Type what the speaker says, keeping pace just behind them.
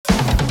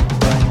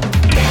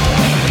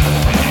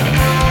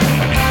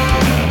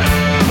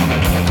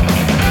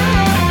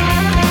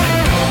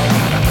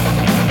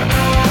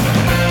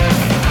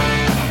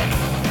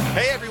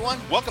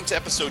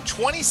episode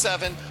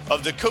 27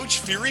 of the Coach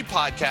Fury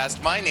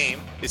podcast. My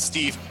name is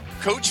Steve,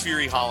 Coach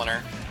Fury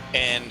Holliner,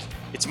 and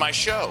it's my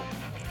show.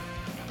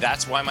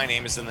 That's why my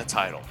name is in the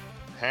title.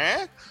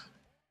 Huh?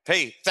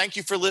 Hey, thank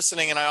you for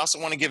listening, and I also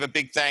want to give a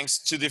big thanks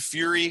to the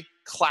Fury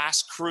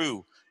class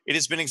crew. It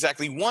has been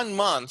exactly 1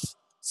 month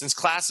since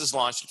classes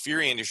launched at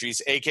Fury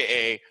Industries,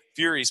 aka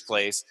Fury's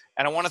Place,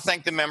 and I want to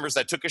thank the members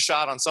that took a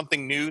shot on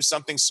something new,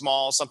 something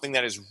small, something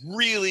that is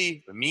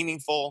really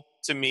meaningful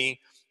to me,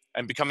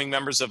 and becoming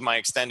members of my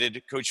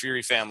extended Coach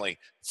Fury family.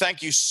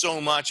 Thank you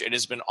so much. It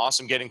has been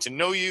awesome getting to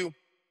know you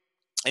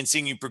and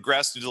seeing you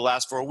progress through the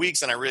last 4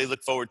 weeks, and I really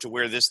look forward to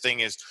where this thing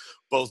is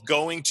both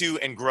going to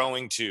and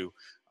growing to.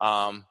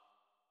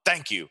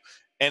 Thank you.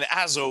 And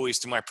as always,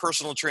 to my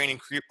personal training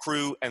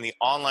crew and the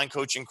online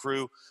coaching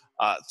crew,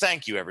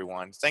 thank you,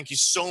 everyone. Thank you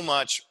so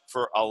much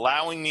for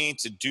allowing me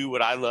to do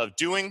what I love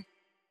doing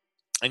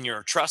and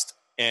your trust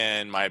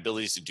in my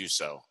abilities to do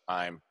so.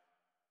 I'm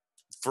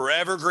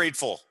forever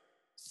grateful.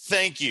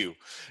 Thank you.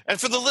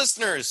 And for the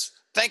listeners,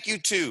 thank you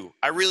too.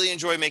 I really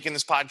enjoy making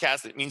this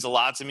podcast. It means a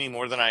lot to me,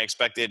 more than I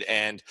expected.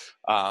 And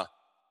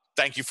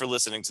thank you for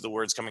listening to the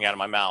words coming out of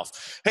my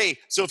mouth. Hey,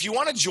 so if you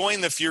want to join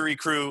the Fury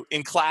crew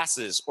in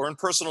classes or in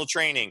personal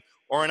training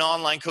or in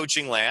online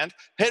coaching land,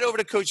 head over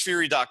to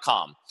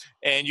coachfury.com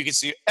and you can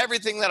see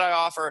everything that I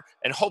offer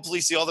and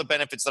hopefully see all the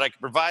benefits that I can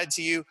provide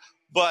to you.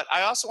 But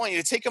I also want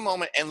you to take a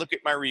moment and look at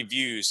my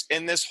reviews.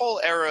 In this whole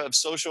era of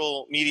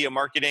social media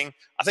marketing,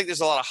 I think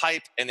there's a lot of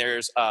hype and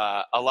there's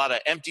a lot of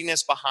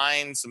emptiness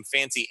behind some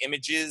fancy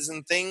images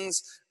and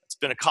things. It's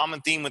been a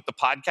common theme with the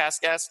podcast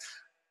guests.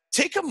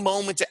 Take a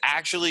moment to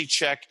actually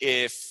check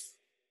as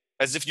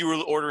if you were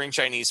ordering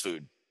Chinese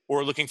food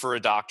or looking for a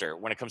doctor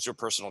when it comes to a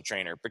personal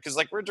trainer, because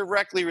we're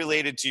directly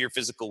related to your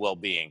physical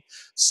well-being.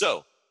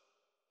 So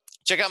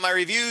check out my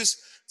reviews,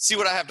 see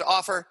what I have to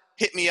offer,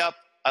 hit me up.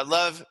 I'd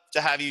love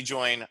to have you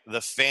join the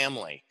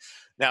family.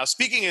 Now,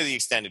 speaking of the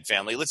extended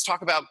family, let's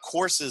talk about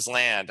courses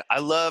land. I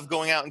love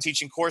going out and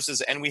teaching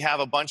courses, and we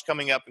have a bunch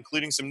coming up,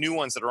 including some new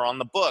ones that are on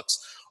the books.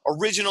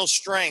 Original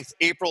Strength,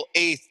 April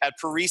 8th at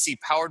Parisi,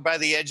 powered by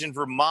The Edge in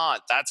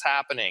Vermont. That's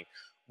happening.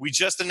 We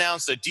just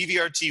announced a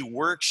DVRT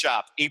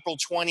workshop, April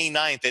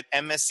 29th at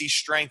MSC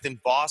Strength in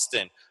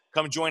Boston.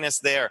 Come join us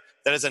there.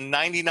 That is a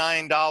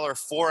 $99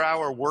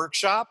 4-hour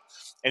workshop.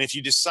 And if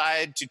you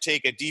decide to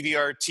take a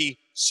DVRT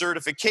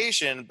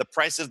certification, the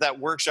price of that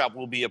workshop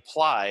will be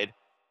applied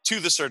to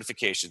the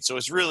certification. So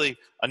it's really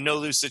a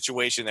no-lose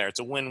situation there. It's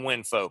a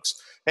win-win, folks.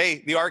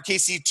 Hey, the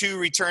RKC2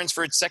 returns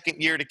for its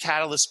second year to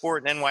Catalyst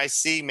Sport in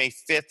NYC, May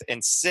 5th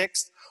and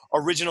 6th.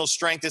 Original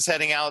Strength is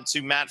heading out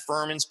to Matt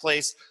Furman's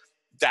place,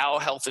 Dow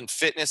Health and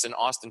Fitness in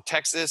Austin,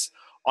 Texas.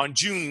 On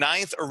June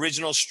 9th,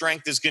 Original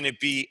Strength is going to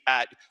be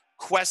at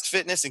Quest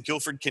Fitness in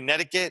Guilford,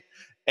 Connecticut.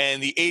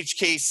 And the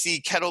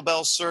HKC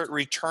Kettlebell Cert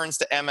returns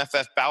to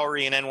MFF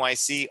Bowery in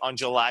NYC on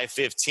July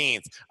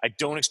 15th. I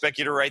don't expect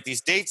you to write these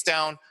dates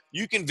down.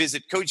 You can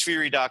visit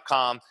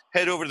coachfury.com,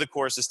 head over to the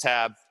courses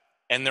tab,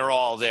 and they're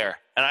all there.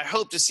 And I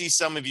hope to see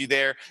some of you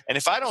there. And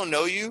if I don't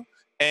know you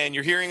and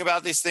you're hearing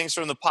about these things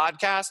from the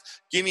podcast,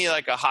 give me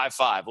a high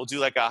five. We'll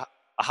do a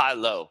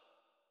high-low.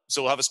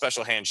 So we'll have a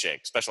special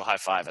handshake, special high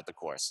five at the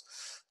course.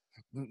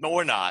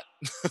 Or not,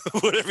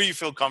 whatever you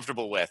feel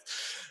comfortable with.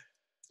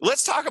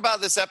 Let's talk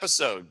about this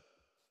episode.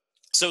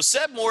 So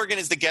Seb Morgan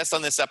is the guest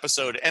on this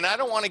episode, and I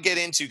don't want to get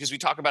into, because we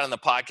talk about it in the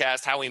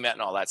podcast, how we met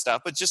and all that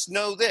stuff, but just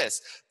know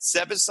this.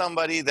 Seb is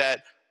somebody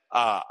that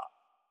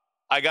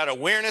I got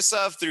awareness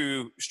of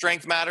through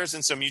Strength Matters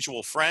and some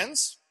mutual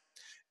friends,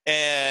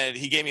 and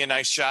he gave me a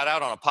nice shout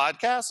out on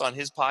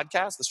his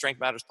podcast, the Strength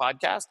Matters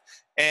podcast,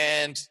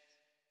 and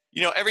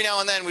every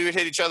now and then we would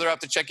hit each other up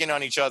to check in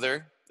on each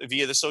other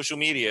via the social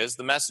medias,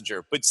 the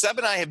messenger. But Seb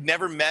and I have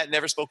never met,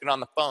 never spoken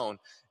on the phone.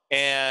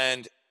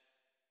 And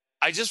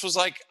I just was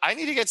like, I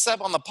need to get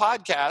Seb on the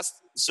podcast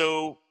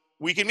so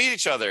we can meet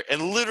each other.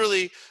 And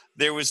literally,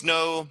 there was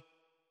no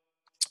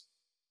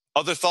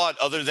other thought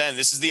other than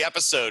this is the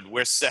episode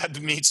where Seb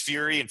meets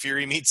Fury and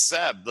Fury meets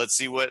Seb. Let's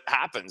see what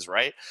happens,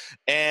 right?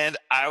 And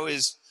I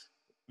was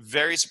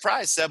very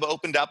surprised. Seb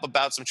opened up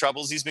about some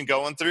troubles he's been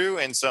going through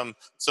and some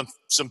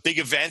big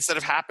events that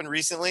have happened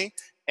recently.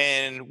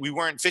 And we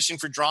weren't fishing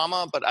for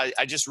drama, but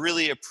I just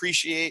really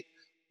appreciate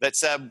that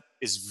Seb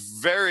is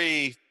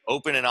very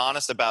open and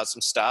honest about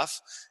some stuff.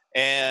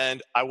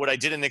 And what I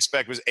didn't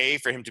expect was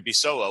for him to be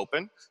so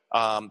open.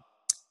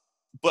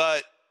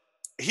 But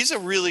he's a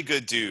really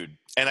good dude.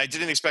 And I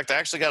didn't expect, I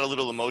actually got a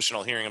little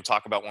emotional hearing him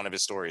talk about one of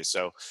his stories.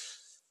 So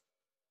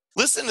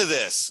listen to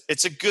this.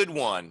 It's a good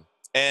one.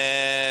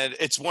 And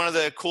it's one of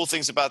the cool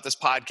things about this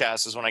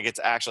podcast is when I get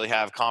to actually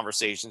have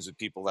conversations with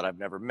people that I've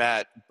never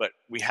met, but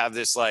we have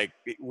this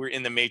we're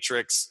in the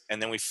matrix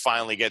and then we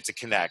finally get to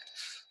connect.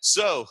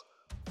 So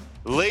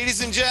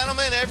ladies and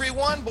gentlemen,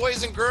 everyone,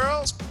 boys and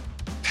girls,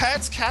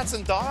 pets, cats,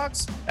 and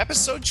dogs,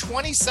 episode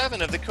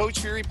 27 of the Coach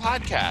Fury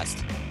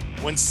podcast,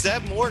 when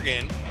Seb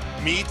Morgan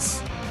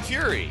meets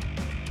Fury.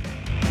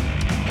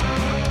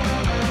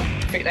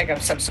 I think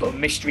I'm some sort of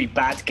mystery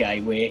bad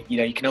guy where,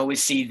 you can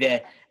always see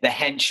the the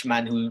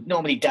henchman who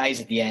normally dies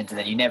at the end, and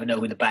then you never know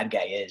who the bad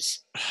guy is.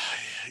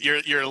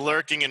 You're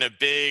lurking in a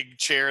big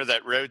chair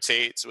that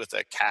rotates with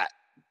a cat.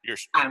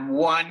 And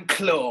one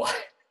claw.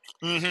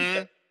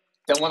 Mm-hmm.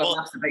 Don't want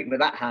to masturbate with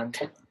that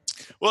hand.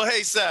 Well,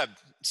 hey, Seb.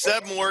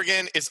 Seb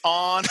Morgan is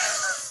on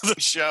the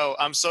show.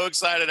 I'm so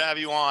excited to have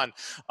you on.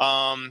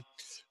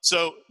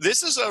 So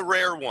this is a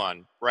rare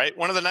one, right?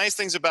 One of the nice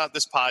things about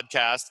this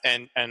podcast,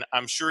 and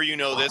I'm sure you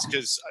know this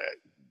because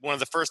one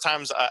of the first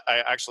times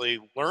I actually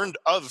learned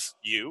of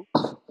you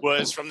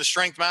was from the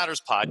Strength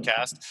Matters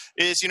podcast,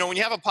 is, when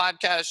you have a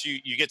podcast,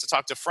 you get to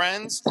talk to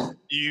friends,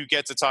 you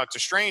get to talk to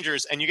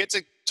strangers, and you get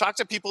to talk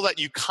to people that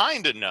you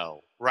kind of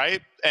know,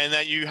 right? And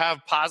that you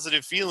have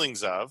positive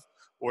feelings of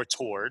or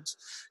towards.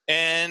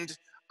 And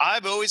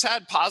I've always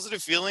had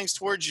positive feelings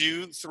towards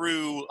you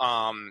through,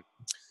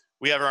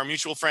 we have our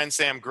mutual friend,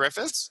 Sam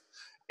Griffiths.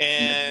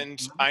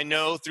 And I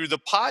know through the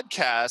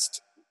podcast,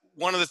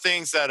 one of the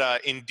things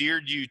that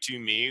endeared you to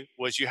me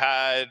was you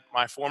had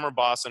my former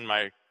boss and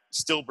my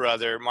still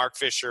brother, Mark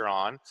Fisher,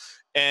 on.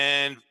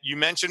 And you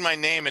mentioned my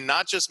name, and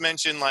not just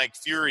mentioned like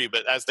Fury,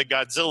 but as the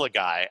Godzilla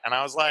guy. And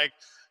I was like,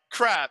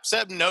 crap,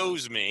 Seb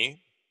knows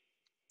me.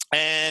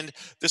 And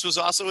this was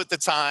also at the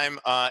time,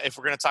 if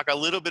we're going to talk a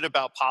little bit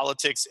about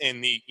politics in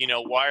the,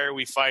 why are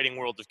we fighting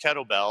world of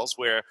kettlebells,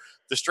 where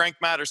the Strength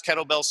Matters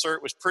kettlebell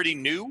cert was pretty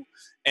new.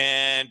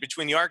 And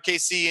between the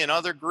RKC and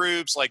other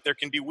groups, like there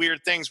can be weird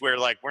things where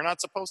like we're not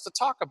supposed to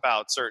talk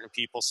about certain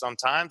people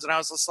sometimes. And I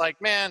was just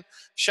like, man,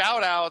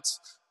 shout outs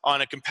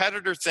on a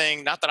competitor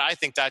thing. Not that I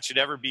think that should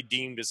ever be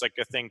deemed as like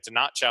a thing to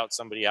not shout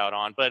somebody out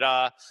on, but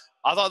I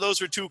thought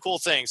those were two cool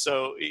things.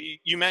 So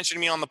you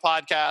mentioned me on the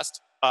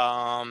podcast.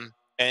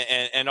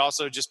 And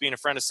also just being a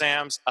friend of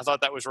Sam's, I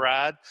thought that was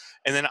rad.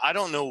 And then I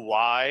don't know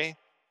why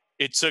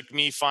it took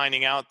me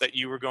finding out that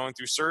you were going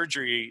through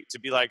surgery to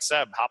be like,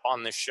 Seb, hop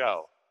on this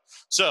show.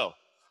 So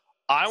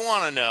I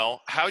want to know,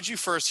 how'd you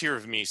first hear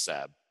of me,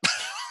 Seb?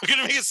 We're going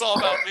to make this all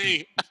about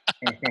me.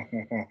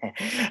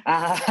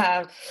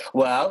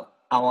 Well,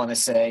 I want to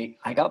say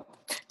let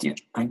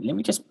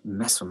me just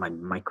mess with my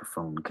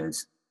microphone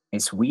because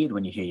it's weird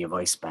when you hear your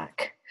voice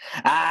back.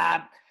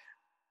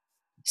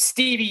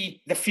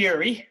 Stevie the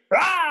Fury.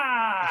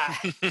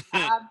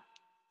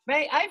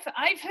 Mate,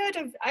 I've heard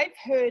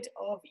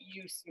of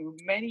you through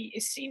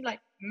it seemed like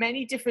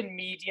many different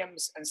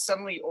mediums and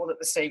suddenly all at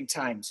the same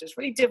time. So it's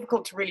really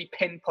difficult to really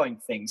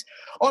pinpoint things.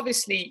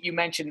 Obviously, you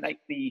mentioned like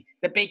the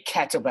big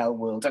kettlebell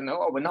world, and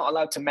we're not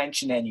allowed to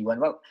mention anyone.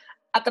 Well,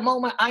 at the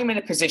moment, I'm in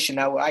a position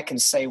now where I can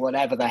say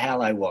whatever the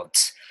hell I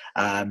want.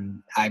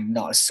 I'm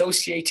not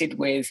associated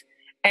with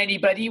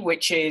anybody,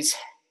 which is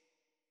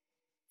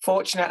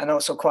fortunate and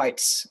also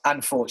quite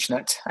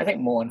unfortunate. I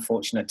think more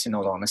unfortunate, in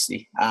all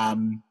honesty.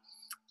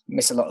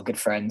 Miss a lot of good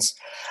friends.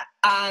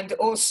 And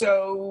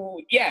also,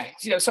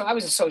 so I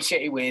was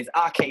associated with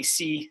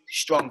RKC,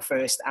 Strong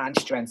First, and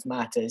Strength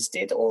Matters.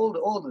 Did all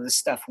of the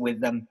stuff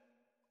with them.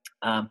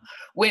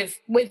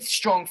 With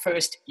Strong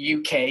First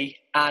UK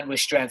and with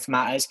Strength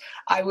Matters,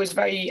 I was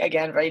very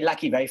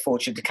lucky, very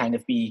fortunate to kind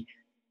of be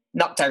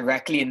not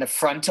directly in the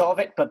front of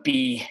it, but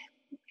be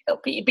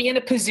in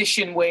a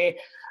position where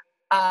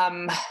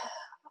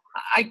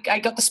I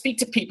got to speak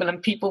to people, and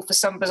people for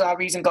some bizarre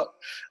reason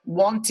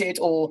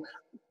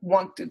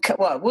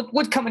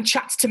would come and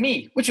chat to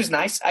me, which was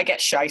nice. I get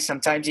shy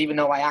sometimes, even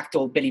though I act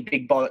all Billy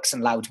Big Bollocks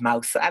and loud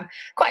mouth. I'm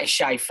quite a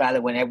shy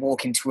fella when I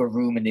walk into a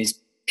room and there's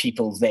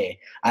people there,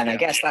 and I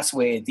guess that's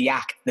where the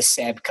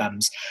Seb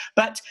comes.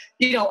 But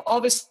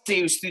obviously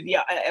it was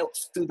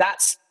through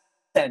that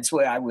sense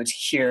where I would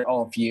hear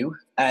of you,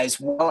 as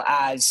well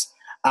as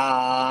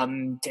our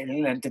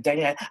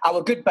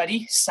good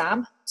buddy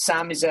Sam.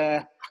 Sam is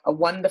a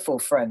wonderful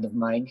friend of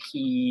mine.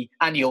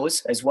 And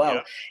yours as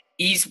well.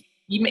 Yeah.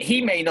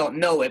 He may not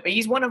know it, but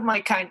he's one of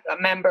a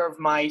member of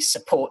my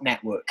support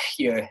network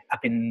here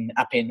up in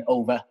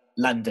over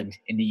London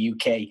in the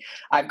UK.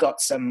 I've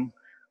got some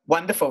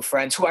wonderful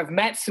friends who I've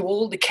met through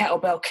all the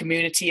kettlebell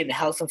community and the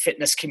health and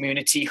fitness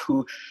community,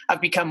 who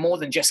have become more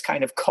than just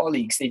kind of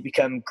colleagues. They've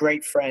become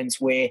great friends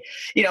where,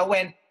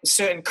 when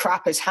certain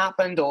crap has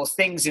happened or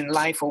things in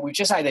life, or we've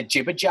just either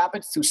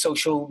jibber-jabbered through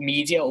social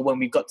media, or when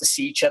we've got to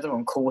see each other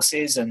on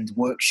courses and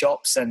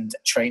workshops and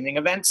training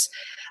events.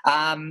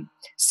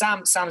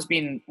 Sam's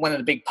been one of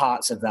the big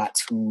parts of that,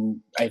 who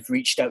I've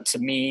reached out to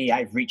me,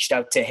 I've reached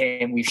out to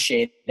him, we've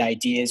shared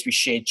ideas, we've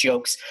shared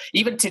jokes.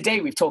 Even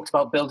today we've talked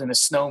about building a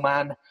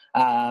snowman.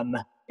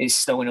 It's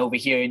snowing over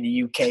here in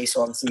the UK,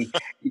 so obviously,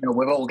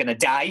 we're all going to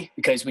die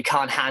because we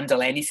can't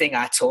handle anything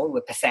at all.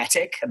 We're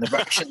pathetic, and the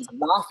Russians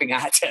are laughing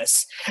at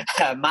us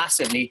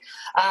massively.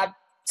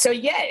 So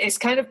it's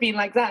kind of been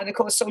like that. And of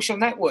course, social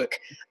network.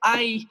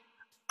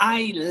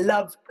 I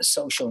love the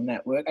social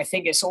network. I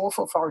think it's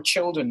awful for our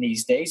children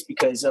these days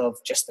because of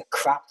just the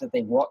crap that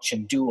they watch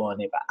and do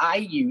on it. But I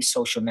use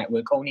social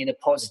network only in a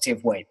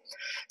positive way.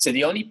 So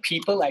the only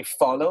people I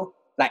follow,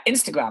 like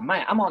Instagram,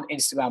 I'm on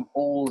Instagram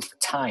all the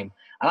time.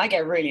 And I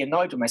get really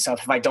annoyed with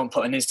myself if I don't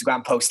put an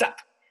Instagram post up.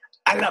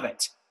 I love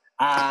it.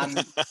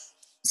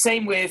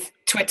 Same with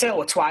Twitter,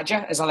 or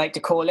Twadger, as I like to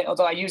call it,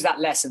 although I use that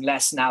less and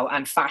less now,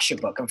 and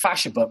Fashionbook. And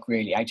Fashionbook,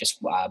 really, I just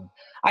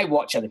I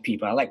watch other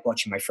people. I like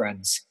watching my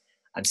friends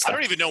and stuff. I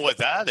don't even know what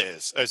that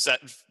is. Is that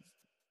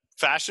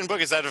Fashion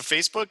Book? Is that a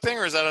Facebook thing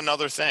or is that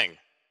another thing?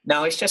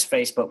 No, it's just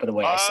Facebook, by the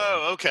way.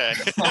 Oh, okay.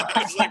 I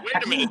was like,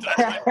 wait a minute.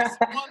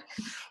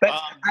 But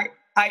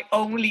I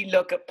only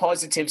look at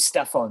positive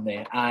stuff on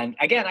there. And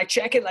again, I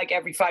check it like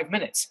every 5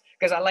 minutes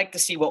because I like to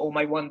see what all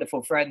my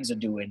wonderful friends are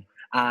doing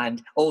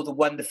and all the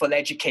wonderful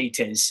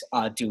educators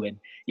are doing.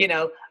 You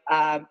know,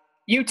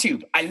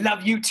 YouTube. I love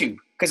YouTube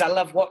because I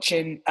love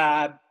watching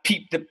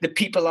the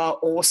People Are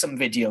Awesome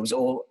videos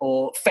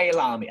or Fail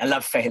Army. I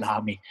love Fail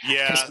Army.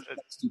 Yeah.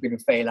 Stupid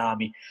and Fail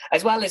Army,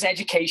 as well as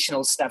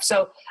educational stuff.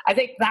 So I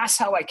think that's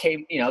how I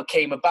came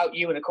about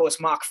you. And of course,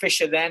 Mark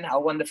Fisher, then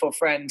our wonderful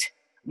friend,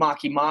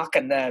 Marky Mark,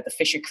 and the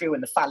Fisher crew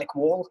and the Phallic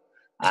Wall.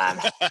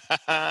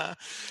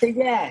 So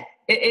yeah,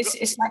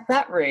 it's like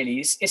that really.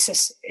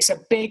 It's a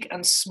big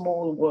and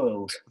small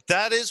world.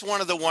 That is one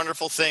of the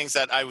wonderful things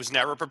that I was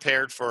never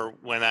prepared for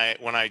when I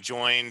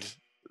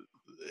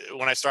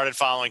started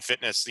following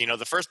fitness. You know,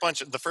 the first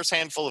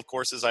handful of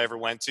courses I ever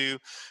went to,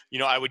 you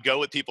know, I would go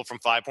with people from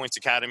 5 Points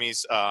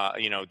Academies,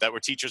 you know, that were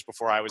teachers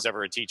before I was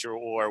ever a teacher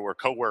or were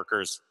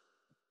coworkers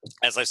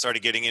as I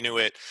started getting into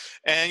it.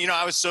 And, you know,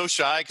 I was so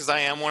shy because I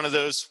am one of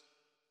those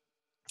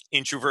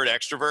introvert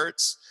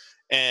extroverts.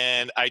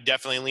 And I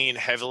definitely lean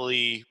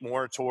heavily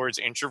more towards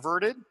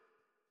introverted.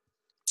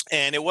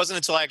 And it wasn't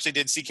until I actually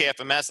did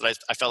CKFMS that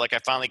I felt like I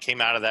finally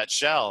came out of that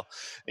shell.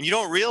 And you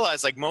don't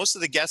realize, like, most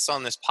of the guests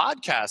on this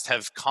podcast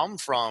have come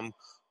from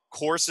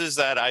courses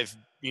that I've,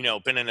 you know,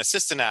 been an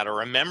assistant at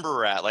or a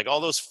member at. Like, all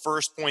those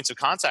first points of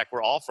contact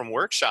were all from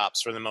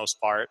workshops for the most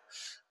part.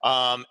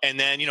 And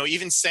then, you know,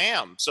 even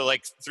Sam. So,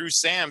 like, through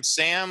Sam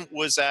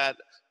was at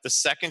the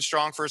second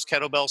Strong First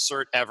Kettlebell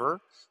cert ever.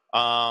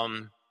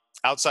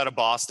 Outside of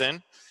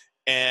Boston,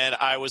 and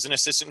I was an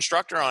assistant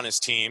instructor on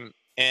his team,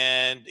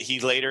 and he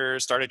later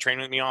started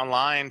training with me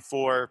online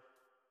for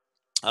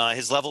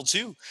his level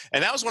 2.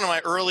 And that was one of my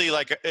early,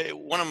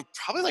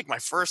 probably my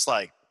first,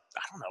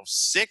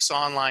 6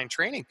 online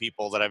training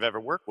people that I've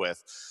ever worked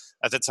with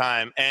at the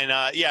time. And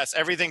yes,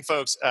 everything,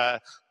 folks,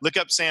 look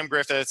up Sam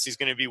Griffiths. He's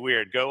going to be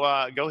weird.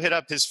 Go hit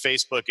up his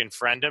Facebook and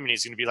friend him, and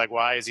he's going to be like,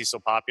 why is he so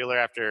popular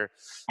after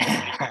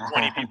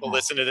 20 people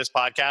listen to this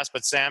podcast?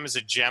 But Sam is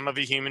a gem of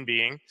a human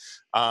being,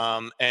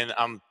 and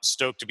I'm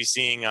stoked to be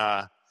seeing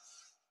a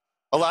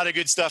lot of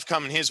good stuff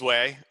coming his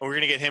way. We're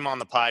going to get him on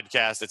the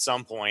podcast at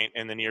some point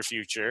in the near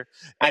future.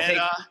 And,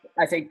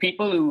 I think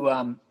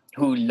people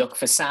who look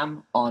for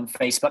Sam on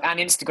Facebook and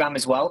Instagram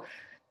as well,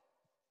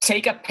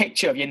 take a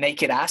picture of your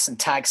naked ass and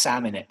tag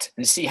Sam in it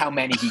and see how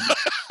many he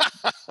gets.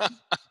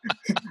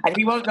 And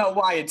he won't know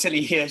why until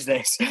he hears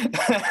this.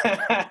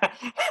 Yeah,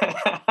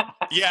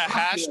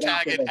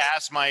 hashtag it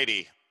ass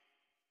mighty.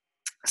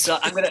 So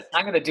I'm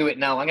gonna do it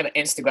now. I'm gonna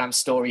Instagram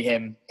story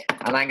him,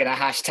 and I'm gonna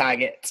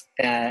hashtag it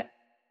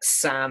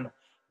Sam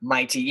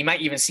Mighty. You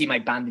might even see my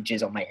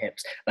bandages on my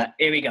hips. But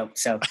here we go.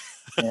 So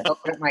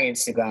open up my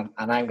Instagram,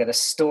 and I'm gonna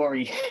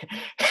story.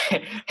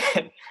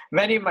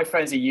 Many of my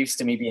friends are used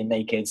to me being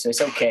naked, so it's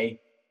okay.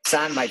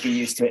 Sam might be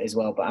used to it as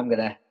well, but I'm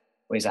gonna.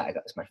 Where's that? I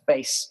got this. My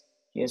face.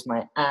 Here's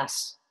my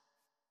ass.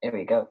 There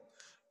we go.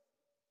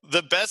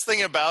 The best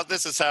thing about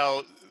this is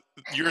how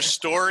your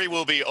story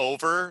will be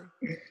over,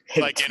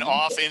 like, and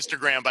off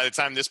Instagram by the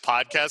time this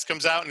podcast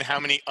comes out, and how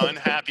many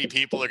unhappy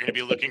people are going to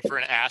be looking for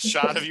an ass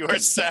shot of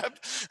yours, Seb.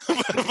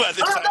 No,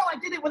 I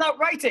did it without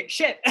writing.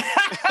 Shit.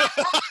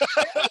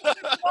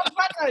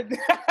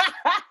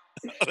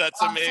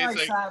 That's amazing.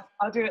 Sorry, Sam.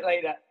 I'll do it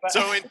later. But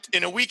So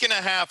in a week and a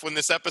half, when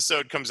this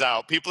episode comes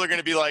out, people are going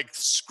to be like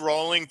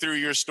scrolling through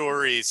your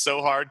stories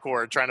so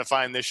hardcore trying to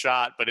find this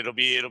shot, but it'll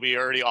be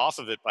already off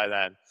of it by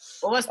then.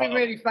 well, what's been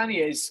really funny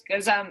is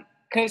because I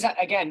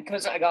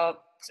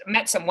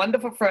met some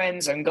wonderful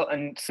friends and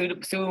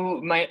through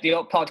the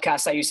old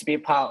podcast I used to be a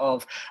part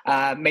of,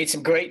 made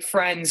some great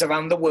friends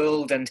around the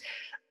world, and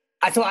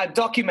I thought I'd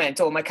document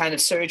all my kind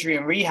of surgery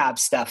and rehab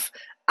stuff.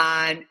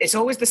 And it's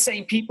always the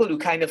same people who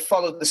kind of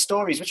follow the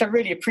stories, which I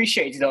really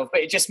appreciated of,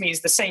 but it just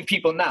means the same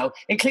people now,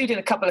 including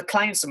a couple of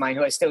clients of mine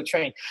who I still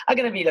train, are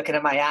going to be looking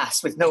at my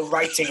ass with no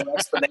writing or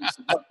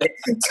explanation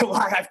to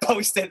why I've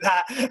posted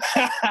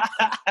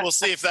that. We'll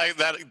see if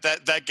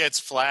that gets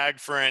flagged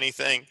for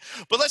anything.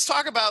 But let's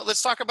talk about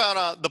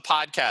the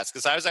podcast,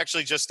 because I was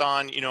actually just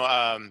on,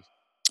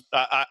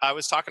 I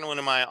was talking to one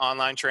of my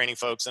online training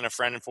folks and a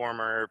friend and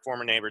former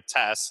neighbor,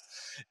 Tess,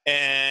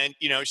 and,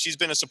 she's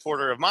been a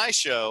supporter of my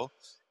show.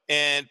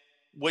 And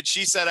what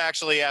she said,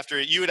 actually, after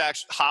you had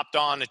actually hopped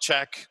on to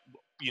check,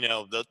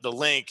 the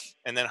link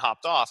and then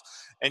hopped off,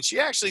 and she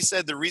actually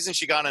said the reason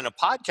she got into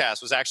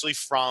podcast was actually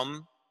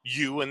from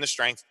you and the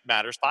Strength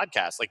Matters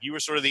podcast. Like, you were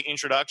sort of the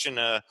introduction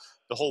to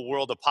the whole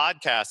world of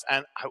podcasts.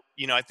 And,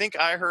 I think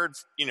I heard,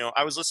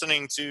 I was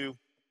listening to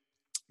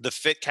the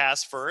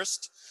Fitcast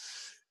first,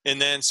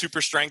 and then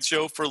Super Strength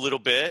Show for a little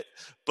bit.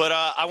 But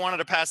I wanted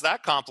to pass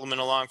that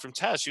compliment along from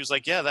Tess. She was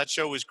like, yeah, that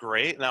show was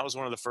great. And that was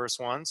one of the first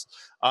ones.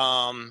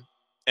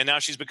 And and now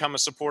she's become a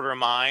supporter of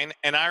mine.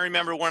 And I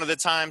remember one of the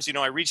times,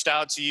 I reached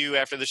out to you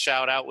after the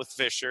shout out with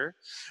Fisher,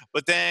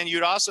 but then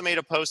you'd also made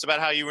a post about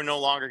how you were no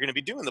longer going to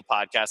be doing the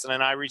podcast. And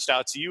then I reached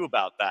out to you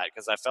about that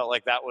because I felt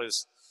like that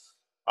was,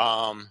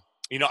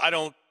 I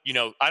don't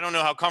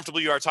know how comfortable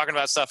you are talking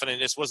about stuff,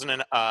 and this wasn't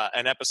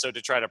an episode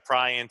to try to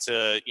pry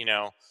into,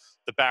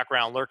 the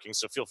background lurking.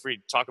 So feel free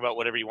to talk about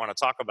whatever you want to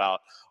talk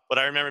about. But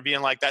I remember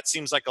being like, that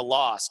seems like a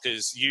loss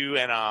because you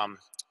and I'm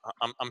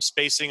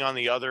spacing on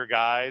the other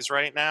guys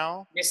right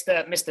now.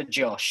 Mr.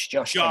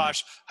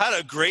 Josh had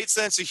a great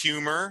sense of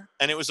humor,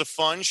 and it was a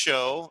fun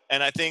show.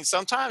 And I think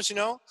sometimes,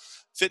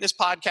 fitness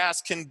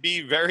podcasts can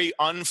be very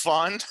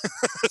unfun,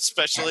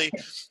 especially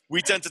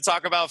we tend to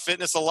talk about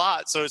fitness a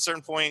lot. So at a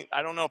certain point,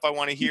 I don't know if I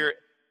want to hear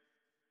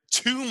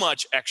too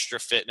much extra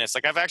fitness.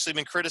 Like I've actually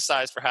been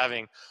criticized for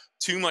having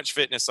too much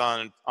fitness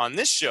on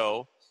this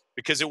show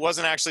because it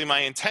wasn't actually my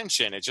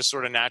intention. It just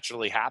sort of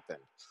naturally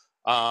happened.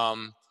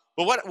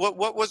 But what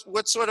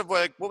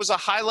was a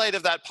highlight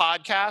of that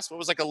podcast? What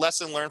was like a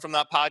lesson learned from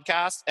that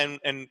podcast?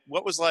 And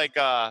what was like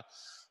a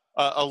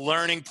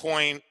learning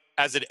point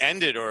as it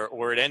ended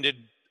or it ended?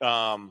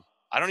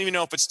 I don't even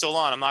know if it's still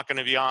on. I'm not going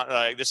to be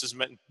on. This is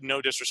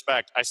no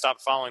disrespect. I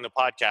stopped following the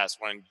podcast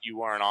when you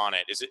weren't on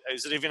it. Is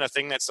it even a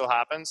thing that still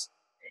happens?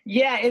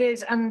 Yeah, it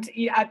is. And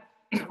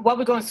while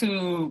we're going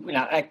through,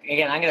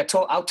 again,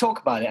 I'll talk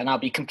about it, and I'll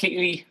be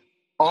completely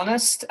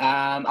honest.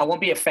 I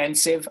won't be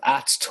offensive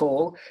at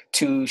all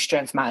to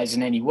Strength Matters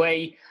in any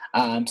way,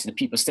 to the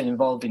people still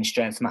involved in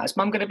Strength Matters.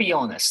 But I'm going to be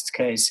honest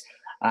because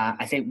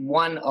I think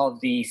one of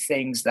the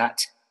things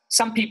that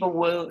some people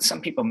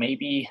may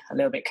be a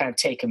little bit kind of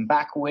taken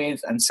back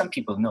with, and some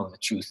people know the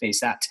truth,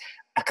 is that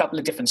a couple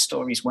of different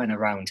stories went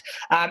around.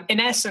 In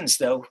essence,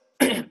 though,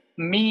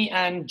 me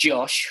and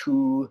Josh,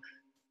 who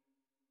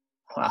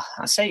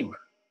I say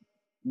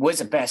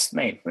was a best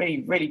mate,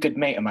 really, really good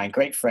mate of mine,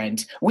 great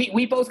friend.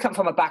 We both come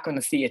from a background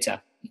of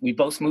theatre. We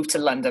both moved to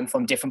London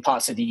from different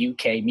parts of the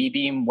UK, me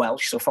being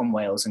Welsh, so from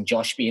Wales, and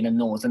Josh being a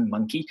northern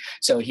monkey,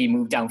 so he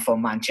moved down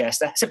from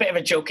Manchester. It's a bit of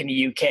a joke in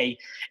the UK.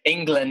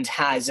 England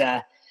has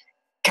a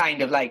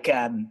kind of like,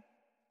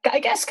 I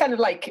guess kind of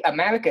like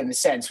America in the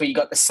sense where you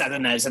got the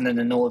Southerners and then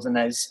the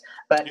Northerners.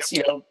 But,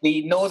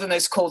 the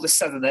Northerners call the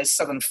Southerners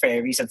Southern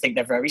fairies and think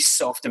they're very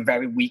soft and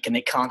very weak and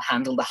they can't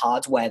handle the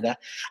hard weather.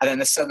 And then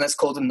the Southerners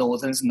call the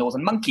Northerns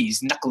Northern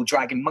monkeys,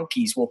 knuckle-dragging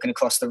monkeys walking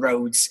across the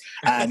roads,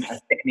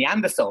 thick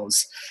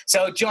Neanderthals.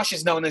 So Josh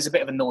is known as a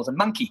bit of a Northern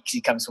monkey because he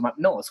comes from up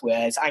north,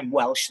 whereas I'm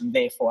Welsh and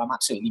therefore I'm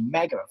absolutely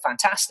mega and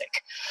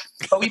fantastic.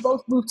 But we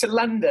both moved to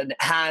London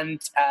and,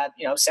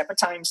 separate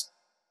times,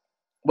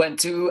 went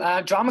to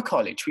drama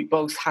college. We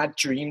both had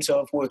dreams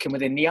of working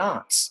within the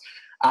arts.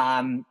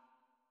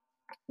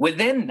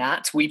 Within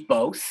that, we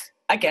both,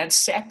 again,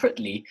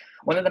 separately,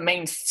 one of the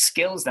main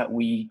skills that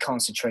we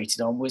concentrated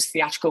on was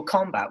theatrical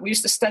combat. We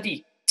used to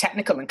study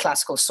technical and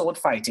classical sword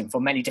fighting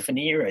from many different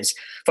eras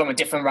from a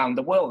different around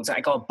the world.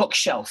 I got a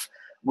bookshelf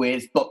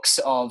with books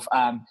of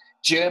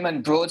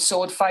German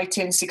broadsword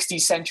fighting,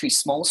 16th century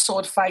small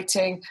sword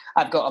fighting.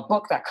 I've got a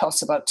book that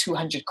costs about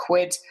 200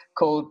 quid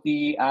called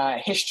The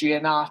History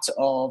and Art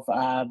of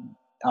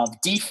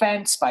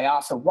Defense by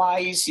Arthur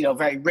Wise.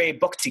 Very rare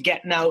book to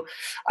get now.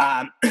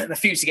 I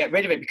refused to get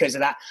rid of it because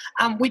of that.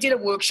 We did a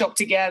workshop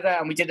together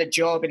and we did a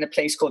job in a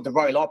place called the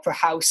Royal Opera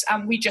House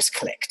and we just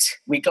clicked.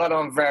 We got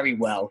on very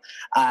well.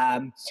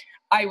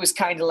 I was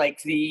kind of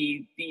like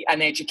the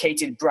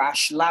uneducated,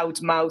 brash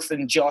loudmouth,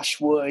 and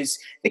Josh was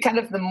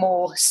the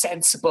more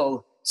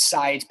sensible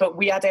side. But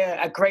we had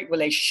a great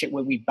relationship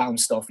where we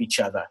bounced off each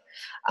other.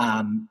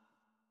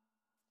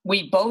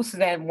 We both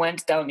then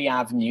went down the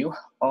avenue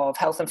of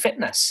health and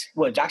fitness.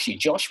 Well, actually,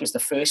 Josh was the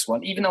first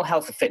one, even though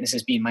health and fitness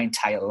has been my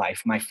entire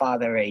life. My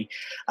father, a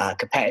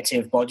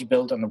competitive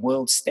bodybuilder on the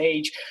world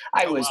stage.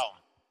 Wow.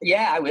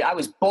 Yeah, I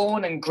was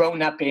born and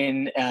grown up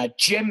in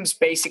gyms,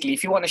 basically.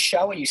 If you want to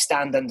shower, you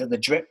stand under the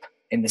drip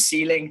in the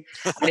ceiling.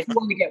 And if you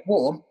want to get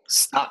warm,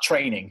 start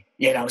training.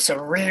 So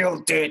real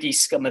dirty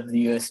scum of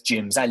the earth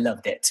gyms. I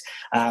loved it.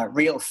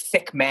 Real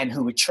thick men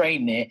who would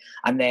train there.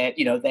 And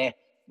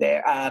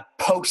their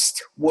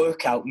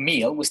post-workout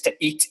meal was to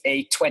eat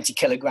a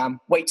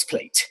 20-kilogram weights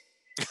plate.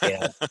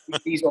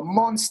 These were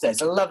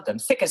monsters. I loved them.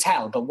 Thick as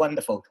hell, but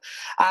wonderful.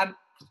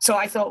 So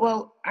I thought,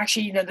 well,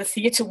 actually, the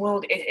theatre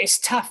world is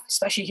tough,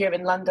 especially here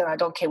in London. I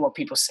don't care what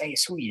people say,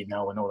 it's who you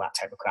know and all that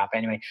type of crap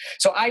anyway.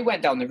 So I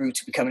went down the route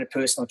to becoming a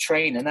personal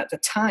trainer. And at the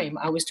time,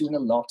 I was doing a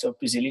lot of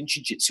Brazilian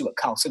Jiu-Jitsu at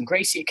Carlson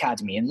Gracie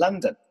Academy in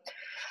London.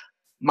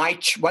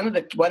 One of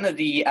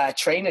the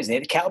trainers there,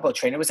 the kettlebell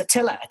trainer, was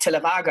Attila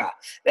Varga.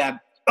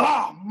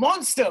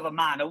 Monster of a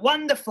man, a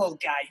wonderful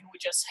guy who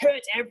would just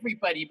hurt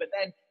everybody, but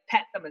then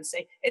pet them and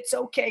say, "It's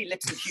okay,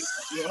 little human,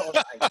 you're all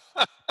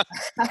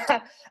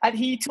right." And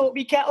he taught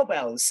me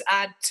kettlebells.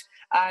 And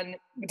and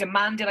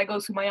demanded I go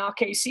through my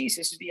RKCs.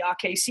 This was the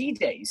RKC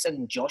days,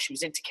 and Josh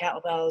was into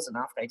kettlebells. And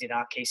after I did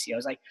RKC, I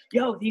was like,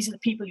 yo, these are the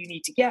people you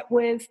need to get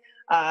with.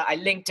 I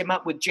linked him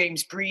up with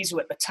James Breeze, who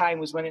at the time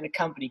was running a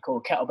company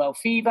called Kettlebell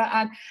Fever.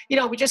 And,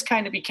 we just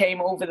kind of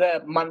became, over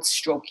the months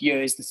stroke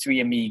years, the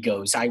three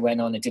amigos. I went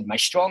on and did my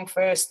Strong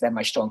First, then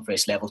my Strong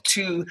First Level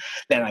 2.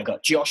 Then I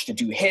got Josh to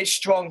do his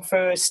Strong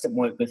First and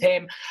work with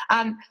him.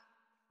 And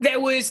there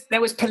was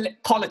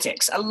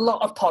politics. A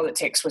lot of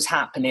politics was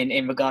happening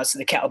in regards to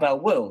the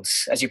kettlebell world,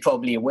 as you're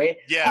probably aware.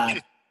 Yeah.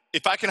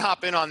 If I can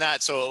hop in on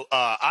that. So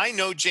I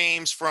know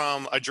James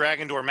from a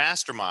Dragon Door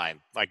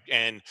mastermind,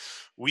 and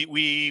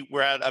we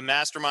were at a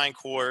mastermind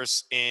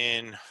course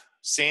in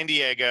San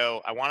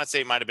Diego. I want to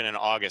say it might've been in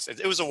August.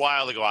 It was a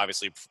while ago,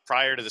 obviously,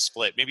 prior to the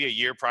split, maybe a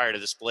year prior to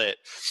the split.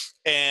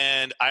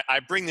 And I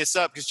bring this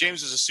up because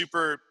James was a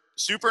super,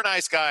 super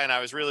nice guy, and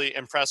I was really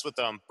impressed with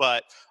him.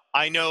 But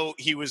I know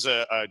he was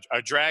a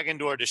Dragon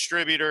Door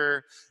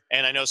distributor.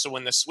 And I know, so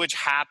when the switch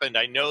happened,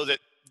 I know that,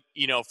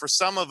 for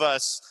some of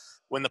us,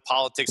 when the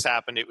politics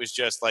happened, it was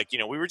just like,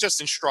 we were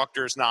just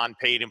instructors,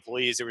 non-paid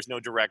employees. There was no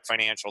direct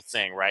financial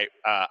thing, right?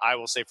 I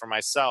will say for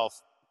myself,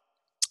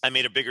 I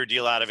made a bigger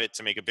deal out of it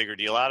to make a bigger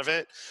deal out of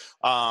it.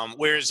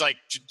 Whereas, like,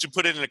 to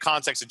put it in the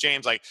context of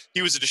James, like,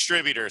 he was a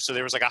distributor, so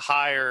there was like a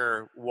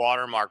higher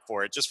watermark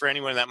for it. Just for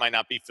anyone that might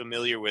not be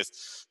familiar with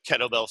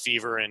Kettlebell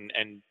Fever and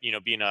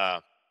being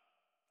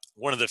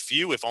one of the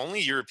few, if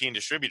only, European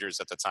distributors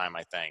at the time,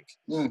 I think.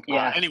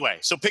 Yeah. Anyway,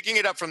 so picking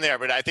it up from there,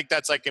 but I think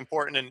that's like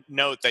important to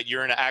note that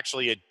you're in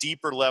actually a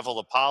deeper level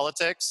of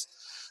politics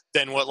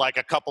than what like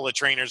a couple of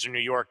trainers in New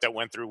York that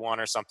went through one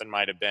or something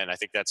might have been. I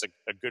think that's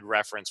a good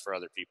reference for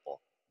other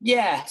people.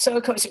 Yeah. So,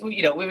 of course,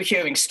 we were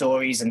hearing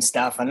stories and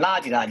stuff and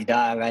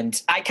la-di-da-di-da,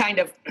 and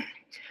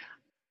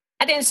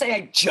I didn't say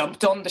I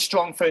jumped on the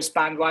Strong First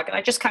bandwagon.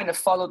 I just kind of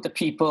followed the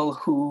people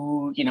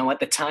who, at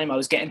the time I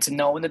was getting to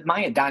know and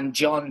admire. Dan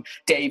John,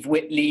 Dave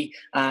Whitley,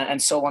 and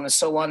so on and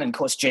so on. And, of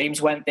course,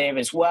 James went there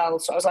as well.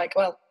 So I was like,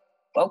 well,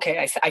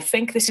 okay, I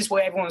think this is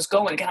where everyone's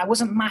going. Again, I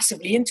wasn't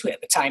massively into it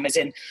at the time, as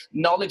in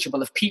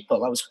knowledgeable of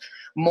people. I was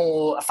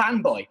more a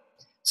fanboy.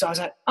 So I was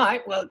like, all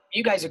right, well,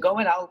 you guys are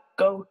going. I'll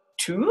go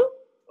too.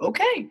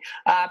 Okay.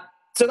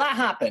 So that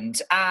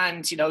happened.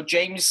 And,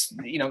 James,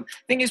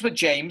 thing is with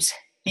James,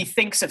 he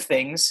thinks of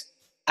things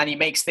and he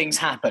makes things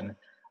happen.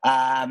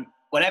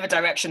 Whatever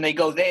direction they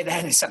go there,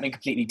 then is something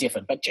completely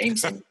different. But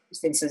James, in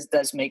this instance,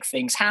 does make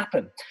things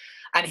happen.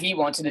 And he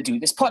wanted to do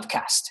this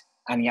podcast.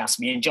 And he asked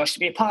me and Josh to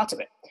be a part of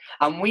it.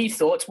 And we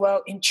thought,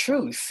 well, in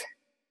truth,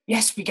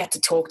 yes, we get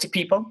to talk to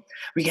people.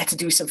 We get to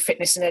do some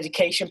fitness and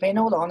education. But in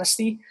all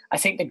honesty, I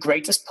think the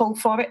greatest pull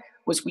for it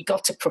was we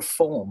got to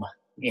perform,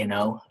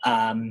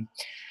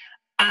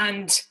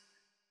 And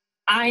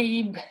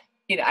I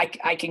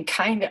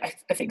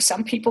think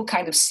some people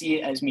kind of see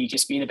it as me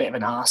just being a bit of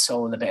an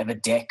arsehole, a bit of a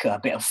dick, a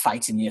bit of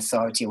fighting the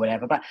authority or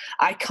whatever, but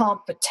I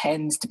can't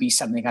pretend to be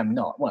something I'm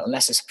not, well,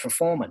 unless it's a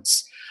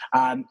performance.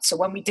 So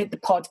when we did the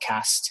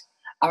podcast,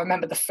 I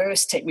remember the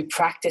first take, we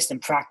practiced, and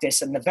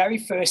the very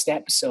first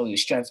episode of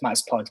Strength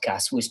Matters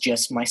podcast was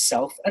just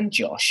myself and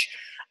Josh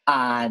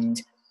and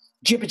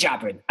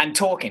jibber-jabbering and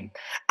talking.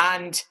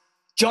 And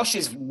Josh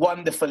is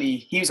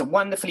he was a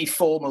wonderfully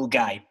formal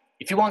guy.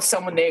 If you want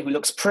someone there who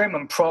looks prim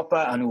and proper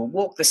and who will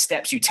walk the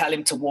steps you tell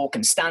him to walk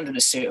and stand in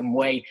a certain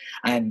way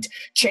and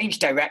change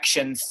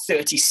direction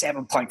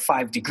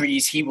 37.5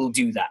 degrees, he will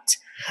do that.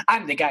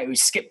 I'm the guy who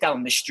skip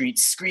down the street,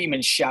 scream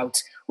and shout,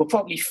 will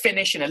probably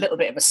finish in a little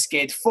bit of a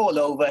skid, fall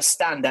over,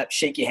 stand up,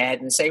 shake your head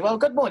and say, well,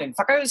 good morning,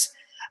 fuckers.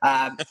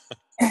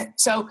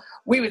 So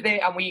we were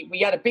there and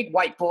we had a big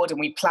whiteboard and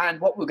we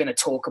planned what we were going to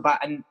talk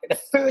about. And the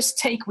first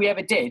take we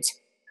ever did,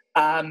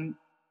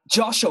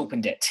 Josh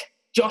opened it.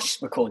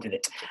 Josh recorded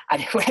it,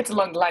 and it went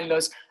along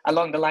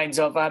the lines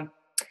of,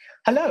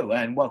 hello,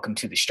 and welcome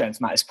to the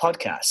Strength Matters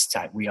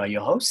podcast. We are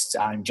your hosts.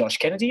 I'm Josh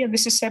Kennedy, and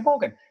this is Seb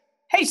Morgan.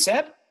 Hey,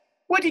 Seb,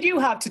 what did you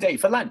have today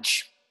for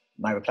lunch?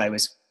 My reply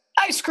was,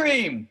 ice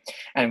cream.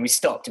 And we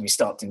stopped, and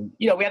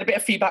we had a bit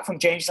of feedback from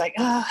James, like,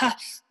 I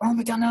don't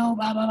know,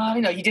 blah, blah,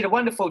 blah. You did a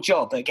wonderful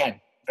job, but again,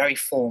 very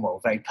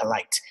formal, very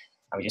polite.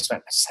 And we just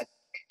went,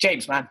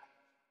 James, man,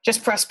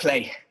 just press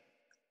play.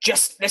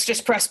 Let's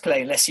just press play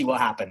and let's see what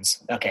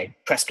happens. Okay,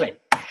 press play.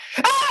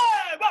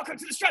 Welcome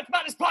to the Strength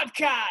Matters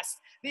podcast,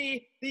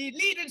 the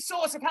leading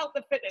source of health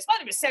and fitness. My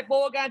name is Seb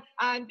Morgan,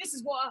 and this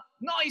is what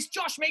noise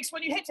Josh makes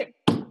when you hit him.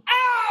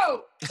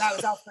 Ow! That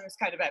was our first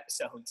kind of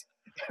episode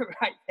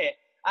right there.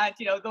 And,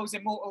 those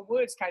immortal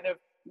words kind of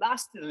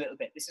lasted a little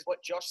bit. This is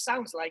what Josh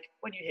sounds like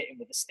when you hit him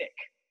with a stick.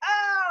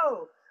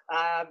 Ow!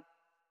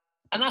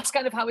 And that's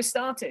kind of how it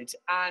started.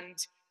 And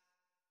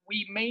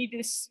we made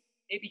this...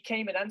 It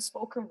became an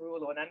unspoken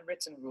rule or an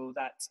unwritten rule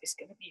that it's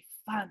going to be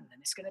fun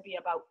and it's going to be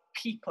about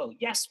people.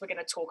 Yes, we're going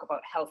to talk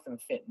about health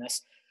and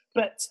fitness,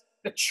 but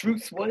the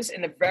truth was,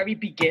 in the very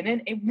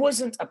beginning, it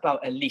wasn't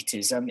about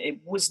elitism. It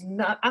was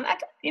not, and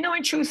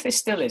in truth, it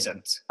still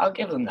isn't. I'll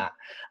give them that.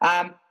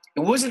 It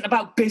wasn't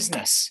about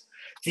business.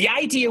 the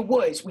idea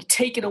was we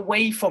take it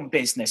away from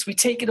business. We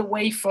take it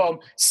away from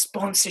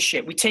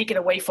sponsorship. We take it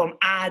away from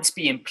ads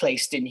being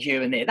placed in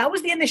here and there. That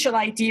was the initial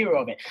idea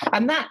of it.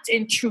 And that,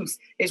 in truth,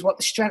 is what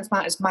the Strength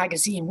Matters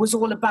magazine was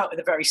all about at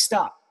the very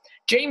start.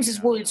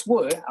 James's words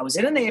were, I was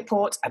in an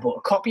airport, I bought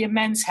a copy of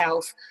Men's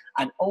Health,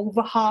 and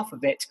over half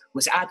of it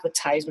was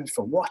advertisement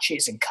for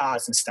watches and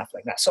cars and stuff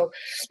like that. So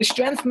the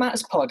Strength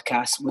Matters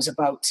podcast was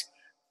about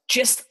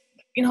just,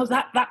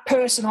 that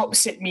person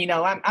opposite me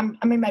now. I'm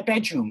in my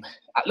bedroom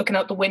looking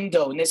out the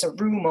window, and there's a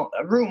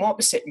room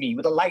opposite me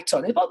with a light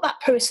on. It's about that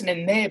person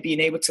in there being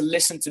able to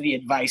listen to the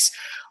advice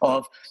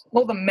of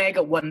all the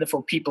mega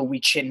wonderful people we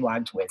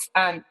chinwagged with.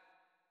 And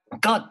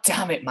God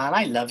damn it, man,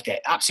 I loved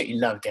it. Absolutely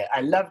loved it.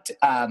 I loved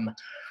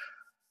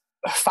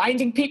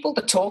finding people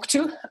to talk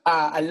to.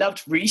 I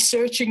loved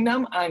researching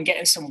them and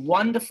getting some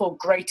wonderful,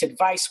 great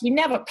advice. We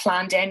never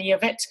planned any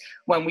of it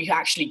when we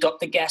actually got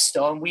the guest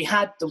on. We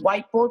had the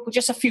whiteboard with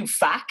just a few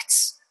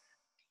facts.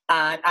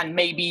 And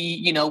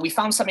maybe, we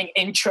found something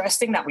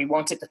interesting that we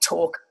wanted to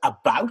talk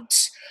about.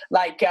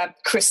 Like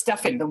Chris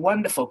Duffin, the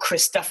wonderful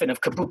Chris Duffin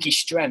of Kabuki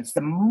Strength,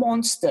 the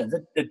monster,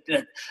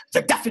 the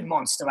Duffin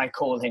monster, I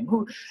call him,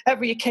 who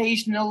every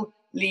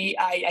occasionally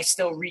I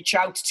still reach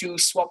out to,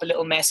 swap a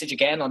little message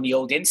again on the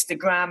old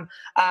Instagram.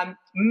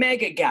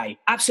 Mega guy,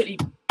 absolutely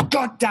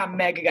goddamn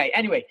mega guy.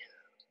 Anyway,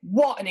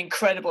 what an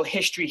incredible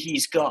history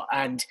he's got.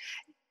 And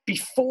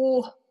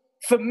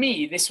for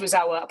me, this was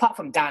apart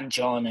from Dan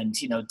John and,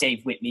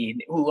 Dave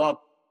Whitley, who are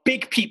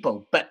big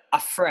people but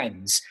are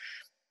friends,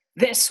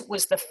 this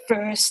was the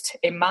first,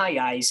 in my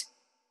eyes,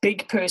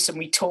 big person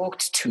we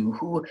talked to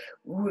who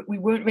we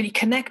weren't really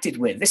connected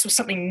with. This was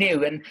something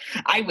new, and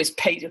I was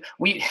paid.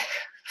 We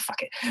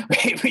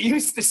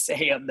used to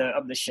say on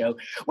the show,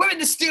 we're in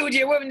the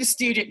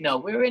studio. No,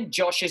 we're in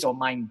Josh's or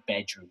mine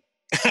bedroom.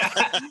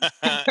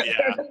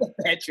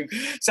 Bedroom.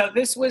 So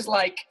this was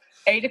like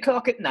 8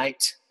 o'clock at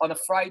night on a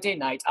Friday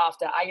night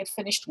after I had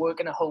finished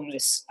working a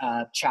homeless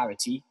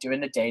charity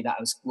during the day that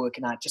I was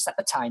working at just at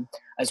the time,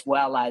 as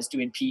well as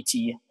doing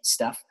PT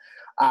stuff.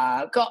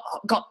 Got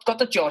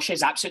the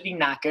Josh's absolutely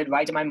knackered,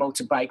 riding my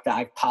motorbike that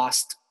I've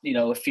passed,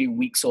 a few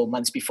weeks or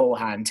months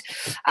beforehand.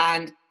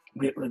 And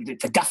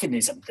the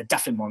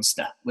Duffin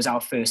monster was our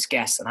first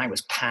guest, and I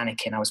was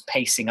panicking. I was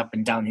pacing up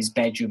and down his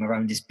bedroom,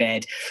 around his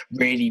bed,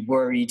 really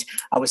worried.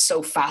 I was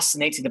so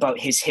fascinated about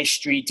his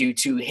history due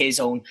to his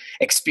own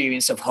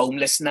experience of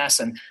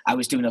homelessness, and I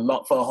was doing a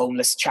lot for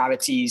homeless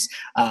charities.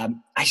 I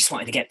just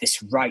wanted to get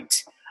this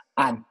right,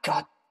 and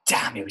god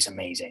damn, it was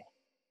amazing.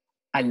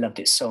 I loved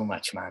it so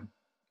much, man.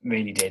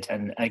 Really did.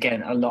 And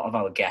again, a lot of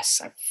our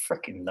guests, I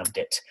freaking loved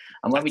it.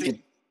 And when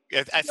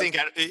I think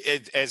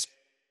as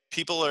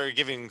people are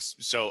giving,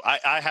 so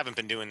I haven't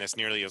been doing this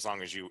nearly as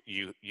long as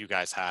you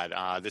guys had.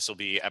 This will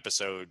be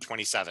episode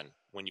 27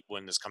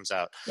 when this comes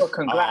out. Well,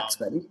 congrats,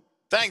 buddy.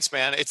 Thanks,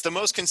 man. It's the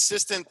most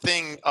consistent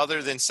thing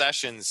other than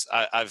sessions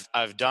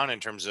I've done in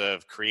terms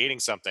of creating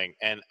something.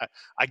 And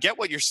I get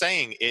what you're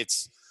saying.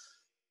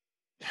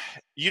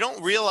 You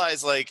don't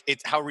realize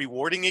how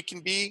rewarding it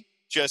can be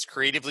just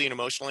creatively and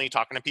emotionally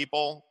talking to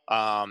people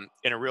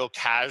in a real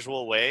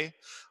casual way.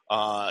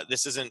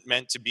 This isn't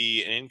meant to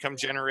be an income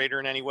generator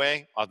in any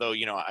way, although,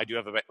 I do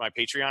have my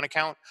Patreon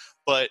account,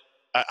 but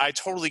I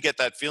totally get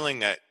that feeling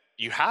that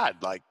you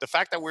had. Like, the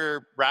fact that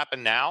we're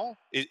rapping now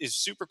is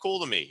super cool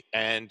to me.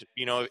 And,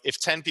 if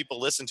 10 people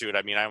listen to it,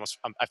 I mean, I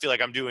feel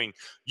like I'm doing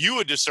you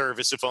a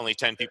disservice if only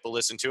 10 people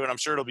listen to it. I'm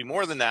sure it'll be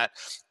more than that,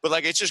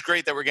 but it's just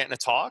great that we're getting to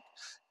talk.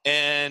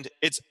 And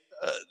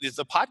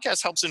the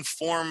podcast helps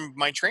inform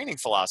my training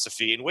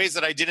philosophy in ways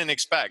that I didn't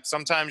expect.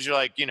 Sometimes you're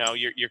like,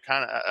 you're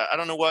kind of, I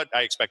don't know what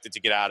I expected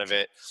to get out of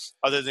it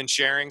other than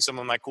sharing some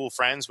of my cool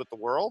friends with the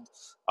world,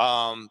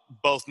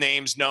 both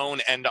names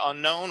known and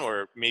unknown,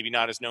 or maybe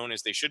not as known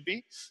as they should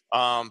be.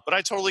 But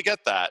I totally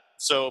get that.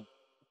 So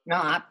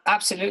no,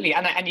 absolutely.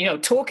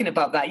 And talking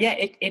about that,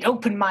 it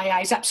opened my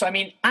eyes up. So, I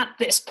mean, at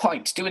this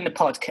point, doing the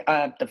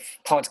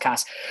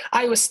podcast,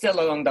 I was still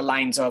along the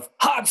lines of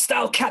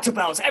hard-style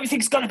kettlebells.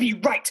 Everything's got to be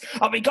right.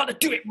 And we got to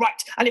do it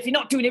right. And if you're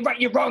not doing it right,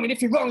 you're wrong. And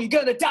if you're wrong, you're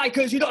going to die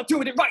because you're not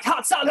doing it right.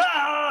 Hard-style,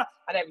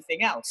 and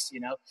everything else,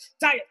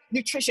 Diet,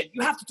 nutrition,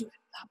 you have to do it,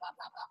 blah, blah,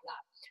 blah,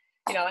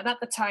 blah, blah. And at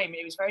the time,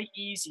 it was very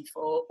easy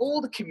for all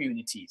the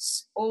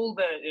communities, all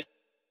the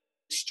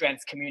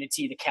strength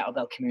community, the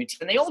kettlebell community,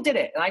 and they all did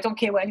it. And I don't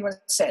care what anyone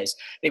says.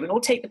 They would all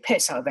take the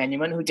piss out of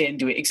anyone who didn't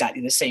do it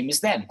exactly the same as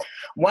them.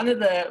 One of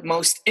the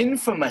most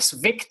infamous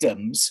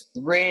victims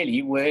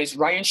really was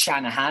Ryan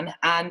Shanahan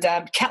and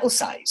Kettle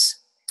Size.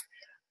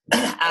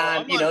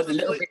 And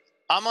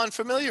I'm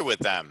unfamiliar with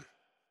them.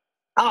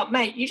 Oh,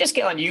 mate, you just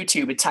get on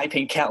YouTube and type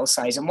in Kettle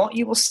Size, and what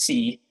you will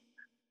see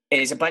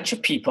is a bunch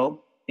of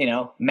people,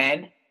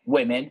 men,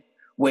 women,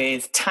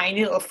 with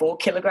tiny little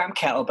 4-kilogram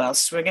kettlebells,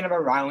 swinging them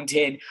around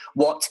in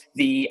what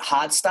the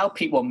hardstyle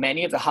people,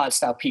 many of the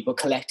hardstyle people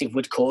collective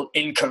would call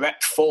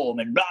incorrect form,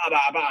 and blah, blah,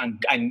 blah,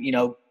 and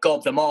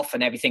gob them off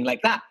and everything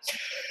like that.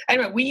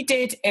 Anyway, we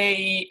did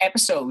a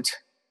episode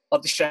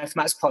of the Strength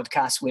Matters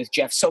podcast with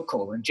Jeff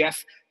Sokol, and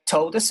Jeff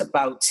told us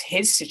about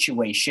his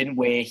situation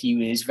where he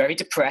was very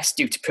depressed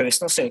due to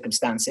personal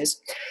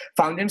circumstances,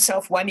 found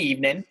himself one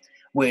evening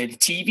with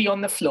TV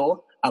on the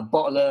floor, a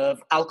bottle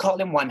of alcohol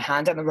in one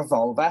hand and a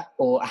revolver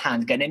or a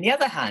handgun in the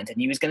other hand,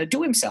 and he was going to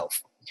do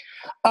himself.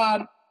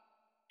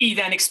 He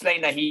then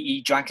explained that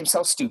he drank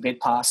himself stupid,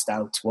 passed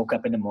out, woke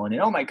up in the morning.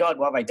 Oh my God,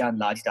 what have I done?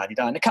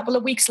 La-di-da-di-da. And a couple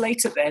of weeks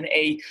later, then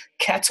a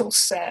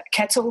kettle-sized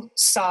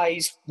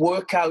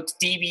workout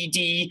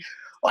DVD.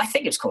 Well, I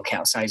think it was called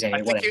kettle size.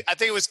 Anyway, I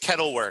think it was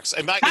Kettleworks.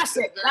 That's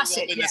it.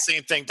 The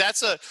same thing.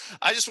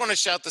 I just want to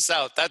shout this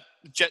out. That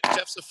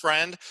Jeff's a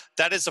friend.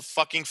 That is a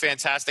fucking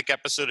fantastic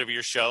episode of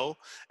your show,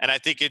 and I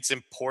think it's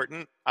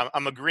important.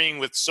 I'm agreeing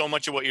with so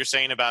much of what you're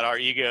saying about our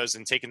egos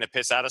and taking the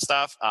piss out of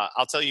stuff.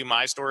 I'll tell you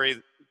my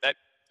story. That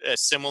a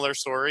similar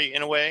story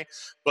in a way,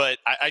 but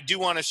I do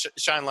want to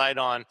shine light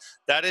on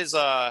that. Is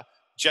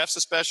Jeff's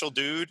a special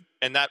dude,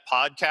 and that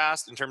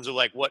podcast in terms of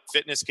like what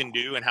fitness can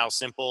do and how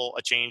simple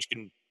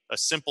a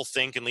simple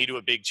thing can lead to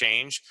a big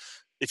change.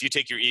 If you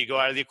take your ego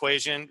out of the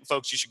equation,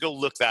 folks, you should go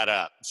look that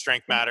up.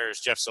 Strength Matters,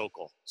 Jeff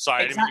Sokol.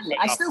 Sorry. Exactly.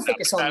 I still think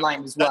it's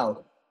online as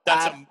well.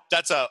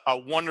 That's a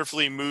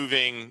wonderfully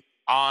moving,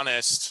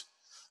 honest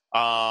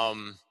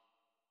podcast.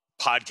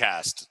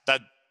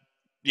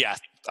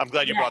 I'm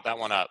glad you brought that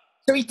one up.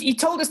 So he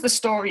told us the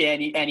story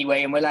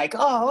anyway, and we're like,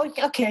 oh,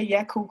 okay,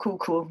 yeah,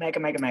 cool,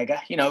 mega.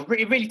 You know,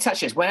 it really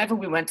touches. Whenever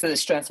we went to the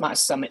Strength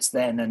Matters Summits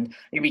then, and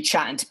we'd be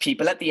chatting to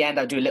people, at the end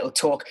I'll do a little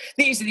talk.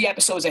 These are the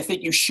episodes I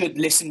think you should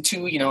listen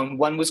to, you know, and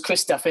one was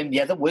Chris Duffin,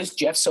 the other was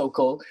Jeff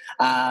Sokol.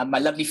 My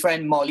lovely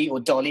friend Molly,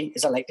 or Dolly,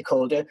 as I like to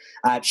call her,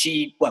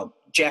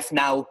 Jeff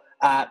now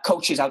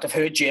coaches out of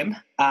her gym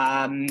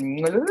up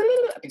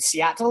in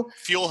Seattle.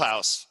 Fuel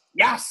House.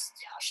 Yes.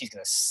 She's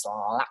going to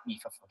slap me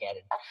for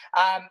forgetting.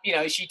 You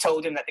know, she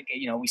told him that,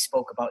 we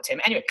spoke about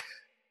him. Anyway,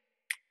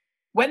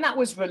 when that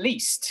was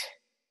released,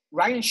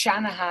 Ryan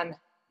Shanahan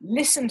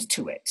listened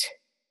to it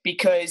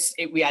because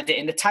we had it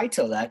in the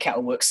title,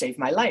 Kettleworks Saved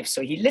My Life.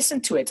 So he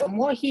listened to it. And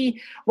what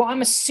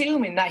I'm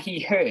assuming that he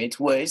heard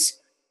was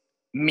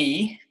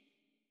me,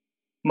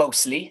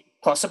 mostly,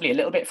 possibly a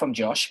little bit from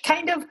Josh,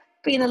 kind of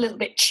being a little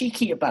bit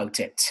cheeky about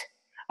it.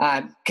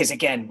 Because,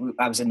 again,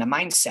 I was in the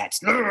mindset,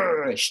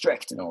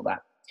 strict and all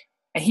that.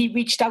 And he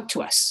reached out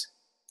to us.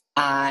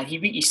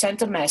 He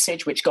sent a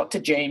message which got to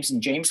James,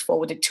 and James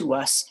forwarded to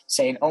us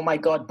saying, oh, my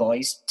God,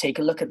 boys, take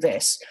a look at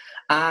this.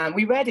 And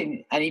we read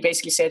it, and he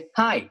basically said,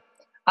 hi,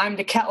 I'm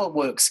the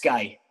Kettleworks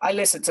guy. I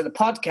listened to the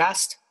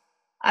podcast.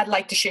 I'd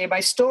like to share my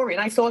story.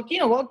 And I thought, you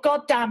know what,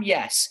 goddamn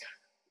yes.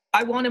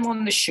 I want him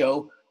on the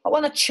show. I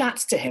want to chat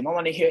to him. I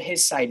want to hear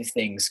his side of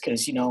things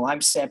because, you know,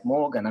 I'm Seb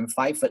Morgan. I'm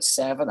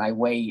 5'7". I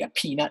weigh a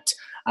peanut,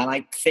 and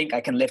I think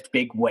I can lift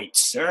big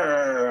weights.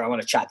 I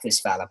want to chat to this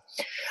fella.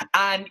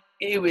 And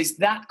it was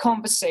that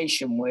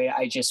conversation where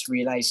I just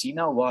realized, you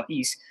know what,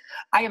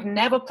 I have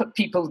never put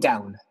people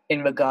down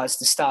in regards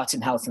to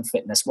starting health and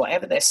fitness,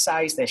 whatever their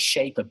size, their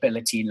shape,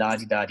 ability,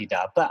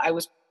 la-di-da-di-da. But I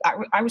was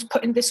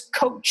putting this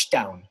coach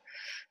down.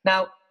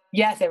 Now,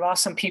 yeah, there are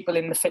some people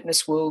in the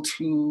fitness world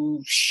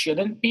who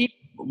shouldn't be.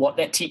 What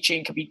they're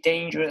teaching can be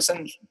dangerous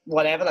and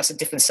whatever. That's a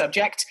different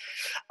subject.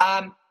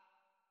 And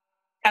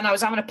I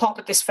was having a pop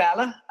at this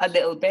fella a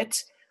little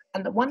bit.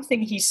 And the one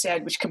thing he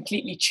said, which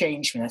completely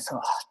changed me, I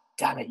thought, oh,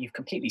 damn it, you've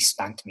completely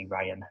spanked me,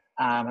 Ryan.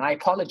 And I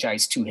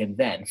apologized to him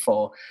then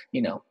for,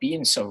 you know,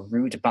 being so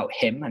rude about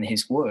him and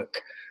his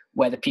work.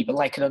 Whether people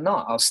like it or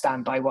not, I'll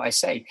stand by what I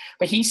say.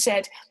 But he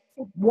said,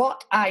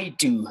 what I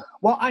do,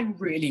 what I'm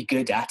really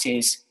good at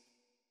is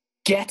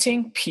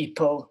getting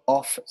people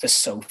off the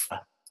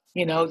sofa.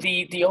 You know,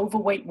 the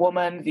overweight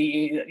woman,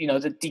 the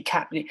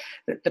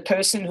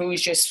person who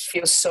just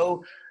feels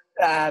so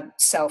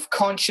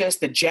self-conscious,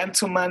 the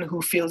gentleman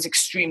who feels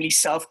extremely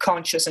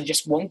self-conscious and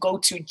just won't go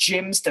to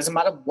gyms. Doesn't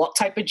matter what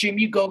type of gym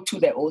you go to,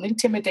 they're all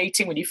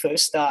intimidating when you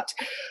first start.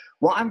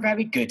 What I'm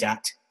very good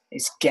at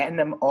is getting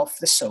them off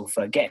the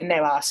sofa, getting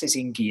their asses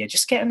in gear,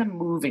 just getting them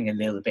moving a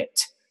little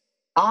bit.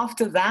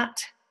 After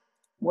that,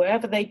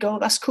 wherever they go,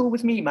 that's cool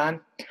with me, man.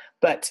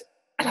 And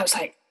I was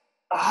like,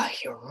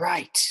 you're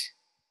right.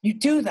 You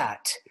do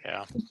that.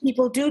 Yeah.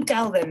 People do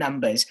dial their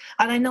numbers.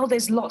 And I know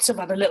there's lots of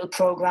other little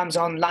programs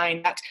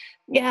online that,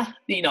 yeah,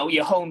 you know,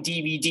 your home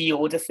DVD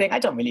order thing. I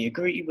don't really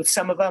agree with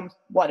some of them.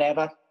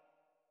 Whatever.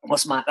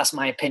 That's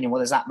my opinion. What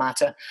does that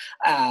matter?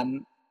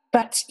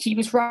 But he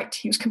was right.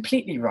 He was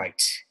completely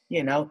right.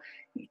 You know?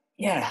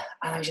 Yeah.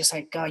 And I was just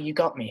like, God, you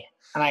got me.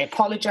 And I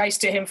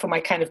apologized to him for my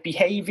kind of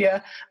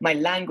behavior, my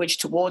language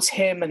towards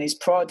him and his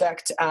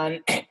product. And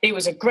it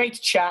was a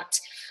great chat.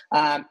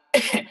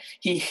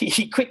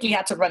 He quickly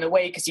had to run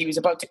away because he was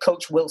about to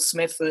coach Will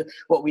Smith for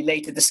what we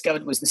later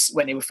discovered was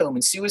when they were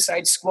filming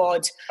Suicide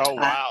Squad. Oh,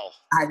 wow.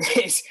 And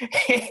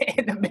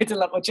in the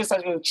middle of, just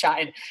as we were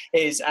chatting,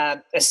 his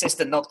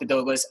assistant knocked the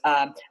door, goes,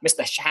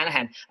 Mr.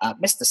 Shanahan,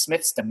 Mr.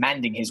 Smith's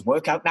demanding his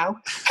workout now.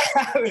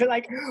 We were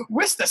like,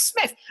 Mr.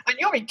 Smith, and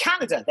you're in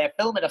Canada. They're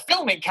filming a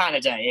film in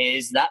Canada.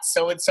 Is that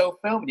so-and-so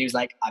film? And he was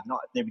like, I'm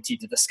not at liberty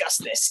to discuss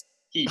this.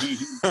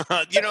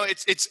 You know,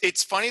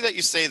 it's funny that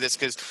you say this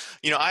because,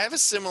 you know, I have a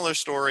similar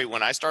story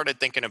when I started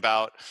thinking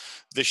about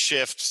the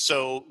shift.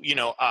 So, you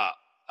know,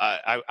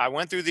 I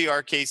went through the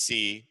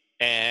RKC,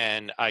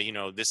 and you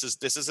know, this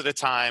is at a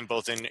time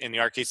both in the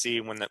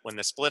RKC when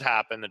the split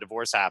happened, the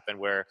divorce happened,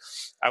 where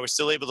I was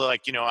still able to,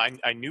 like, you know,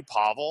 I knew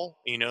Pavel,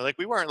 you know, like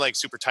we weren't like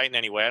super tight in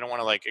any way. I don't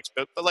want to like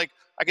but like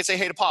I could say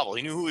hey to Pavel.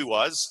 He knew who he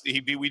was.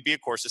 We'd be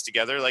at courses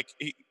together. Like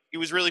he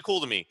was really cool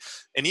to me.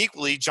 And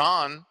equally,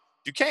 John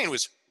Duquesne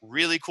was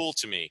really cool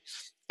to me.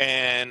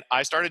 And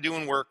I started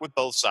doing work with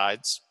both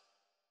sides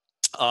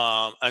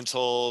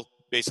until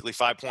basically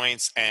 5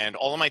 points, and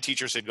all of my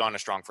teachers had gone to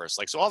Strong First.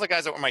 Like, so all the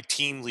guys that were my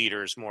team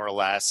leaders, more or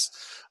less,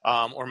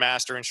 or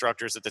master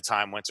instructors at the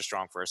time, went to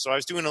Strong First. So I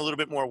was doing a little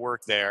bit more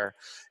work there.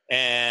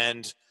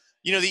 And,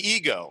 you know, the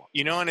ego,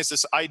 you know, and it's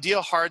this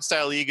ideal hard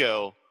style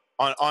ego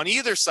on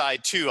either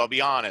side too, I'll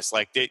be honest.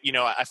 Like, you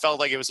know, I felt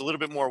like it was a little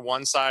bit more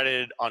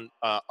one-sided on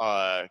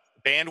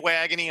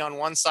bandwagony on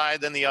one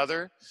side than the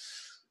other.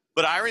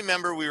 But I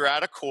remember we were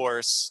at a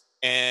course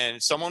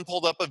and someone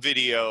pulled up a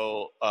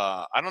video.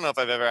 I don't know if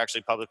I've ever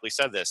actually publicly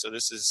said this. So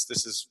this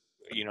is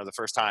you know, the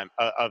first time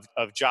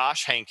of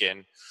Josh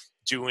Henkin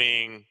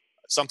doing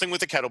something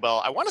with a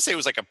kettlebell. I want to say it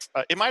was like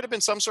it might've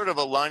been some sort of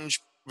a lunge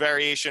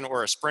variation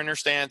or a sprinter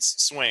stance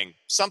swing,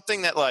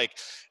 something that, like,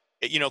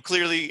 you know,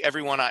 clearly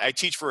everyone, I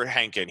teach for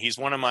Henkin. He's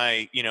one of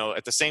my, you know,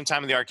 at the same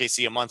time in the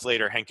RKC, a month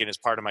later, Henkin is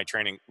part of my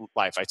training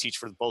life. I teach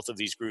for both of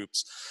these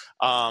groups.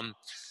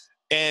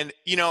 And,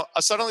 you know,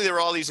 suddenly there were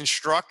all these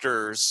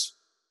instructors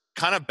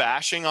kind of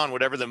bashing on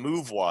whatever the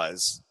move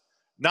was,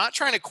 not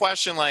trying to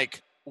question,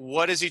 like,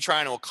 what is he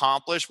trying to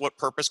accomplish? What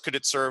purpose could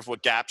it serve?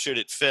 What gap should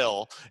it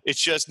fill?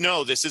 It's just,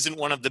 no, this isn't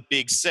one of the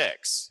big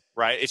six,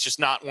 right? It's just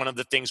not one of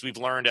the things we've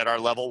learned at our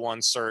level 1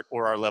 cert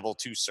or our level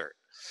 2 cert.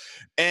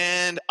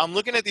 And I'm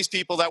looking at these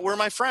people that were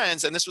my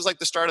friends, and this was like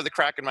the start of the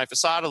crack in my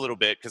facade a little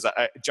bit, because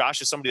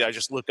Josh is somebody that I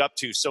just look up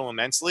to so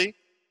immensely.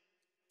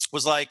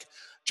 Was like,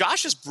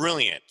 Josh is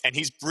brilliant, and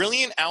he's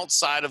brilliant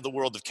outside of the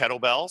world of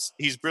kettlebells.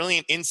 He's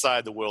brilliant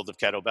inside the world of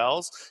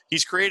kettlebells.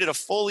 He's created a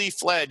fully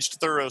fledged,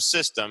 thorough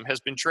system, has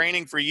been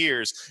training for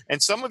years,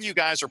 and some of you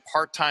guys are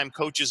part-time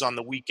coaches on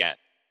the weekend,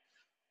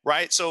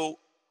 right? So,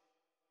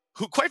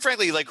 quite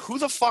frankly, like, who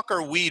the fuck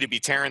are we to be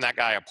tearing that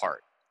guy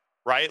apart,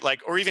 right? Like,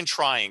 or even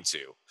trying to.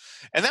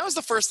 And that was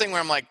the first thing where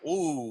I'm like,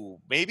 ooh,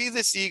 maybe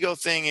this ego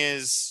thing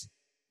is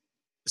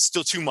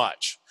still too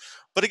much.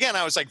 But again,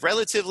 I was like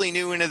relatively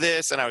new into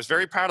this, and I was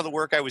very proud of the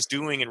work I was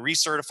doing and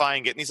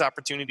recertifying, getting these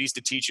opportunities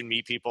to teach and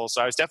meet people.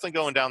 So I was definitely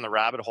going down the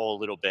rabbit hole a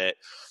little bit.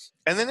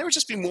 And then there would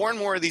just be more and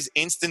more of these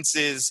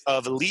instances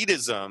of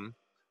elitism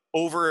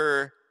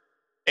over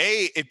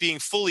it being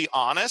fully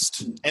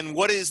honest, and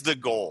what is the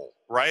goal,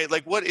 right?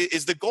 Like, what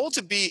is the goal?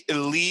 To be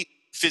elite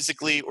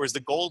physically, or is the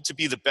goal to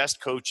be the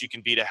best coach you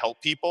can be to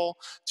help people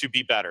to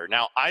be better?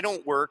 Now, I've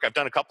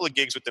done a couple of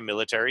gigs with the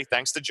military,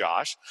 thanks to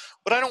Josh,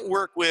 but I don't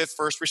work with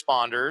first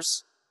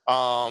responders.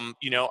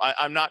 You know,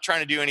 I'm not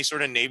trying to do any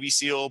sort of Navy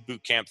SEAL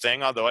boot camp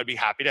thing, although I'd be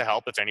happy to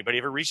help if anybody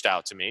ever reached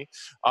out to me.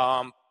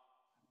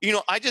 You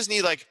know, I just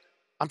need, like,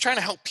 I'm trying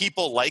to help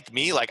people like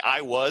me, like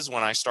I was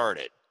when I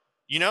started,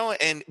 you know,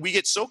 and we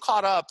get so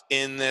caught up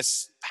in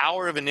this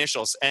power of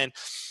initials. And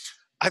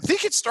I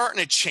think it's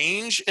starting to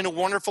change in a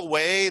wonderful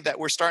way, that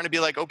we're starting to be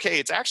like, okay,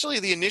 it's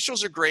actually, the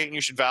initials are great and you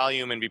should value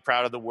them and be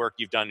proud of the work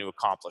you've done to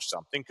accomplish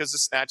something, because the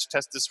snatch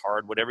test is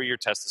hard, whatever your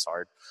test is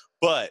hard,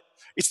 but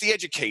it's the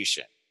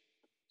education,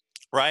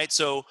 right?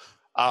 So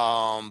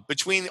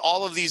between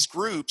all of these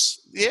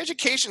groups, the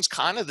education's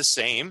kind of the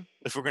same,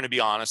 if we're going to be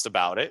honest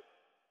about it.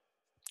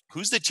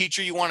 Who's the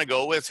teacher you want to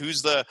go with?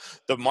 Who's the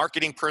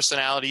marketing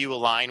personality you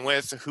align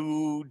with?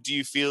 Who do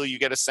you feel you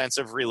get a sense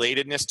of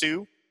relatedness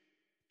to,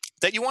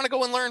 that you want to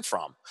go and learn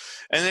from?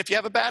 And if you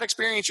have a bad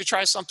experience, you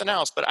try something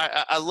else. But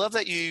I love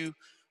that you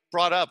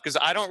brought up, because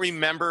I don't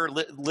remember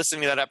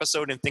listening to that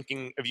episode and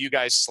thinking of you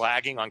guys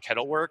slagging on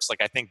KettleWorks. Like,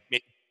 I think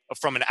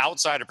from an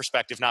outsider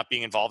perspective, not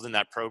being involved in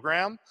that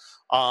program,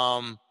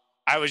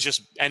 I was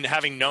just, and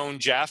having known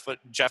Jeff, but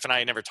Jeff and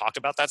I never talked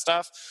about that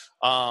stuff.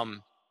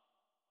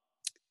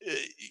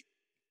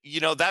 You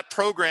know, that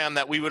program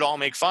that we would all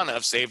make fun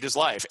of saved his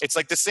life. It's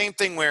like the same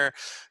thing where,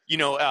 you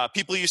know,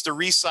 people used to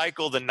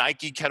recycle the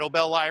Nike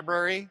kettlebell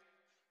library.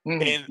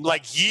 Mm-hmm. And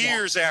like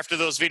years after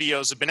those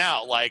videos have been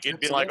out, like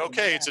it'd be like,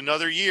 okay, it's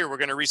another year, we're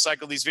going to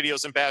recycle these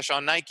videos and bash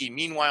on Nike.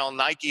 Meanwhile,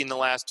 Nike in the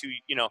last 2,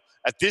 you know,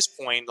 at this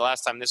point, the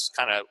last time this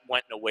kind of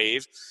went in a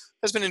wave,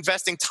 has been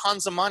investing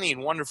tons of money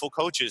in wonderful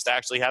coaches to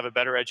actually have a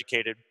better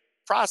educated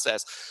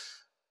process.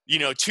 You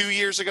know, 2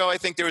 years ago, I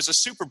think there was a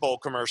Super Bowl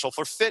commercial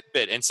for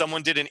Fitbit, and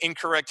someone did an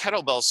incorrect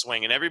kettlebell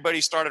swing, and everybody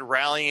started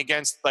rallying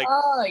against, like,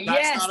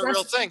 that's not a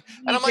real thing.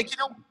 And I'm like, you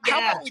know,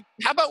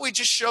 how about we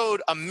just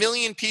showed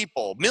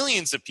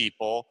millions of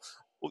people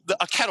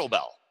a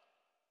kettlebell?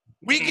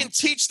 We can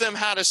teach them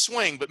how to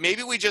swing, but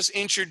maybe we just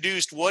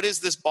introduced what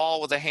is this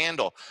ball with a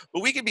handle.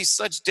 But we can be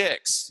such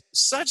dicks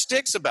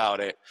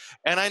about it.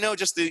 And I know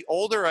just the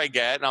older I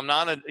get, and I'm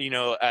not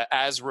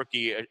as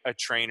rookie a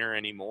trainer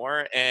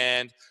anymore.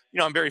 And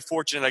I'm very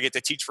fortunate I get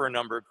to teach for a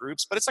number of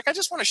groups. But it's like I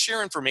just want to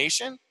share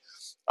information.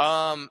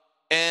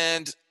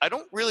 And I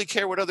don't really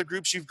care what other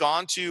groups you've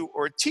gone to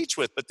or teach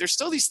with, but there's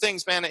still these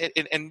things, man.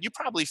 And you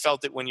probably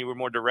felt it when you were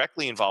more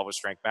directly involved with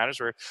Strength Matters,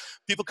 where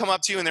people come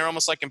up to you and they're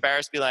almost like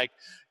embarrassed to be like,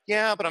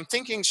 yeah, but I'm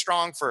thinking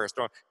Strong First,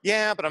 or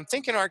yeah, but I'm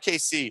thinking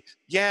RKC.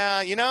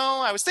 Yeah,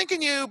 I was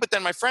thinking you, but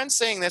then my friend's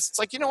saying this. It's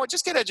like, you know what,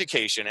 just get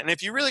education. And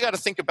if you really got to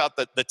think about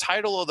the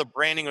title or the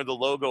branding or the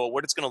logo or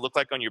what it's going to look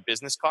like on your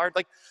business card,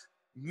 like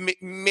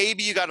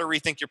maybe you got to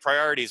rethink your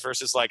priorities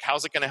versus like,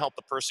 how's it going to help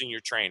the person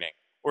you're training?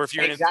 Or if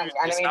you're an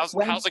enthusiast,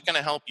 how's it going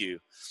to help you?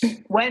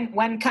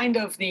 When kind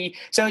of we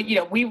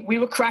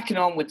were cracking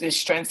on with the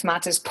Strength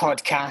Matters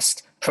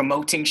podcast,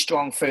 promoting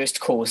Strong First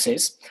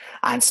courses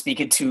and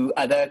speaking to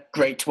other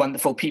great,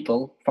 wonderful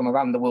people from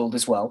around the world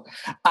as well.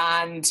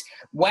 And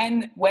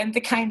when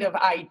the kind of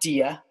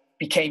idea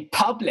became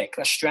public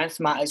that Strength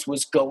Matters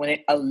was going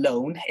it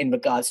alone in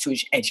regards to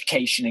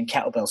education and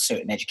kettlebell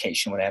certain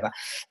education, whatever,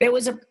 there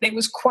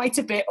was quite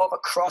a bit of a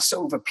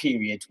crossover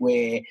period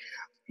where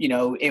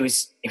it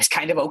was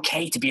kind of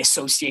okay to be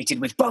associated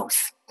with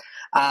both.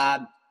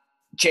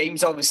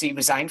 James obviously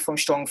resigned from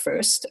Strong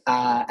First.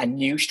 A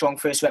new Strong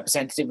First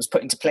representative was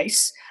put into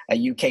place,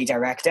 a UK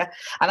director.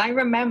 And I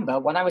remember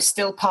when I was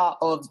still part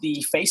of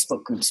the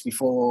Facebook groups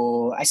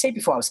before I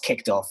was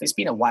kicked off. It's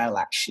been a while,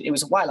 actually. It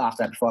was a while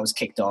after that before I was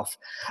kicked off.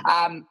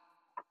 And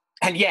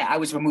yeah, I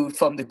was removed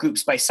from the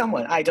groups by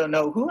someone. I don't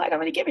know who. I don't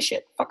really give a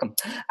shit. Fuck them.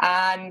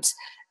 And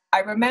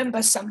I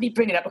remember somebody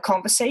bringing up a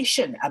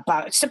conversation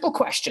about a simple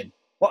question.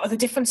 What are the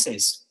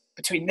differences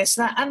between this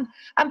and that?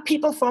 And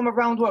people from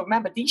around the world,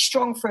 remember, these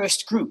Strong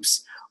First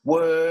groups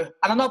were,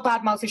 and I'm not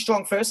bad-mouthing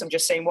Strong First, I'm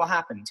just saying what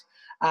happened.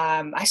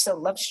 I still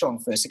love Strong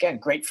First. Again,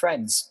 great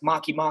friends,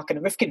 Marky Mark and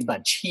the Rifkin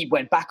bunch. He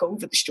went back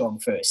over the Strong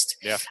First.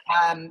 Yeah.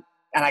 And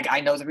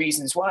I know the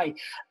reasons why.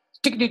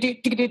 What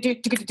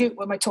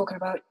am I talking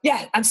about?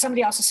 Yeah, and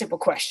somebody asked a simple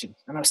question,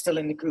 and I was still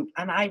in the group.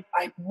 And I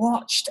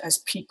watched as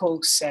people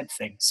said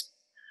things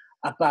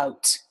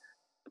about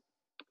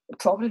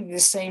probably the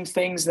same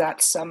things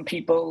that some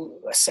people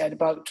said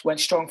about when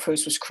Strong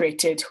First was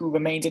created who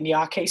remained in the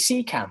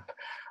RKC camp.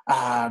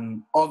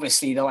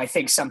 Obviously, though, I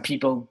think some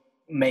people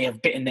may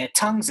have bitten their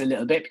tongues a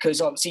little bit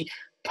because obviously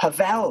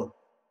Pavel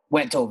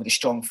went over to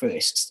Strong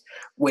First,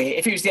 where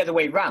if it was the other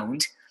way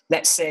round,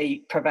 let's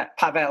say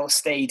Pavel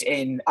stayed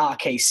in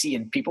RKC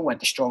and people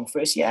went to Strong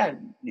First, yeah,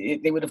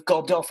 they would have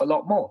gobbed off a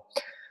lot more.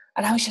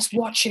 And I was just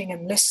watching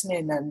and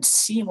listening and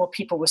seeing what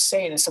people were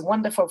saying. And some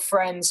wonderful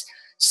friends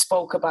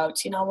spoke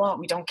about, you know what,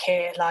 we don't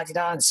care,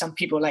 la-di-da. And some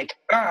people were like,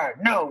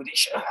 no, they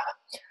should.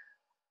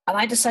 And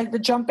I decided to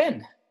jump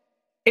in.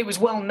 It was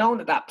well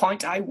known at that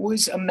point. I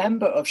was a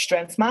member of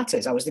Strength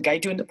Matters. I was the guy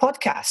doing the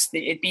podcast.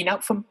 It had been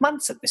out for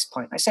months at this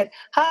point. I said,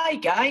 hi,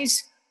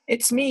 guys,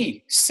 it's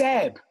me,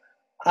 Seb.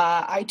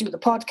 I do the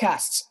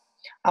podcasts.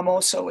 I'm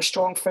also a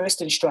Strong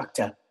First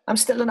instructor. I'm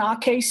still an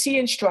RKC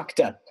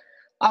instructor.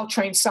 I'll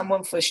train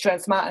someone for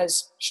Strength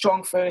Matters,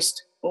 Strong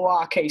First, or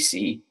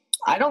RKC.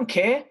 I don't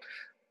care.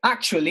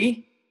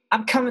 Actually,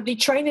 I'm currently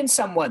training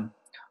someone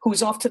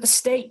who's off to the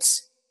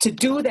States to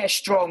do their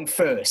Strong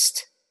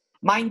First.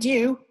 Mind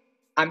you,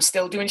 I'm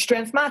still doing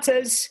Strength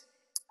Matters,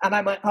 and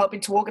I'm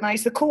helping to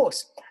organize the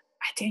course.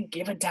 I didn't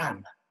give a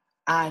damn.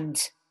 And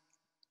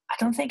I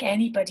don't think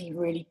anybody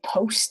really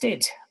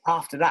posted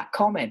after that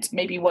comment.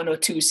 Maybe one or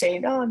two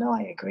saying, oh, no,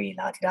 I agree,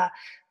 la-di-da.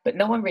 But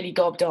no one really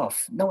gobbed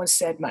off. No one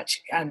said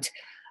much. And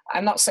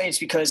I'm not saying it's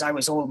because I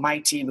was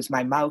almighty with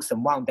my mouth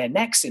and wound their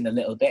necks in a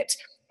little bit.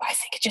 But I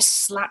think it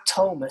just slapped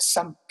home as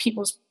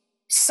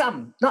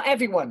not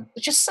everyone,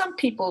 but just some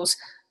people's,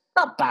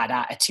 not bad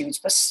attitudes,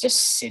 but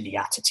just silly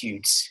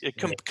attitudes.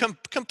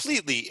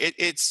 Completely.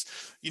 It's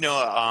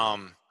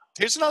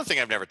here's another thing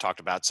I've never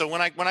talked about. So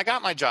when I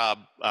got my job,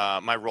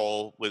 my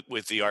role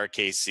with the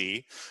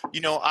RKC,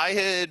 I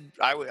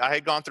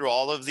had gone through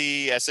all of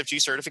the SFG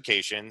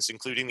certifications,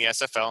 including the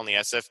SFL and the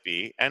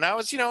SFB, and I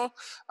was,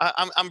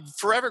 I'm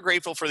forever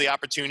grateful for the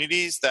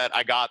opportunities that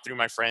I got through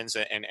my friends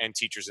and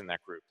teachers in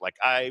that group. Like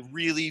I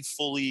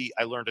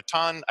learned a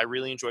ton. I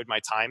really enjoyed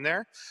my time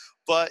there.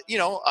 But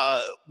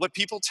what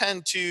people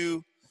tend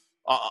to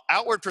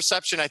outward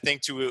perception, I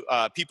think, to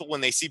people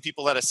when they see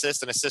people that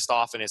assist and assist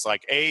often is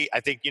like, I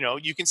think,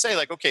 you can say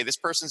like, okay, this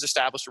person's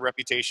established a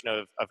reputation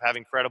of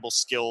having credible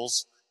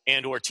skills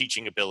and or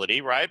teaching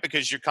ability, right?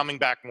 Because you're coming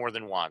back more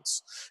than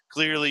once.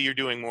 Clearly, you're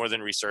doing more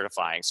than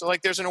recertifying. So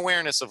like, there's an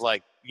awareness of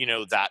like,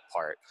 that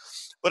part.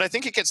 But I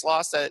think it gets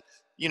lost that,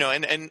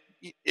 and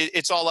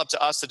it's all up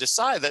to us to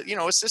decide that,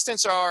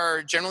 assistants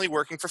are generally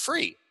working for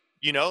free.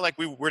 You know, like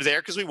we're there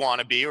because we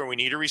want to be, or we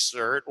need a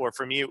recert. Or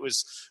for me, it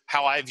was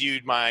how I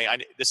viewed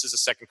this is a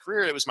second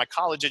career. It was my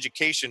college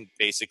education,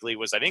 basically,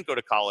 was I didn't go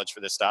to college for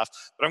this stuff,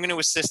 but I'm going to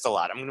assist a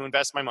lot. I'm going to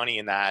invest my money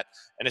in that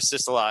and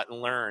assist a lot and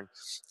learn.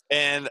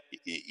 And,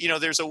 you know,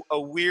 there's a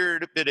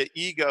weird bit of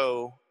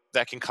ego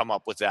that can come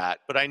up with that.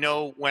 But I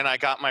know when I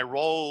got my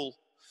role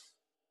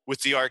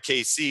with the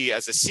RKC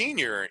as a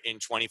senior in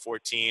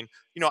 2014,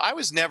 you know, I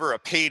was never a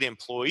paid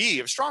employee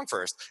of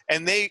StrongFirst,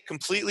 and they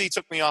completely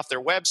took me off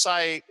their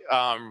website.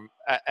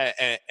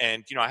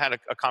 And you know, I had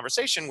a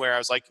conversation where I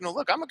was like, you know,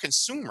 look, I'm a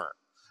consumer.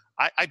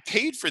 I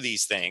paid for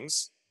these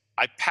things.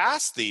 I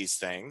passed these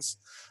things.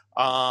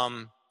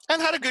 And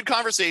had a good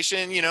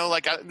conversation, you know,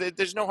 like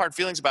there's no hard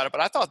feelings about it,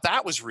 but I thought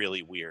that was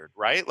really weird,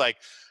 right? Like,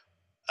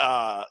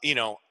 you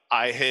know,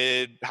 I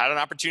had an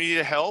opportunity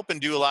to help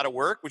and do a lot of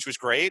work, which was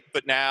great.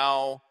 But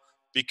now,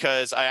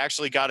 because I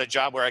actually got a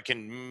job where I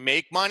can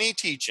make money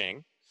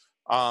teaching,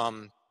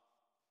 now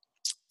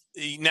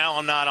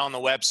I'm not on the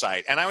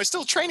website. And I was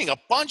still training a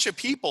bunch of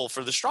people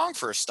for the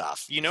StrongFirst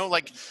stuff. You know,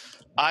 like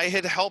I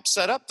had helped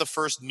set up the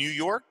first New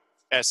York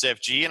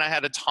SFG, and I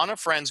had a ton of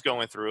friends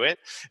going through it.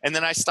 And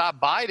then I stopped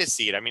by to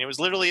see it. I mean, it was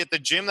literally at the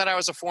gym that I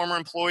was a former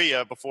employee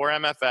of before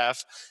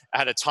MFF. I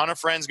had a ton of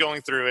friends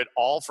going through it,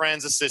 all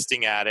friends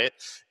assisting at it.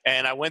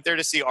 And I went there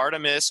to see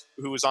Artemis,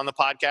 who was on the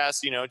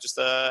podcast, you know, just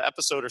an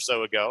episode or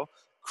so ago,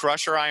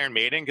 crush her Iron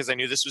Maiden, because I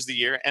knew this was the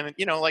year. And,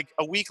 you know, like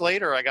a week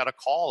later, I got a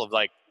call of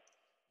like,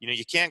 you know,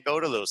 you can't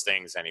go to those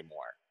things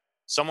anymore.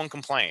 Someone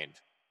complained.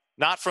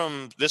 Not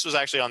from, this was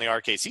actually on the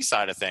RKC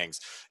side of things.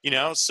 You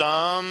know,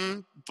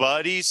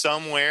 somebody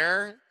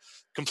somewhere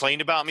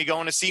complained about me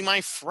going to see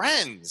my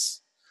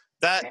friends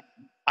that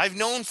I've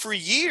known for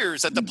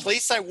years at the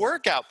place I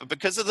work out. But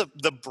because of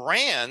the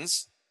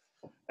brands,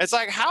 it's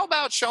like, how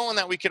about showing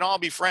that we can all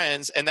be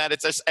friends and that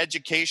it's this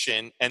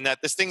education and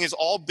that this thing is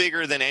all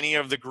bigger than any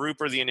of the group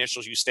or the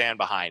initials you stand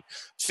behind.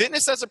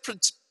 Fitness as a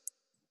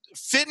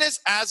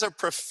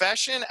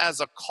profession, as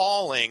a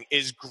calling,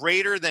 is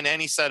greater than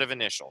any set of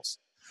initials.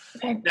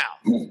 Now,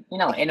 you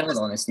know, in all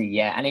honesty,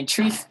 yeah, and in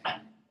truth,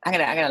 I'm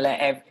gonna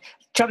let.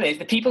 Trouble is,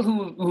 the people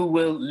who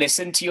will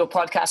listen to your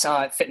podcast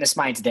are fitness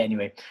minded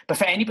anyway. But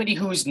for anybody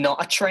who's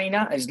not a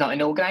trainer, is not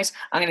an organizer,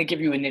 I'm gonna give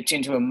you a niche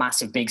into a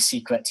massive big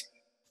secret.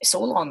 It's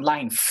all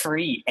online,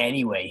 free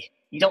anyway.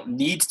 You don't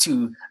need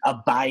to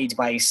abide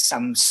by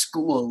some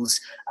school's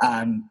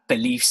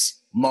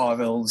beliefs,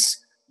 morals,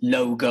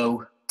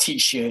 logo,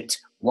 T-shirt,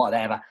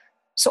 whatever.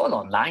 It's all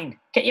online.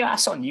 Get your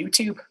ass on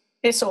YouTube.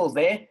 It's all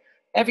there.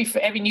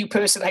 Every new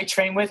person I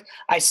train with,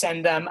 I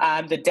send them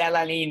the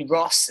Delaline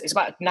Ross. It's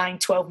about a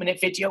 9-12 minute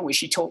video where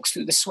she talks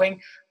through the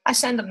swing. I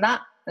send them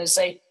that and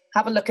say,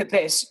 have a look at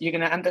this. You're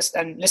going to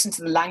understand, listen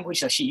to the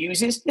language that she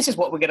uses. This is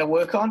what we're going to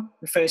work on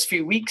the first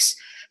few weeks.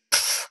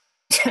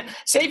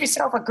 Save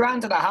yourself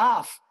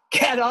 $1,500.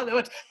 Get on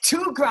it.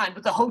 $2,000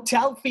 with the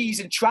hotel fees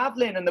and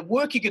traveling and the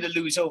work you're going to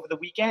lose over the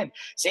weekend.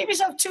 Save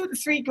yourself $2,000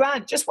 to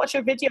 $3,000. Just watch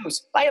her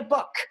videos. Buy a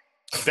book.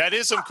 That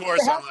is, of course,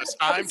 unless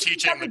I'm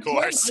teaching the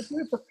course. I do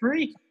it for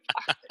free.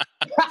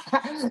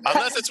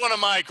 Unless it's one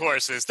of my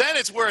courses, then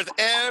it's worth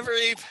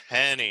every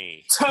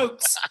penny.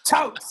 Totes.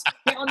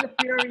 Get on the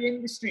Fury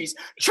Industries.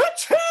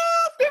 Choo-choo,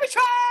 Fury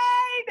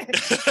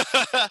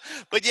train!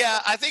 But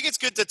yeah, I think it's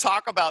good to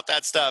talk about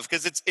that stuff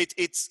because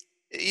it's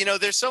you know,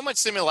 there's so much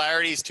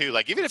similarities too.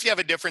 Like even if you have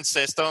a different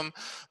system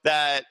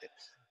that,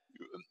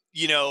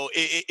 you know,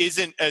 it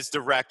isn't as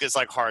direct as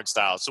like hard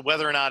style. So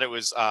whether or not it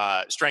was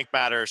Strength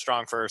Matter,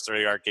 StrongFirst, or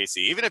the RKC,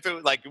 even if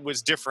it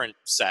was different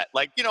set,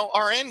 like, you know,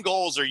 our end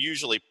goals are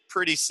usually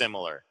pretty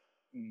similar.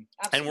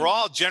 And we're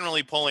all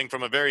generally pulling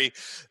from a very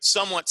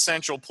somewhat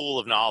central pool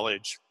of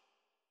knowledge,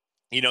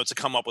 you know, to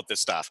come up with this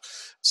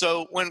stuff.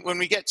 So when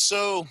we get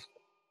so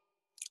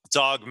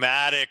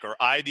dogmatic or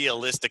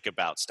idealistic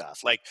about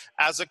stuff, like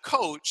as a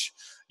coach,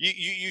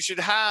 you should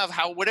have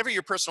whatever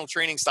your personal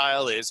training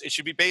style is, it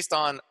should be based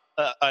on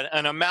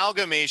an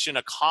amalgamation,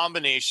 a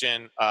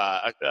combination,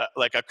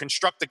 like a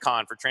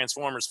Constructicon for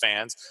Transformers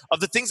fans of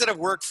the things that have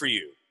worked for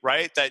you,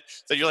 right? That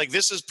you're like,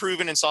 this is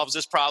proven and solves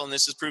this problem.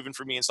 This is proven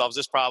for me and solves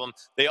this problem.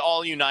 They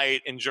all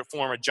unite and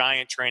form a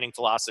giant training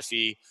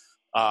philosophy,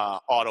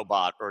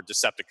 Autobot or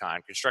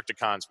Decepticon.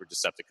 Constructicons were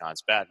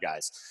Decepticons, bad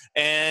guys.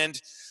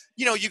 And,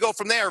 you know, you go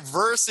from there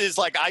versus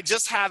like, I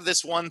just have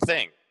this one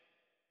thing,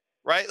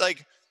 right?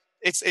 Like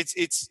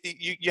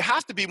you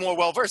have to be more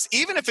well-versed,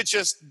 even if it's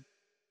just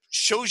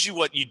shows you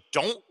what you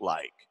don't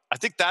like. I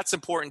think that's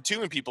important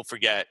too, and people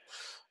forget,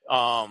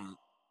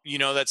 you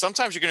know, that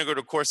sometimes you're going to go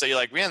to a course that you're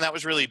like, man, that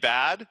was really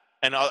bad.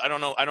 And I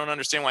don't know, I don't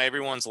understand why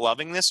everyone's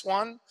loving this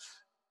one.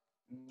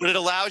 But it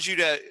allows you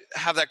to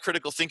have that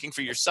critical thinking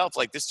for yourself.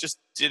 Like, this just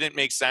didn't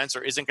make sense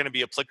or isn't going to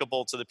be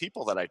applicable to the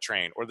people that I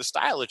train or the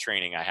style of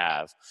training I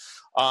have.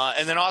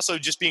 And then also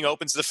just being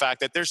open to the fact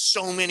that there's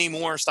so many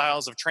more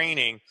styles of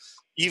training,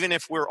 even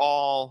if we're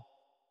all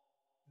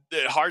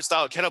the hard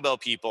style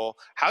kettlebell people.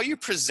 How you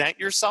present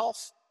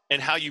yourself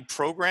and how you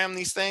program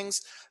these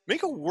things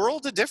make a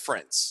world of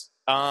difference.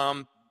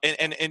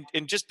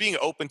 and just being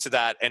open to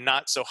that and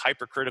not so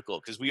hypercritical,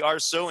 because we are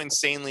so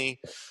insanely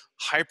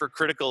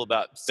hypercritical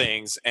about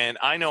things. And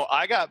I know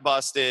I got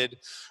busted.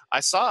 I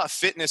saw a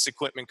fitness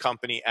equipment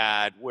company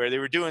ad where they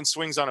were doing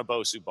swings on a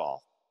Bosu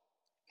ball.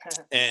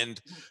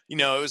 And,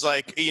 it was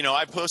like,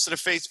 I posted a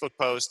Facebook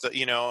post,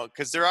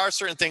 because there are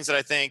certain things that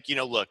I think,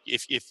 look,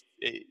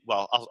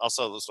 I'll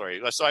tell the story.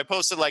 So I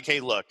posted like, hey,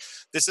 look,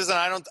 this isn't,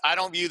 I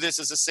don't view this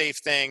as a safe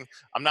thing.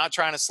 I'm not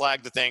trying to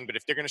slag the thing, but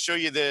if they're going to show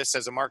you this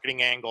as a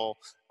marketing angle,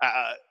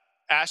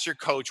 ask your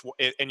coach,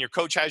 and your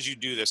coach has you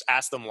do this,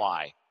 ask them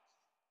why.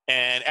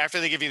 And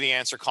after they give you the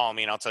answer, call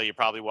me and I'll tell you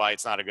probably why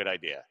it's not a good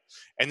idea.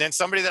 And then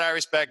somebody that I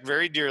respect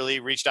very dearly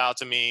reached out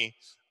to me,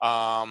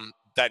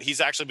 that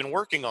he's actually been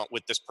working on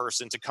with this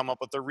person to come up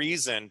with the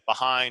reason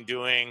behind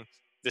doing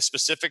the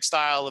specific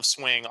style of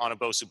swing on a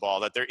Bosu ball,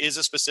 that there is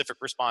a specific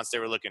response they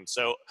were looking.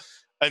 So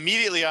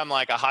immediately I'm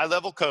like, a high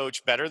level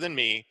coach better than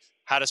me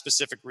had a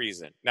specific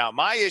reason. Now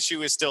my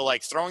issue is still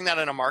like throwing that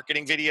in a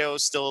marketing video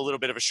is still a little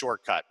bit of a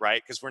shortcut,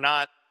 right? Because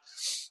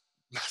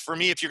for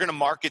me, if you're going to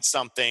market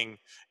something,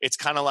 it's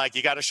kind of like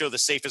you got to show the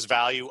safest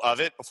value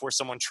of it before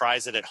someone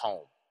tries it at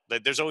home.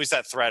 There's always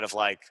that threat of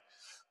like,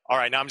 all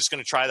right, now I'm just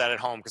going to try that at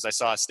home because I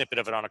saw a snippet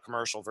of it on a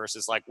commercial,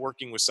 versus like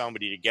working with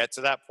somebody to get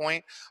to that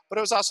point. But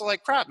it was also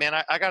like, crap, man,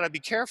 I got to be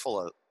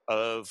careful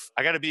I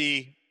got to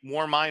be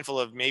more mindful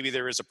of maybe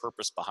there is a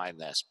purpose behind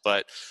this.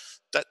 But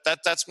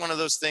that's one of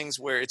those things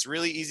where it's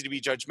really easy to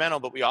be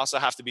judgmental, but we also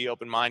have to be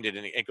open-minded.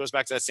 And it goes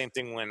back to that same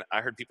thing when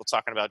I heard people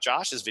talking about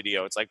Josh's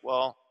video. It's like,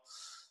 well,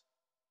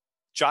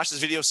 Josh's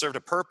video served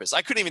a purpose.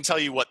 I couldn't even tell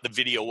you what the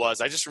video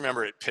was. I just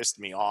remember it pissed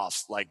me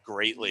off like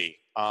greatly.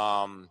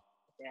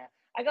 Yeah.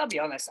 I gotta be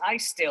honest, I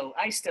still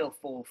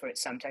fall for it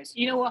sometimes.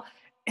 You know what?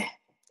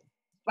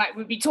 Right,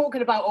 we'd be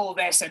talking about all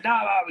this and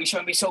we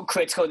shouldn't be so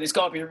critical. There's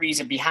got to be a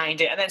reason behind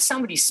it. And then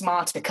somebody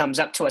smarter comes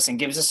up to us and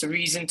gives us a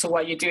reason to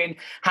why you're doing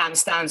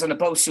handstands on a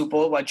Bosu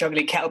ball while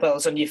juggling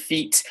kettlebells on your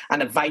feet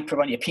and a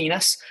Viper on your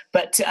penis.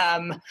 But,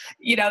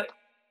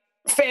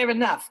 fair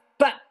enough.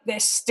 But there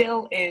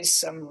still is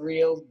some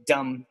real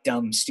dumb,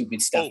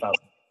 stupid stuff out.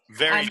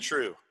 Very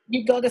true.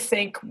 You got to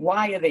think,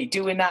 why are they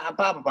doing that?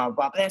 Blah, blah, blah,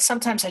 blah. But then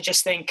sometimes I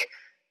just think,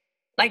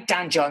 like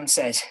Dan John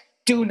says,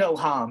 do no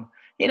harm.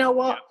 You know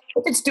what?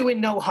 If it's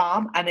doing no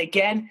harm, and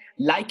again,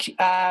 like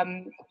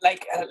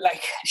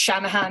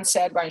Shanahan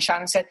said, Ryan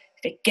Shanahan said,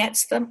 if it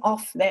gets them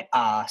off their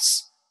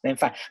arse, then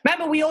fine.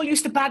 Remember, we all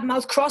used to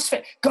badmouth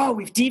CrossFit. God,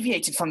 we've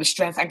deviated from the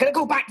strength. I'm going to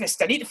go back this.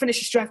 I need to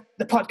finish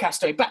the podcast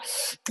story. But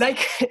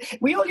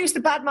we all used to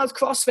badmouth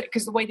CrossFit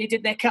because the way they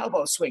did their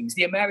kettlebell swings,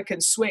 the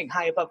American swing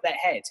high above their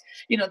head,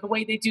 the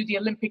way they do the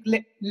Olympic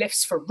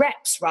lifts for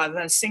reps rather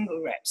than single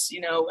reps,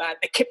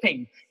 the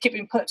kipping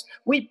puts.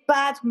 We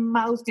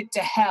badmouthed it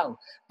to hell.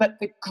 But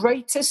the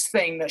greatest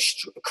thing that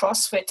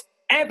CrossFit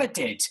ever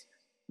did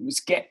was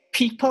get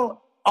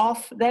people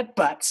off their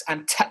butts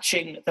and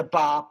touching the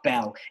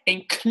barbell,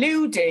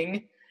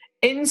 including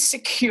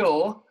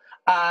insecure,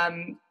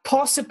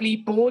 possibly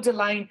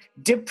borderline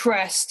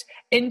depressed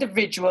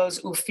individuals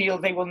who feel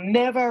they will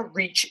never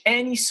reach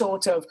any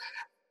sort of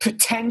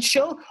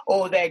potential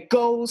or their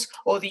goals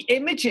or the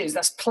images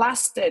that's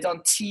plastered on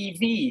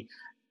TV.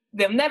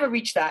 They'll never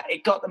reach that.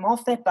 It got them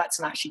off their butts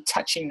and actually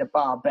touching the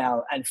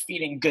barbell and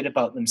feeling good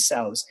about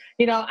themselves.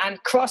 And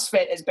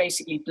CrossFit has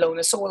basically blown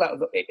us all out of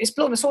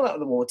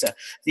the water.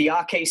 The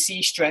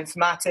RKC, Strength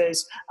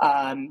Matters,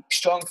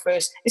 Strong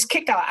First, it's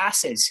kicked our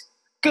asses.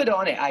 Good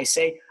on it, I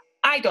say.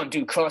 I don't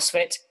do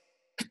CrossFit.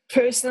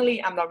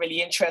 Personally, I'm not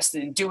really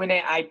interested in doing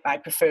it. I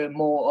prefer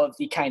more of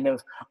the kind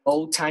of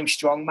old-time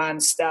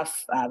strongman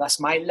stuff. That's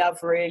my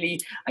love,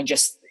 really. And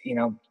just,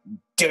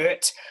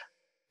 dirt.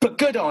 But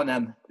good on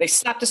them. They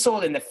slapped us all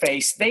in the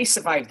face. They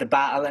survived the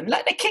battle, and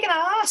they're kicking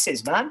our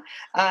asses, man.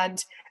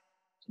 And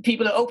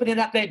people are opening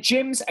up their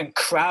gyms, and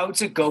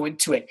crowds are going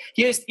to it.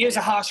 Here's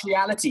a harsh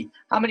reality.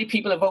 How many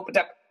people have opened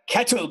up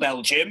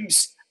kettlebell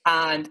gyms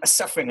and are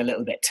suffering a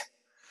little bit?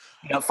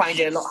 Find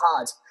it a lot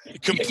hard.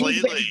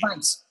 Completely.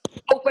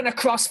 Open a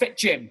CrossFit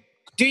gym.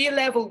 Do your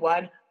level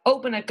 1.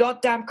 Open a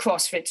goddamn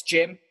CrossFit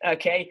gym,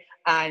 okay?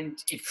 And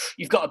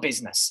you've got a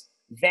business.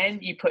 Then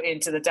you put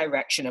into the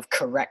direction of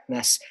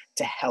correctness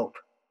to help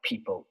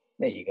people.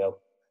 There you go.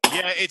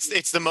 Yeah,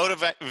 it's the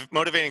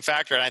motivating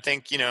factor. And I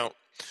think,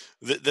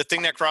 the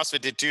thing that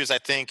CrossFit did too is I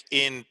think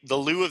in the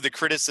lieu of the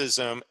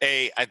criticism,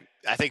 I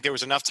think there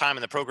was enough time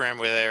in the program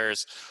where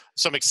there's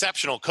some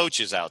exceptional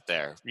coaches out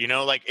there.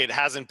 It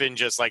hasn't been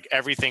just like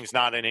everything's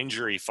not an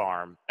injury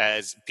farm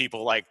as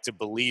people like to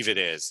believe it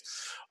is.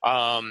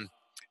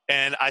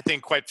 And I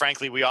think, quite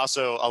frankly, a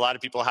lot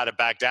of people had to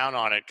back down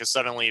on it because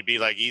suddenly it'd be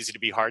like easy to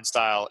be hard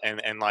style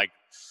and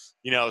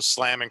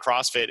slamming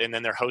CrossFit, and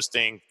then they're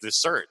hosting the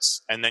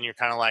certs. And then you're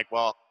kind of like,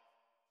 well,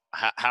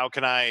 how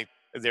can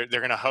they're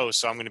going to host,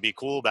 so I'm going to be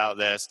cool about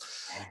this.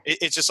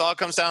 It just all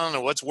comes down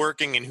to what's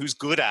working and who's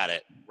good at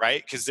it,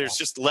 right? Because there's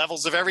just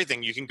levels of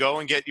everything. You can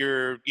go and get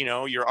your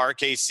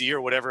RKC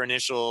or whatever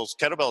initials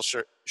kettlebell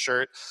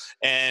shirt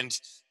and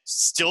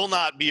still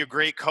not be a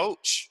great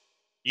coach.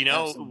 You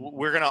know, Absolutely.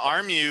 we're going to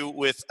arm you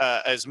with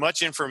as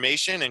much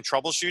information and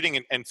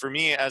troubleshooting. And for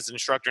me as an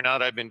instructor, now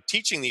that I've been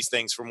teaching these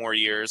things for more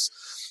years,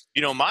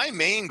 you know, my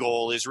main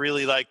goal is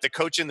really like the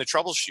coach and the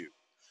troubleshoot.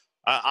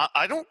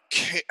 I don't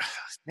care,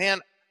 man.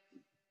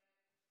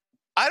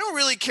 I don't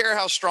really care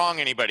how strong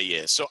anybody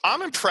is. So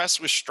I'm impressed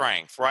with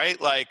strength, right?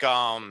 Like,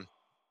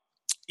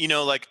 you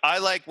know, like I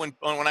like when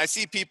I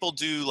see people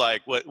do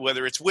like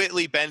whether it's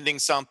Whitley bending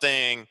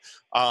something,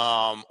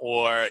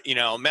 or, you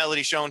know,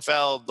 Melody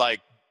Schoenfeld,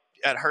 like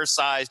at her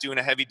size doing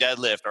a heavy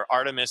deadlift, or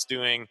Artemis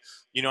doing,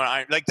 you know,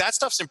 I like that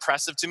stuff's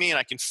impressive to me and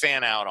I can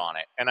fan out on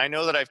it. And I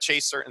know that I've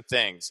chased certain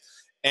things.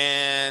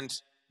 And,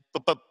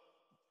 but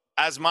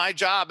as my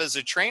job as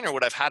a trainer,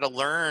 what I've had to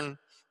learn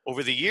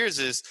over the years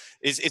is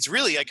it's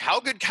really like how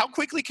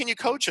quickly can you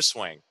coach a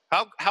swing?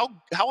 How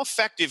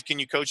effective can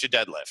you coach a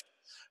deadlift?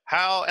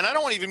 And I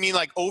don't even mean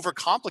like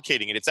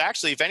overcomplicating it. It's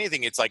actually, if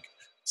anything, it's like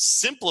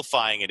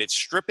simplifying it. It's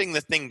stripping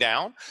the thing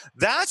down.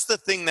 That's the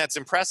thing that's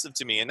impressive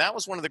to me. And that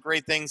was one of the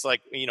great things,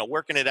 like, you know,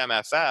 working at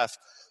MFF,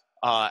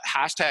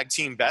 hashtag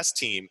team best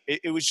team.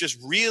 It was just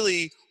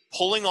really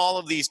pulling all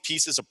of these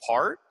pieces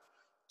apart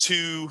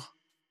to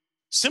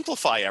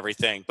simplify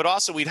everything, but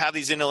also we'd have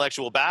these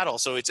intellectual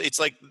battles. So it's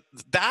like,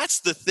 that's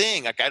the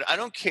thing. Like, I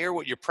don't care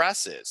what your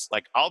press is.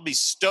 Like, I'll be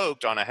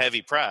stoked on a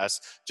heavy press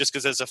just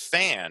because as a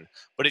fan,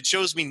 but it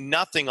shows me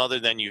nothing other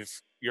than you're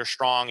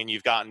strong and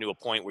you've gotten to a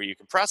point where you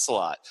can press a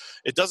lot.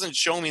 It doesn't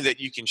show me that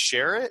you can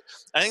share it.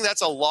 I think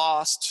that's a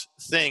lost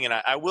thing. And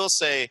I will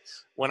say,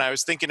 when I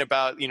was thinking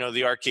about, you know,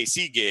 the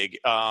RKC gig,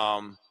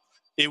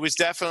 it was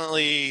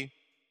definitely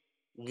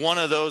one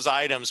of those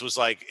items was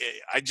like,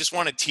 I just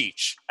want to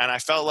teach. And I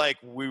felt like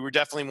we were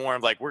definitely more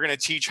of like, we're going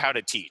to teach how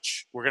to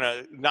teach. We're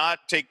going to not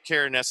take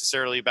care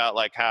necessarily about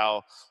like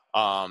how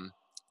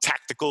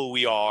tactical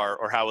we are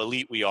or how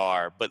elite we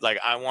are, but like,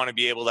 I want to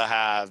be able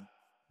to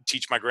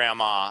teach my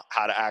grandma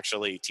how to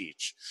actually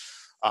teach.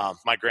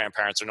 My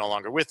grandparents are no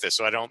longer with us,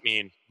 so I don't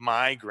mean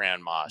my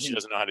grandma. She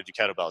doesn't know how to do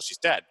kettlebells. She's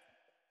dead.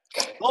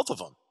 Both of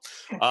them.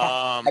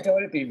 I don't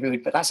want to be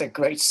rude, but that's a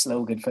great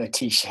slogan for a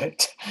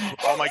T-shirt.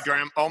 All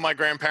my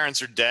grandparents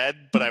are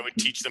dead, but I would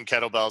teach them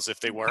kettlebells if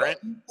they weren't.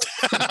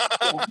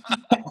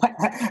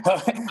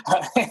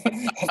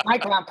 If my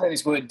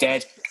grandparents were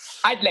dead,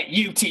 I'd let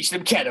you teach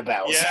them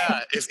kettlebells.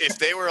 Yeah, if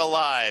they were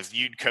alive,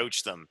 you'd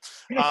coach them.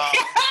 But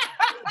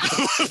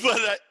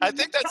I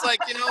think that's like,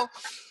 you know,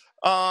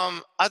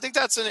 I think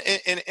that's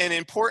an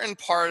important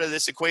part of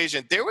this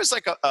equation. There was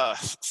like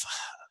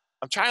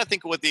I'm trying to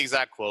think of what the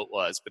exact quote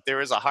was, but there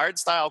was a hard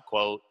style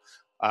quote.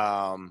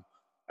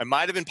 It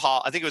might have been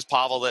Paul. I think it was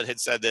Pavel that had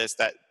said this,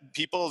 that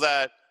people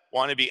that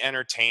want to be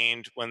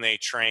entertained when they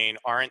train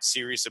aren't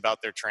serious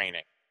about their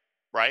training,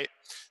 right?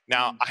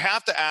 Now, I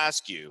have to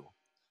ask you,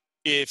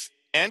 if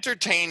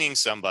entertaining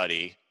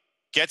somebody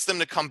gets them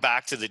to come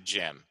back to the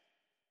gym,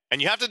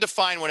 and you have to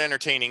define what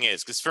entertaining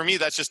is, because for me,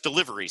 that's just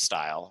delivery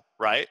style,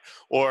 right?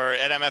 Or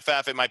at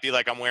MFF, it might be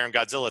like I'm wearing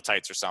Godzilla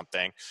tights or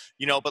something,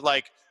 you know, but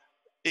like,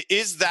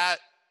 isn't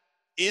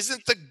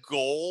the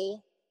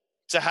goal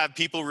to have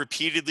people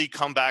repeatedly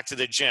come back to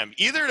the gym,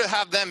 either to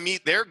have them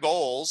meet their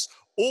goals,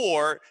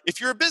 or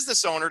if you're a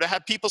business owner, to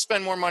have people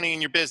spend more money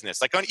in your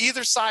business? Like, on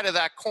either side of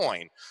that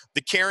coin,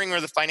 the caring or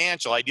the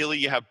financial, ideally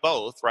you have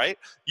both, right?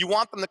 You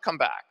want them to come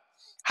back.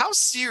 How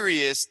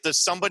serious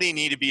does somebody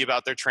need to be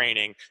about their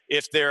training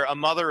if they're a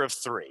mother of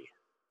three?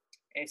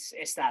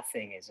 It's that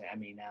thing, is it? I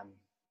mean,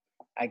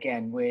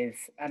 again,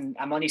 and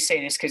I'm only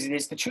saying this because it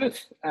is the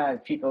truth.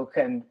 People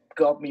can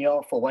gob me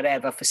off or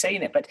whatever for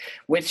saying it, but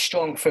with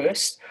Strong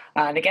First,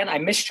 and again, I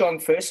miss Strong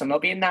First. I'm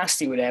not being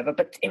nasty, or whatever,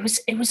 but it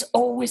was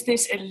always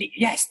this elite.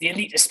 Yes, the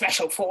elite, the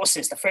special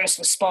forces, the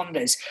first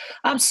responders.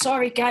 I'm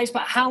sorry, guys,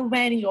 but how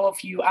many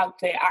of you out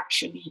there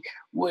actually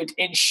would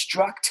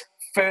instruct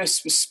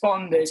first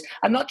responders,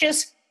 and not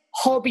just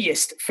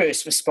hobbyist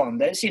first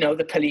responders? You know,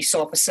 the police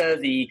officer,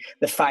 the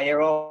fire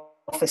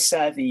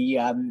officer, the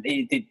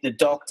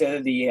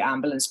doctor, the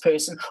ambulance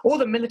person, or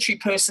the military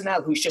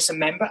personnel who's just a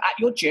member at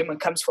your gym and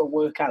comes for a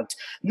workout.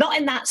 Not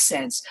in that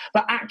sense,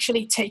 but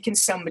actually taking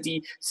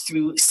somebody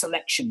through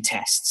selection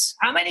tests.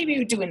 How many of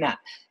you are doing that?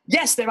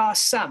 Yes, there are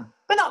some,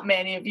 but not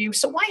many of you.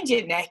 So wind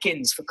your neck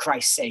ins, for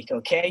Christ's sake,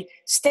 okay?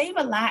 Stay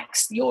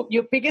relaxed. Your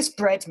biggest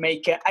bread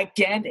maker,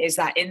 again, is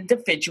that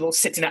individual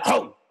sitting at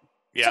home.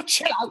 Yeah. So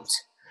chill out.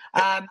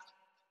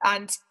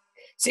 And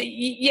so,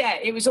 yeah,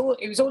 it was all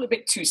a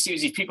bit too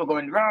serious. People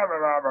going rah rah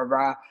rah rah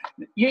rah.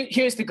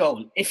 Here's the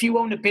goal: if you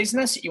own a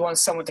business, you want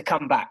someone to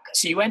come back,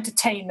 so you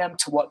entertain them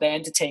to what their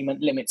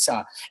entertainment limits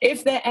are.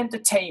 If their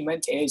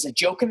entertainment is a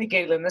joke and a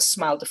giggle and a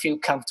smile to feel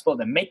comfortable,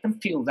 then make them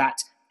feel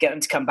that. Get them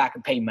to come back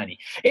and pay money.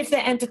 If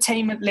their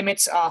entertainment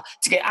limits are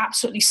to get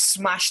absolutely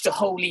smashed to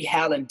holy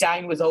hell and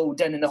dine with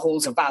Odin in the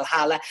halls of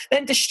Valhalla,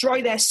 then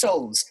destroy their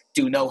souls.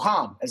 Do no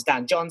harm, as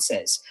Dan John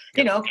says.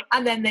 Yep. You know,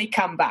 and then they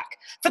come back.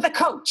 For the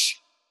coach,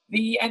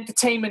 the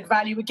entertainment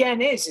value,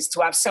 again, is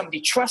to have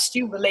somebody trust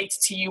you, relate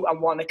to you, and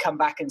want to come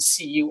back and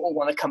see you, or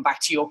want to come back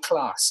to your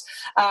class.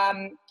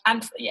 And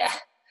yeah,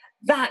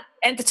 that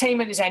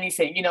entertainment is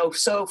anything, you know.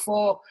 So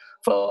for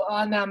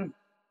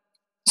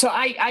So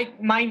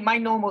my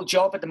normal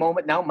job at the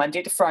moment now,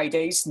 Monday to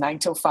Fridays, 9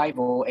 till 5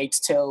 or 8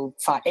 till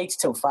 5, 8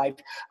 till 5.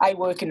 I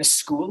work in a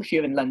school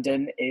here in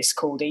London. It's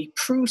called a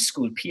PRU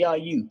school,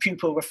 PRU,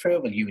 Pupil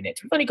Referral Unit.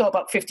 We've only got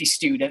about 50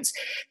 students.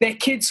 They're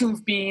kids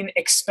who've been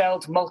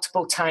expelled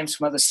multiple times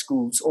from other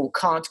schools or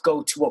can't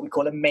go to what we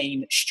call a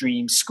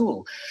mainstream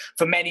school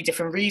for many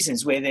different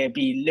reasons, where there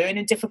be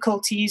learning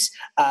difficulties,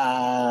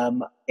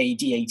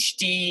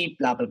 ADHD,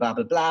 blah, blah, blah,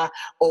 blah, blah,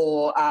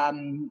 or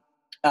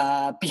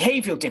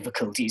behavioral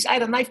difficulties. I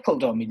had a knife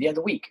pulled on me the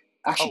other week.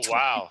 Actually, oh,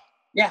 wow.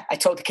 I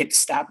told the kid to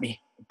stab me.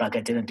 The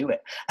bugger didn't do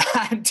it.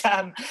 And,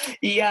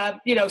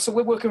 so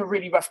we're working with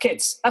really rough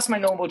kids. That's my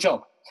normal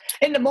job.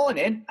 In the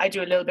morning, I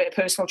do a little bit of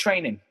personal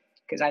training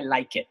because I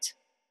like it.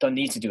 Don't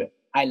need to do it.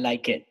 I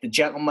like it. The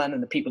gentlemen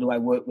and the people who I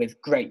work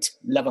with, great.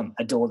 Love them,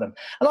 adore them.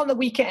 And on the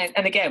weekend,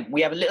 and again,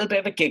 we have a little bit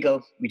of a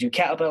giggle. We do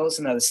kettlebells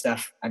and other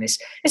stuff. And it's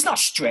not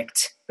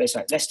strict, but it's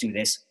like, let's do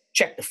this.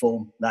 Check the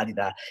form,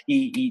 la-di-da.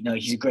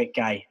 He's a great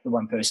guy, the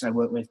one person I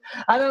work with.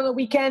 And on the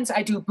weekends,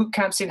 I do boot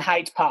camps in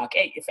Hyde Park.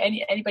 Hey, if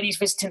anybody's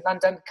visiting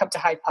London, come to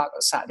Hyde Park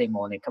on Saturday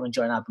morning. Come and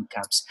join our boot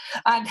camps.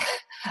 And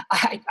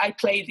I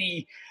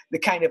play the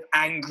kind of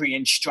angry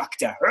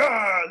instructor.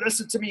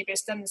 Listen to me, but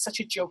it's done in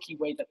such a jokey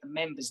way that the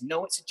members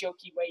know it's a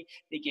jokey way.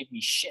 They give me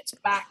shit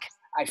back.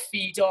 I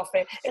feed off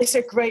it. It's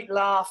a great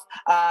laugh.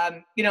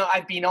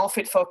 I've been off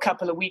it for a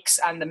couple of weeks,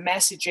 and the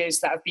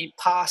messages that have been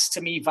passed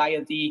to me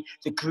via the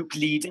group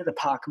leader, the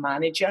park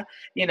manager,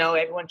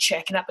 everyone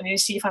checking up and to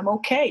see if I'm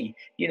okay.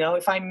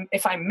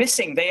 If I'm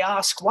missing, they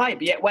ask why.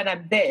 But yet when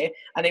I'm there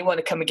and they want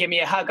to come and give me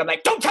a hug, I'm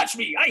like, don't touch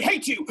me. I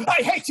hate you.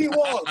 I hate you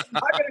all.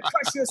 I'm going to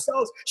crush your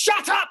souls.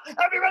 Shut up.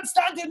 Everyone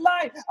stand in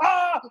line.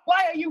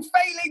 Why are you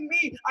failing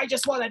me? I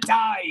just want to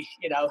die.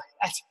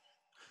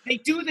 They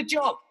do the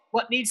job.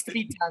 What needs to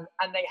be done,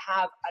 and they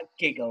have a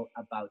giggle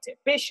about it.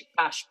 Bish,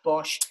 bash,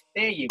 bosh.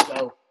 There you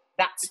go.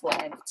 That's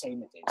what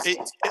entertainment is.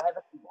 It's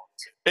whatever you want.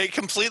 It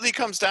completely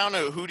comes down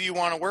to who do you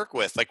want to work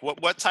with? Like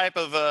what type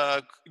of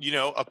a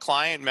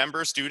client,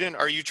 member, student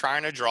are you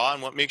trying to draw,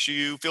 and what makes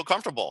you feel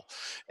comfortable?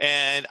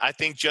 And I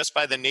think just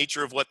by the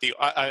nature of what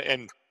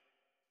and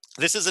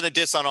this isn't a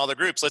diss on all the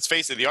groups. Let's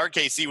face it, the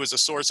RKC was a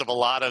source of a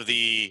lot of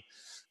the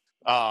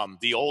old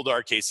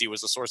RKC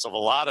was a source of a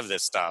lot of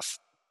this stuff.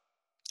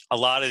 A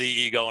lot of the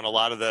ego and a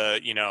lot of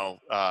the,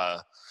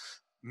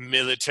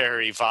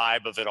 military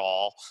vibe of it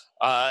all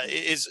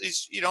is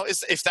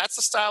if that's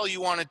the style you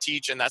want to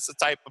teach and that's the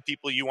type of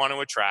people you want to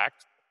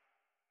attract,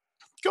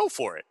 go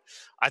for it.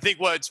 I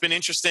think what's been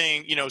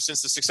interesting,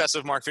 since the success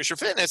of Mark Fisher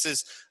Fitness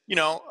is, you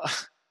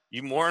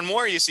more and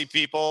more you see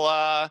people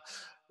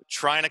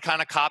trying to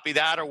kind of copy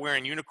that, or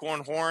wearing unicorn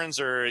horns,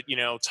 or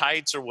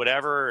tights or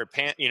whatever, or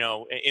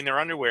in their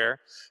underwear,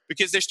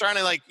 because they're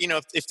starting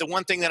to if the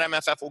one thing that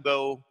MFF will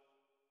go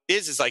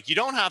is like, you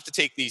don't have to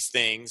take these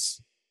things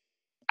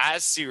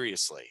as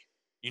seriously.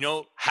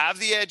 Have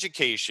the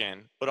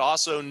education, but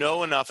also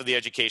know enough of the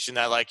education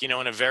that in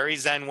a very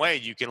Zen way,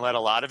 you can let a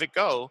lot of it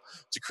go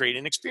to create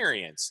an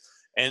experience.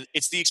 And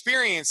it's the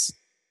experience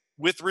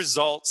with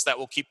results that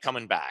will keep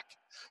coming back.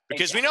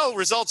 Because we know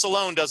results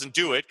alone doesn't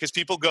do it, because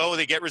people go,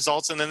 they get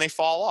results, and then they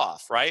fall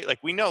off, right? Like,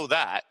 we know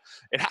that.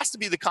 It has to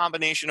be the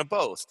combination of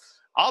both.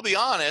 I'll be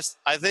honest,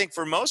 I think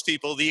for most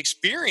people, the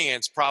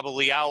experience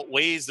probably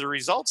outweighs the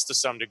results to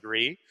some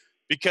degree,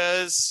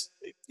 because,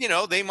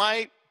 they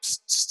might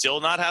still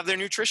not have their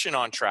nutrition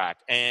on track,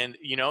 and,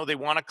 they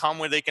want to come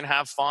where they can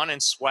have fun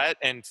and sweat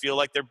and feel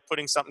like they're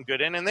putting something good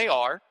in, and they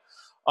are,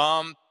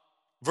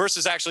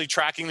 versus actually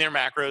tracking their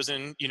macros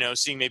and,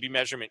 seeing maybe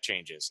measurement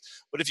changes.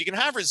 But if you can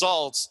have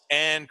results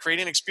and create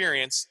an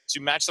experience to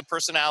match the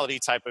personality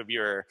type of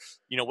your,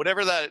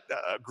 whatever that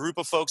group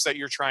of folks that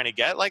you're trying to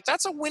get,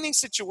 that's a winning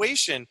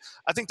situation.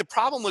 I think the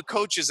problem with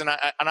coaches, and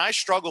I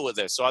struggle with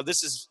this, so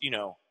this is,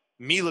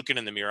 me looking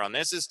in the mirror on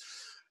this, is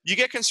you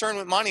get concerned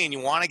with money and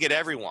you want to get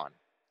everyone.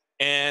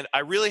 And I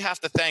really have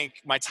to thank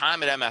my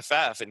time at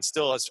MFF, and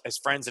still as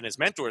friends and as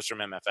mentors from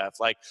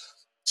MFF,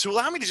 to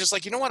allow me to just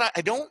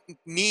I don't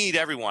need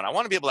everyone. I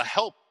want to be able to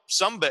help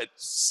but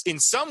in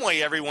some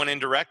way, everyone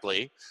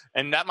indirectly.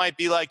 And that might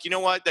be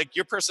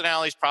your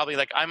personality is probably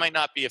I might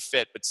not be a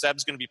fit, but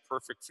Seb's going to be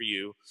perfect for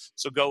you.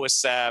 So go with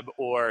Seb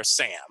or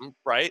Sam,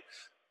 right?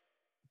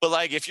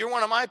 But if you're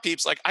one of my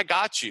peeps, I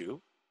got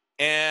you,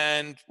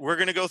 and we're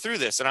going to go through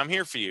this, and I'm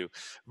here for you,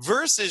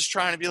 versus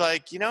trying to be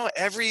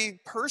every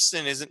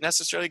person isn't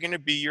necessarily going to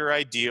be your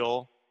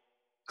ideal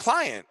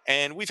client.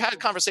 And we've had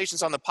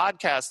conversations on the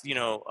podcast,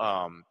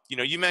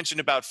 you mentioned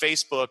about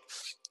Facebook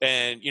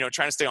and,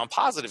 trying to stay on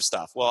positive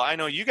stuff. Well, I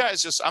know you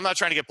guys I'm not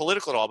trying to get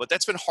political at all, but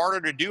that's been harder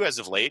to do as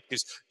of late,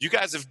 because you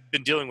guys have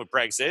been dealing with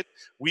Brexit.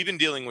 We've been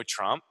dealing with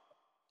Trump,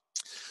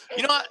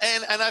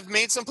 and I've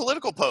made some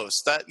political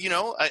posts that,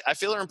 I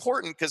feel are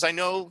important, because I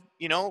know,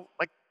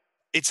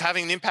 it's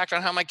having an impact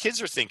on how my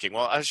kids are thinking.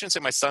 Well, I shouldn't say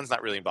my son's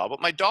not really involved,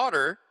 but my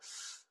daughter,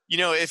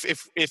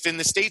 if in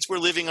the States we're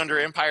living under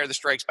Empire that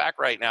Strikes Back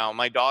right now,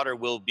 my daughter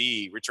will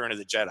be Return of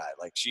the Jedi.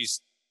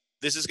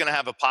 This is going to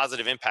have a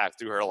positive impact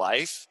through her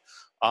life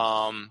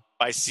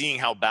by seeing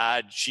how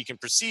bad she can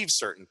perceive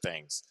certain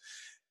things.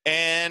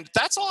 And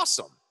that's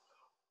awesome.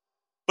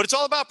 But it's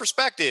all about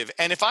perspective.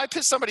 And if I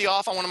piss somebody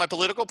off on one of my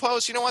political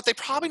posts, you know what? They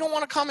probably don't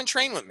want to come and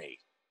train with me.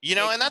 You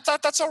know, and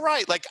that's all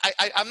right. Like,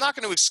 I'm not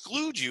going to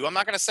exclude you. I'm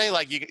not going to say,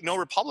 like, no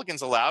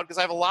Republicans allowed, because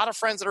I have a lot of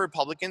friends that are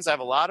Republicans. I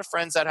have a lot of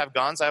friends that have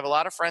guns. I have a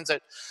lot of friends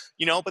that,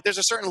 you know, but there's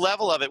a certain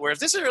level of it where if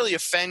this really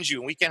offends you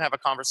and we can't have a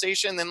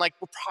conversation, then, like,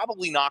 we're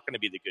probably not going to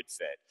be the good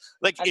fit.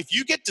 Like, if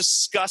you get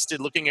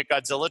disgusted looking at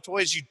Godzilla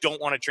toys, you don't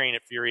want to train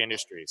at Fury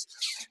Industries.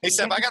 Hey,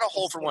 Seb, I got to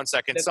hold for 1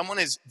 second. Someone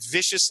is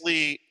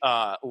viciously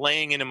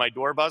laying into my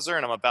door buzzer,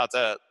 and I'm about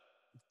to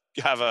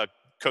have a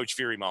Coach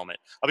Fury moment.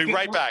 I'll be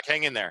right back.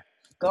 Hang in there.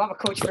 Go have a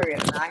Coach Fury,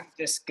 and I'm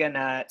just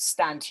gonna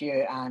stand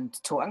here and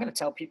talk. I'm gonna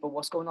tell people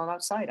what's going on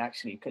outside,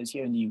 actually, because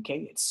here in the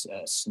UK it's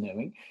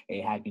snowing.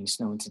 It had been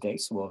snowing today,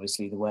 so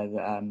obviously the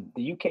weather,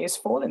 the UK is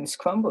falling, it's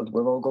crumbled.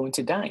 We're all going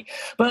to die.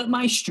 But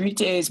my street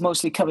is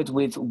mostly covered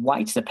with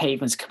white. The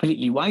pavement's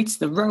completely white.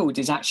 The road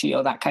is actually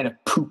all that kind of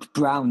poop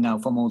brown now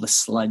from all the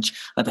sludge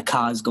of the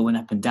cars going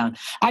up and down.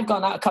 I've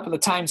gone out a couple of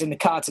times in the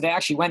car today. I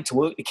actually went to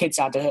work. The kids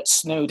had a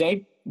snow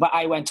day, but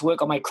I went to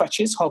work on my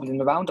crutches, hobbling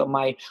around on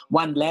my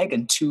one leg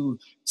and two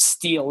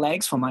steel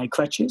legs for my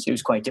crutches. It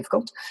was quite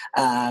difficult.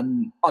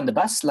 On the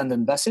bus,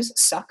 London buses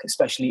suck,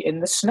 especially in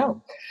the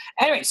snow.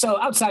 Anyway,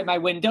 so outside my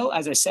window,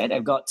 as I said,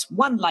 I've got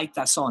one light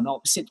that's on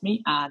opposite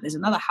me, and there's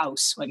another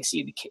house I can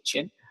see in the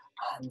kitchen,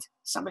 and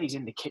somebody's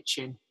in the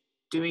kitchen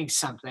doing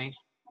something.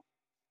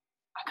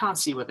 I can't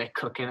see what they're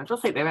cooking. I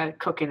don't think they're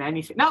cooking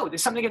anything. No,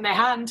 there's something in their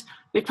hand.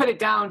 They put it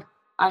down,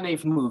 and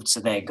they've moved, so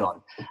they're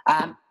gone.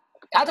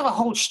 Out of a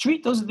whole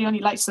street, those are the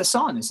only lights that's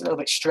on. It's a little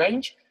bit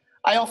strange.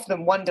 I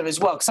often wonder as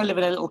well, because I live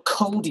in a little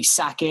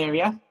cul-de-sac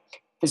area.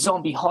 If the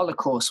zombie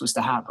holocaust was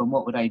to happen,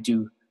 what would I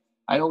do?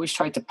 I always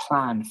try to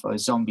plan for a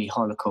zombie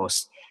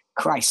holocaust.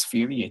 Christ,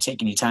 Fury, you're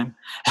taking your time.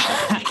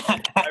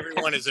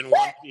 Everyone is in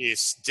one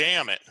piece.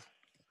 Damn it.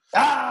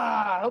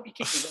 I hope you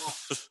kick me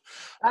off.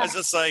 I was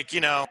just like,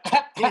 you know,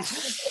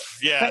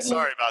 yeah,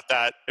 sorry about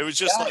that. It was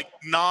just like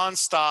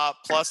nonstop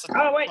plus.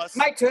 Oh, wait,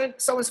 my turn.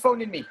 Someone's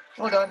phoning me.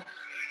 Hold on.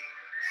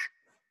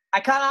 I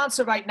can't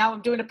answer right now.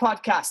 I'm doing a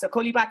podcast. I'll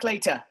call you back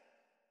later.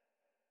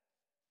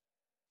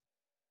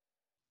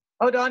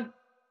 Hold on.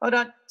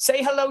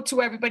 Say hello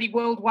to everybody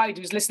worldwide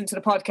who's listening to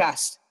the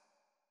podcast.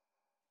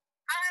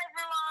 Hi,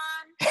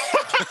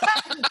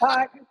 everyone. All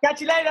right.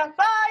 Catch you later.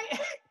 Bye.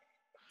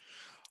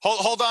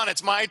 Hold on.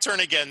 It's my turn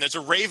again. There's a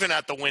raven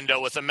at the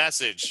window with a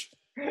message.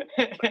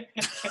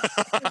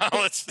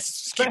 Let's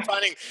just keep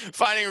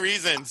finding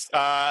reasons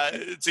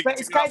to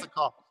get off the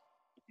call.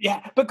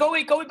 Yeah, but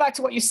going back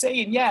to what you're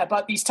saying,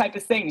 about these type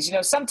of things, you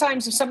know,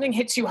 sometimes if something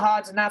hits you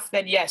hard enough,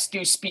 then yes,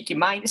 do speak your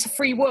mind. It's a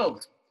free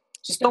world.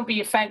 Just don't be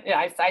offensive.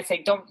 I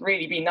think don't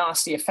really be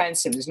nasty,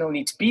 offensive. There's no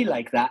need to be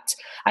like that.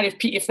 And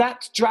if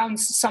that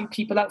drowns some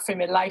people out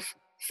from your life,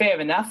 fair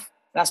enough.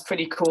 That's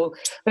pretty cool.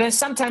 But then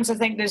sometimes I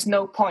think there's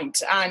no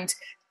point. And,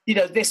 you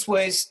know, this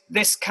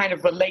kind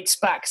of relates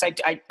back,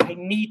 because I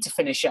need to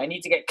finish it. I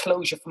need to get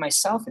closure for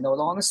myself, in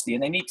all honesty,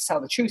 and I need to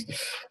tell the truth.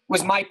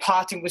 Was my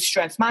parting with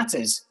Strength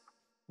Matters.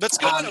 Let's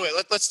go into it.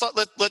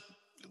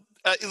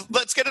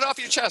 Let's get it off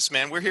your chest,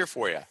 man. We're here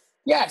for you.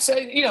 Yeah, so,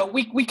 you know,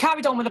 we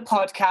carried on with the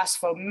podcast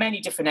for many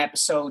different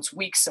episodes,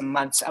 weeks and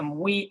months, and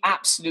we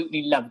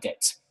absolutely loved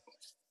it.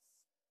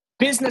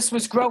 Business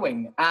was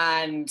growing,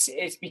 and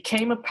it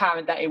became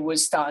apparent that it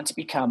was starting to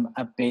become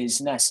a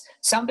business.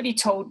 Somebody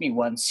told me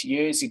once,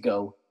 years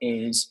ago,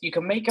 is you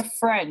can make a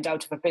friend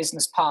out of a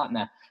business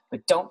partner,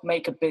 but don't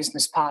make a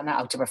business partner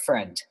out of a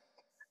friend.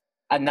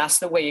 And that's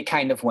the way it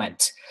kind of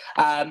went.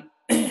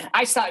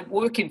 I started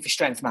working for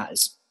Strength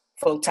Matters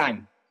full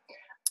time,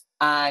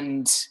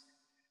 and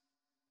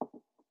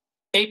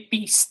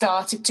it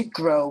started to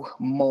grow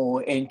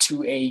more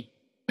into a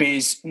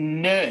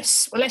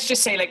business. Well, let's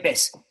just say like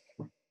this.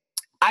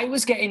 I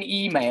was getting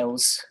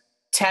emails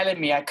telling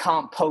me I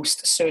can't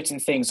post certain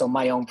things on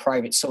my own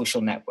private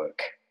social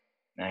network.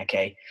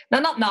 Okay. Now,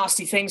 not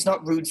nasty things,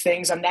 not rude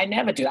things. I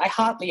never do. I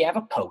hardly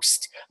ever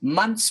post.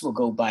 Months will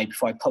go by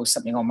before I post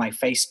something on my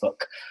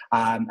Facebook.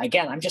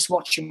 Again, I'm just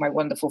watching my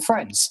wonderful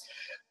friends.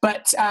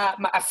 But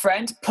a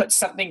friend put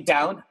something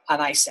down,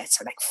 and I said,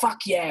 so like, fuck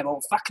yeah, or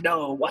fuck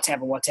no,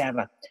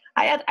 whatever.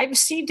 I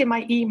received in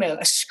my email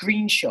a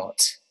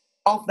screenshot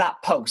of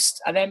that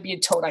post, and then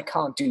being told I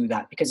can't do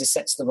that because it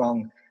sets the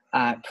wrong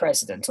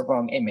precedent or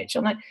wrong image.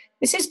 I'm like,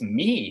 this is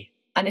me.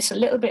 And it's a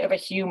little bit of a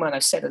humor, and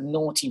I've said a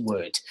naughty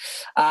word.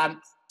 I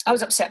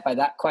was upset by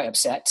that, quite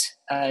upset.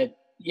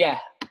 Yeah.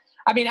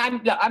 I mean,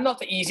 I'm not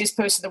the easiest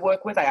person to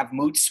work with. I have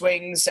mood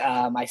swings.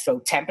 I throw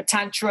temper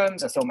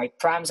tantrums. I throw my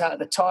prams out of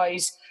the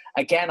toys.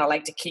 Again, I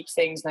like to keep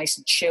things nice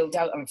and chilled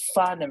out and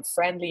fun and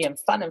friendly. And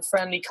fun and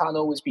friendly can't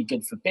always be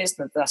good for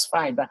business. That's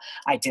fine. But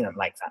I didn't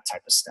like that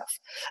type of stuff.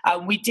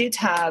 We did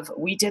have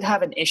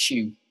an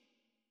issue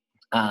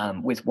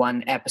with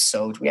one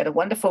episode. We had a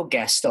wonderful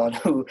guest on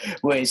who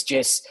was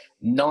just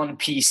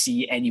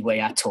non-PC anyway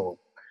at all.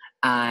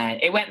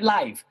 And it went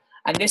live.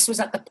 And this was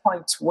at the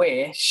point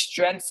where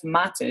Strength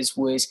Matters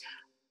was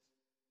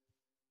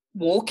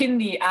walking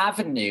the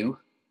avenue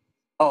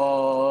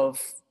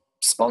of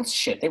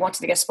sponsorship. They wanted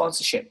to get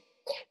sponsorship.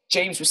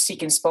 James was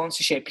seeking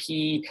sponsorship.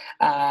 He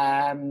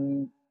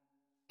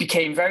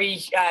became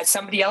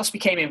somebody else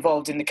became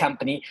involved in the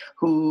company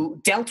who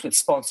dealt with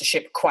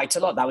sponsorship quite a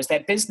lot. That was their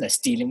business,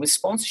 dealing with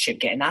sponsorship,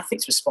 getting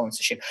athletes with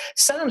sponsorship.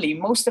 Suddenly,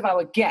 most of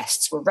our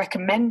guests were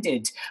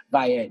recommended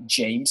via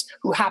James,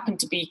 who happened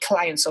to be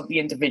clients of the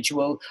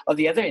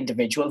other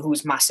individual who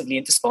was massively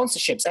into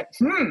sponsorships. Like,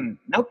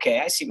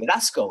 okay, I see where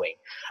that's going.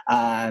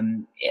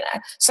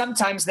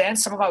 Sometimes then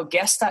some of our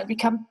guests started to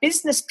become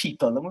business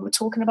people, and we were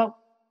talking about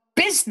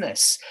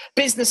business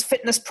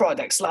fitness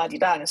products,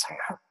 la-di-da. And it's like,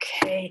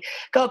 okay,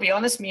 gotta be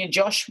honest, me and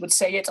Josh would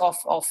say it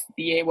off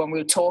the air when we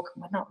would talk,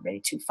 we're not really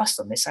too fussed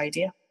on this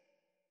idea,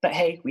 but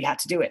hey, we had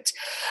to do it.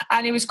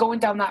 And it was going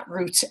down that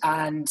route,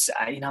 and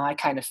I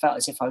kind of felt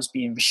as if I was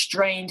being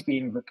restrained,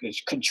 being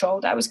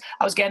controlled. I was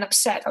getting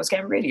upset. I was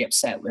getting really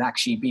upset with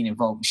actually being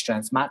involved with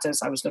Strength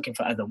Matters. I was looking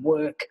for other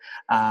work.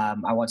 I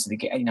wanted to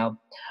get,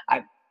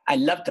 I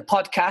loved the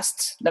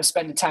podcast, loved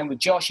spending time with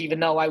Josh.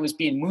 Even though I was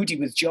being moody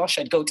with Josh,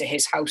 I'd go to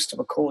his house to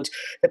record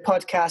the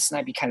podcast, and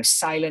I'd be kind of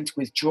silent,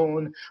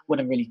 withdrawn,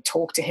 wouldn't really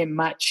talk to him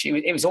much.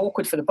 It was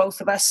awkward for the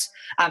both of us.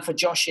 And for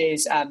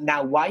Josh's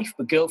now wife,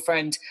 but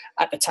girlfriend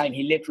at the time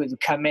he lived with, would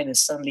come in, and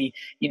suddenly,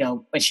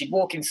 when she'd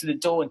walk in through the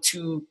door and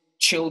two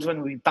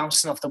children would be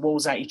bouncing off the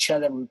walls at each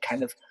other, we were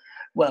kind of,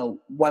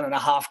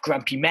 1.5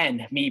 grumpy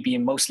men, me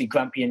being mostly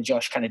grumpy and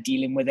Josh kind of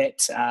dealing with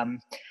it.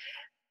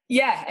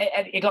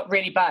 It got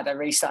really bad. I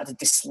really started to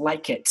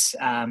dislike it.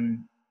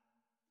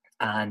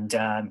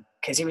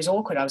 Because it was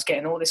awkward. I was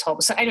getting all this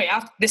horrible stuff. Anyway,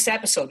 after this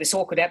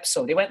awkward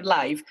episode, it went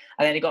live,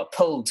 and then it got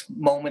pulled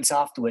moments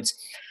afterwards.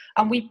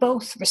 And we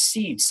both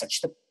received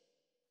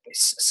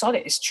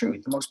it's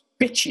true, the most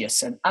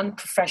bitchiest and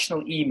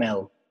unprofessional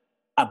email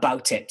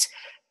about it,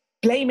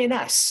 blaming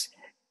us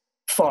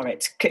for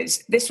it.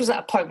 Because this was at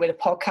a point where the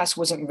podcast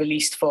wasn't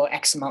released for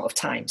X amount of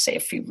time, say a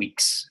few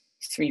weeks,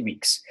 3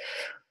 weeks.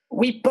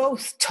 We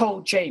both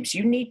told James,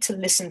 you need to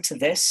listen to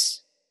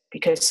this,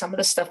 because some of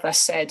the stuff I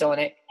said on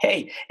it,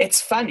 hey, it's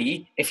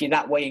funny if you're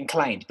that way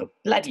inclined, but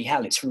bloody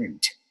hell, it's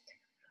rude.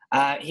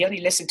 He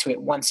only listened to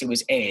it once it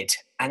was aired,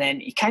 and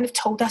then he kind of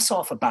told us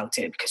off about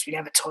it because we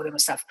never told him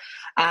and stuff.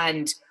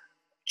 And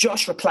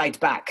Josh replied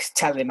back,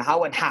 telling him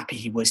how unhappy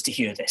he was to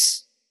hear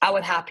this. How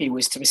unhappy he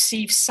was to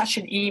receive such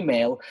an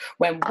email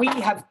when we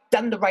have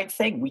done the right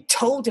thing. We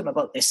told him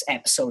about this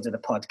episode of the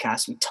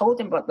podcast. We told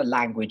him about the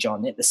language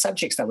on it, the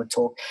subjects that were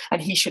talked,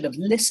 and he should have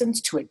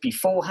listened to it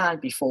beforehand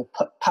before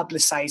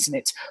publicizing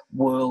it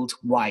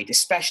worldwide,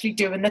 especially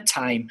during the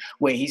time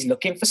where he's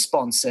looking for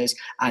sponsors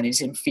and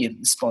is in fear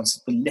that the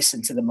sponsors will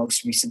listen to the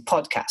most recent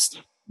podcast,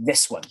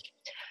 this one.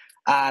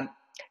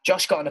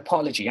 Josh got an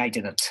apology. I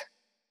didn't.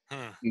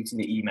 Due to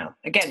the email.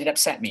 Again, it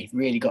upset me,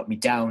 really got me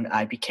down.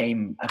 I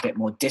became a bit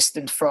more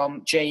distant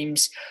from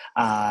James,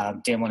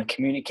 didn't want to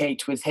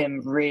communicate with him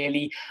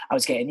really. I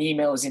was getting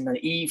emails in the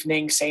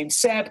evening saying,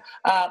 Seb,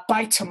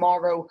 by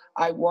tomorrow,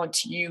 I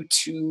want you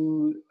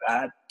to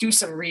do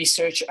some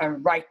research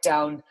and write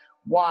down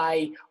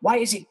why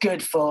is it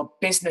good for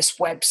fitness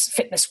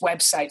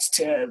websites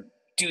to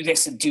do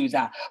this and do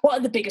that? What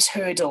are the biggest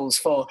hurdles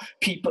for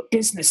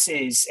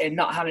businesses and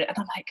not having it? And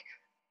I'm like,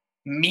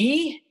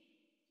 me?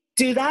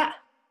 Do that?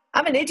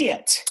 I'm an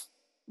idiot.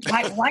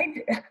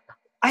 Why?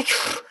 I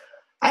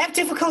have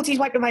difficulties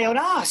wiping my own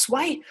ass.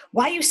 Why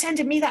are you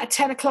sending me that at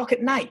 10 o'clock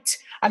at night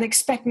and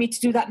expect me to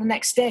do that the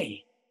next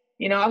day?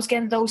 I was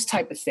getting those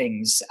type of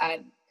things.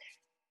 And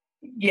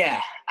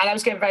I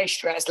was getting very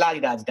stressed.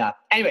 La-di-da-di-da.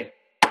 Anyway,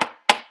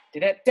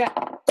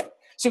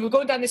 so we're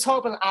going down this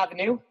horrible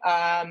avenue.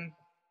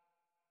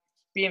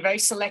 Being very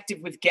selective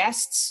with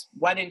guests,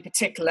 one in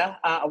particular,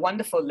 a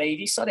wonderful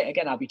lady. Sorry,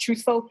 again, I'll be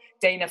truthful.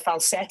 Dana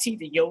Falsetti,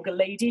 the yoga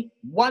lady,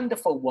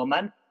 wonderful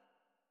woman,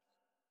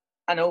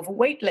 an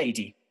overweight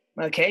lady.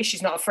 Okay,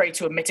 she's not afraid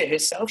to admit it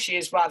herself. She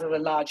is rather a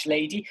large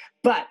lady,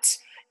 but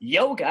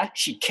yoga,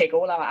 she'd kick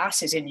all our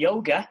asses in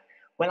yoga.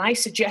 When I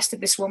suggested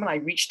this woman, I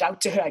reached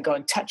out to her, I got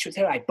in touch with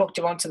her, I booked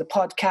her onto the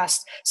podcast.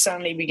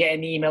 Suddenly we get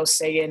an email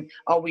saying,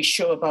 are we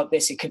sure about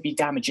this? It could be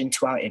damaging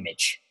to our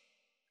image.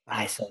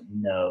 I thought,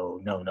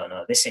 no,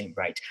 this ain't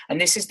right. And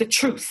this is the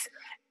truth.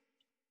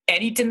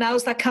 Any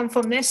denials that come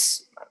from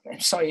this, I'm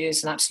sorry,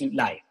 it's an absolute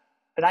lie.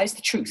 But that is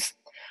the truth.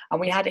 And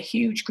we had a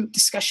huge group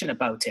discussion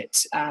about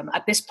it.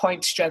 At this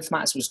point, Strength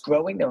Matters was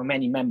growing. There were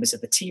many members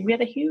of the team. We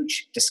had a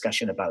huge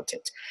discussion about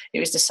it.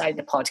 It was decided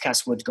the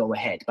podcast would go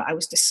ahead. But I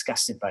was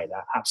disgusted by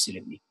that,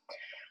 absolutely.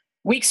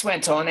 Weeks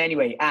went on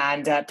anyway,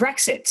 and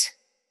Brexit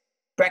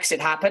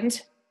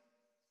happened.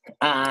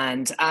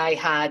 And I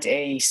had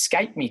a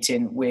Skype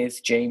meeting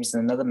with James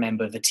and another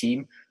member of the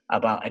team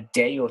about a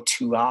day or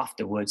two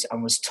afterwards,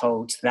 and was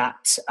told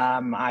that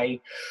I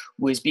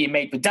was being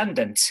made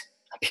redundant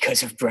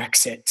because of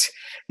Brexit,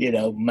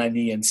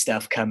 money and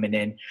stuff coming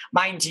in.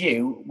 Mind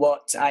you,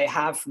 what I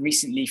have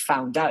recently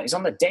found out is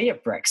on the day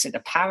of Brexit,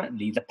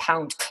 apparently the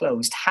pound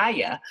closed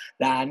higher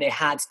than it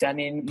had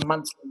done in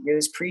months and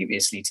years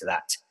previously to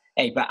that.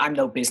 Hey, but I'm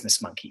no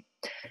business monkey.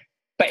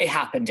 But it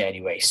happened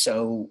anyway.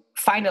 So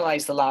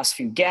finalized the last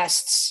few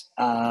guests.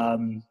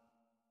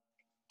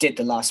 did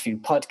the last few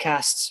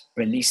podcasts,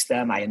 released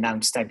them. I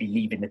announced I'd be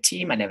leaving the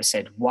team. I never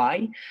said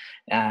why.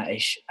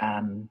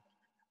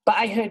 But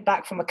I heard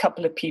back from a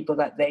couple of people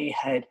that they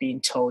had been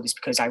told it's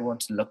because I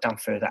wanted to look down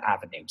further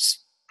avenues.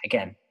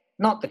 Again,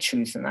 not the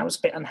truth, and I was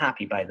a bit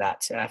unhappy by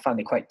that. I found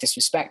it quite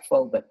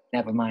disrespectful, but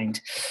never mind.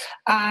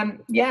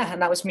 And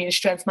that was me and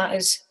Strength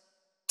Matters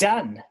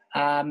done.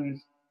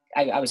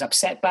 I was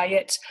upset by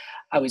it.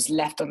 I was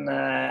left on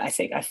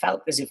I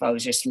felt as if I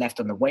was just left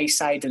on the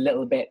wayside a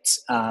little bit.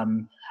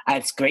 I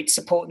had great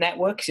support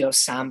networks,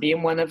 Sam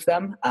being one of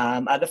them,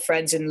 other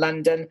friends in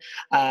London,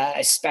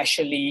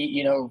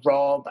 especially,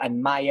 Rob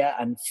and Maya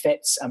and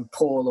Fitz and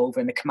Paul over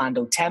in the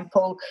Commando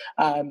Temple.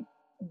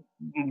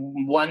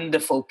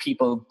 Wonderful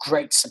people,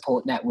 great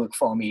support network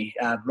for me.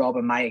 Rob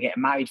and Maya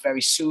getting married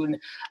very soon.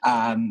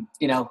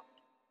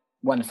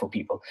 Wonderful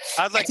people.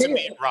 I'd like to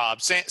meet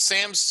Rob.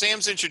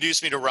 Sam's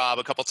introduced me to Rob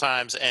a couple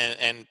times,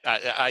 and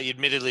I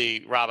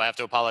admittedly, Rob, I have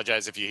to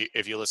apologize if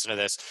you listen to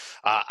this.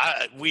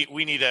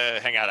 We need to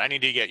hang out. I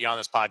need to get you on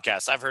this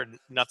podcast. I've heard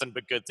nothing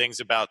but good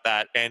things about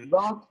that. And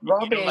Rob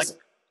is.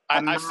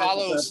 I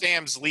follow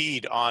Sam's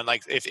lead on,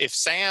 like, if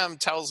Sam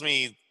tells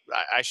me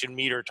I should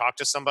meet or talk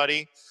to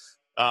somebody,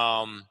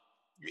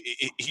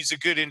 he's a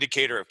good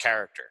indicator of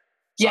character.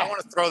 So I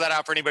want to throw that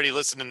out for anybody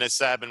listening to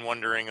Seb and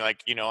wondering,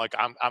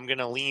 I'm going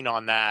to lean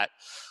on that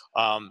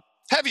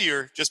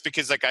heavier, just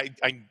because,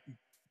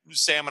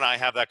 Sam and I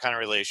have that kind of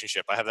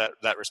relationship. I have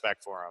that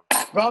respect for him.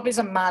 Rob is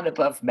a man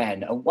above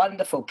men, a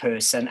wonderful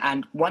person,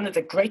 and one of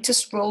the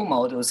greatest role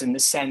models in the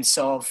sense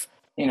of,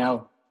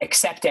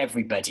 accept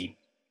everybody,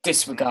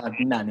 disregard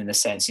none, in a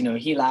sense.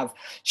 He'll have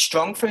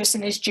Strong First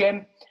in his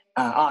gym,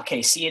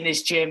 RKC in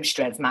his gym,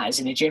 Strength Matters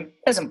in his gym.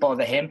 Doesn't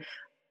bother him.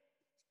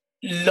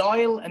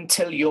 Loyal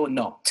until you're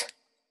not.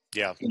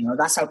 Yeah.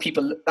 That's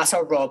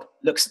how Rob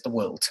looks at the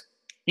world.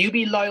 You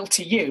be loyal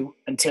to you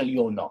until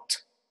you're not.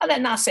 And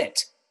then that's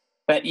it.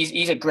 But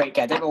he's a great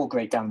guy. They're all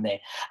great down there.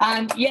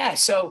 And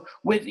so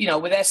with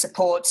their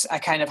support, I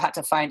kind of had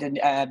to find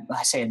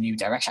a new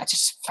direction. I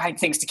just find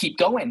things to keep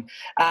going.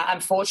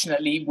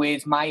 Unfortunately,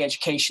 with my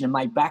education and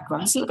my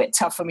background, it's a little bit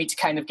tough for me to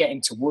kind of get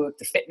into work.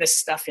 The fitness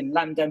stuff in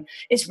London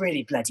is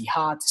really bloody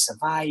hard to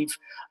survive.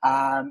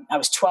 I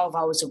was 12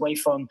 hours away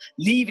from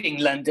leaving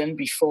London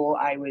before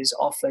I was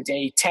offered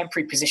a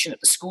temporary position at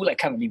the school I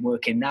currently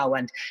work in now.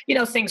 And,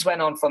 things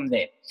went on from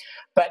there.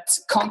 But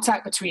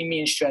contact between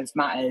me and Strength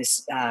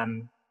Matters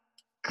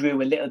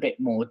grew a little bit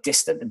more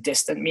distant.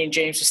 Me and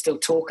James were still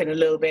talking a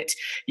little bit.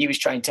 He was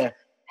trying to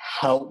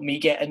help me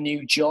get a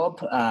new job,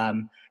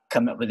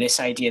 come up with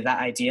this idea, that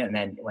idea, and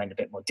then it went a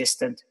bit more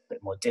distant.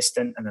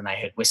 And then I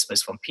heard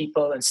whispers from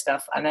people and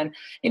stuff. And then,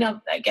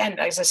 again,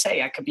 as I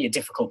say, I could be a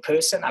difficult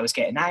person. I was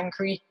getting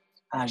angry.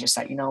 And I was just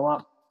like, you know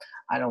what?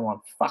 I don't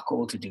want fuck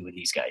all to do with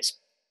these guys.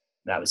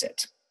 That was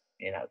it.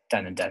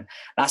 Done and done.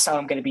 That's how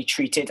I'm going to be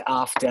treated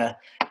after,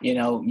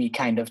 me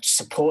kind of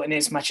supporting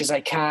as much as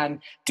I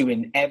can,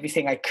 doing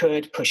everything I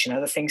could, pushing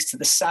other things to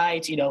the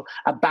side,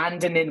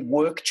 abandoning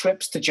work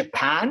trips to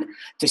Japan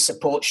to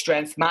support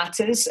Strength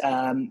Matters,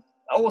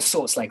 all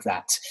sorts like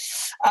that.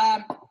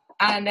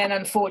 And then,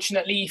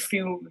 unfortunately,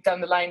 few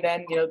down the line,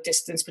 then,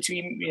 distance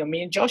between,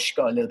 me and Josh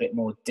got a little bit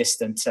more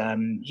distant.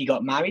 He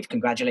got married.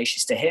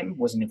 Congratulations to him.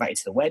 Wasn't invited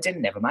to the wedding.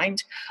 Never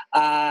mind.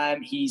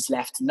 He's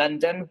left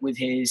London with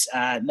his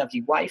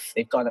lovely wife.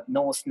 They've gone up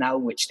north now,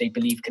 which they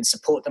believe can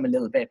support them a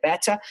little bit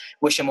better.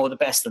 Wish them all the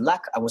best of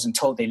luck. I wasn't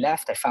told they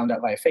left. I found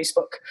out via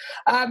Facebook.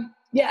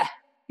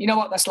 You know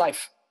what? That's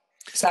life.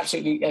 It's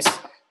absolutely,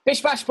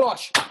 bish, bash,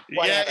 bosh.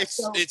 Whatever. Yeah,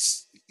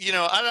 it's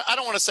I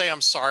don't want to say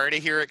I'm sorry to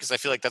hear it, because I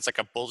feel like that's like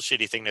a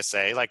bullshitty thing to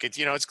say. Like,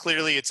 it's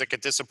clearly it's like a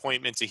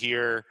disappointment to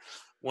hear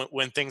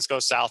when things go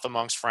south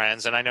amongst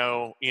friends. And I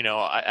know,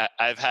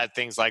 I've had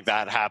things like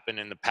that happen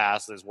in the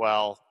past as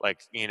well. Like,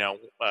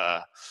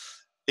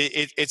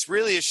 it's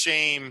really a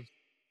shame.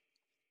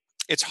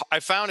 I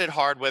found it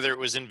hard, whether it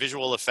was in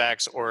visual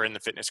effects or in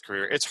the fitness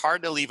career. It's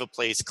hard to leave a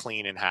place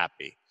clean and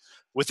happy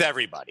with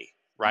everybody,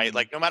 right? Mm-hmm.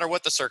 Like, no matter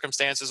what the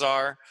circumstances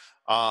are,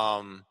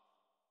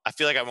 I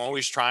feel like I'm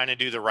always trying to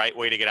do the right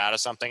way to get out of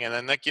something. And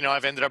then,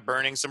 I've ended up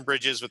burning some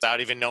bridges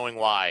without even knowing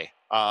why.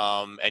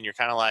 And you're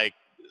kind of like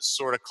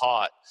sort of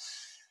caught.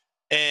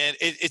 And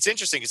it's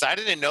interesting because I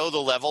didn't know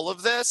the level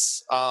of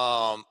this.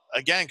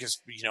 Again, because,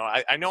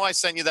 I know I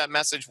sent you that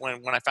message when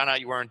I found out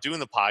you weren't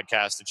doing the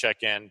podcast to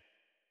check in.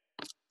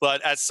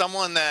 But as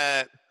someone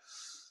that,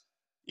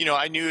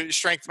 I knew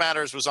Strength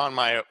Matters was on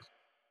my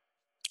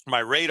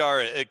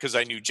radar, because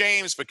I knew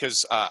James,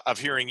 because of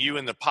hearing you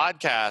in the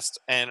podcast,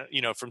 and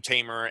from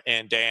Tamer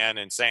and Dan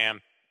and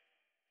Sam,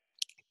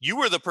 you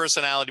were the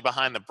personality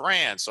behind the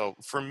brand. So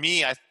for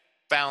me, I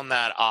found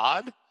that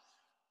odd,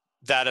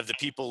 that of the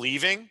people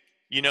leaving,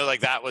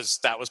 that was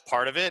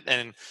part of it.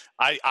 And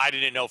I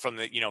didn't know from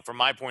from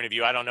my point of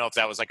view, I don't know if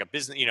that was like a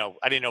business,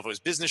 I didn't know if it was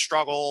business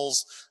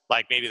struggles,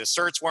 like maybe the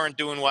certs weren't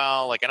doing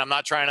well. Like, and I'm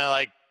not trying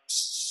to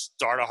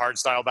start a hard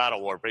style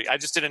battle war, but I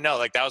just didn't know.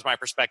 Like, that was my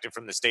perspective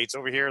from the States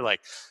over here.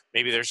 Like,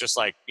 maybe there's just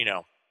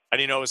I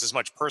didn't know it was as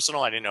much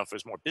personal. I didn't know if it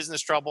was more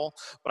business trouble.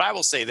 But I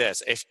will say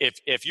this: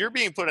 if you're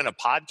being put in a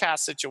podcast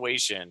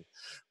situation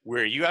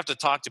where you have to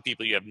talk to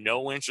people you have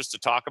no interest to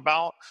talk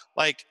about,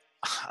 like,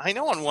 I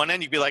know on one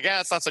end you'd be like,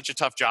 it's not such a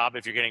tough job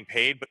if you're getting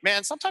paid. But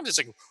man, sometimes it's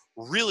like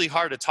really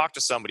hard to talk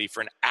to somebody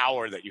for an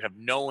hour that you have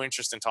no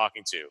interest in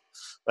talking to.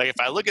 Like if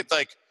I look at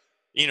like,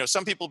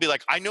 some people be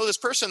like, I know this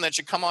person that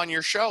should come on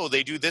your show.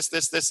 They do this,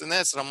 this, this, and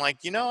this. And I'm like,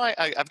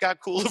 I've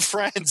got cooler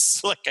friends.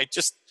 Like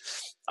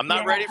I'm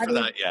not ready for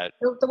that yet.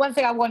 The one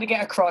thing I want to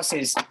get across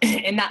is,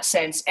 in that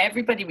sense,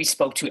 everybody we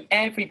spoke to,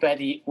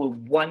 everybody were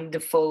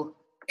wonderful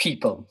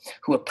people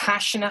who are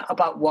passionate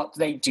about what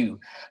they do.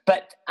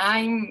 But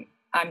I'm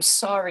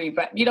sorry,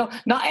 but,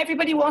 not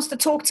everybody wants to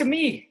talk to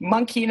me,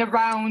 monkeying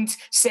around,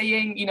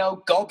 saying,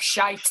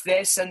 gobshite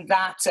this and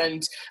that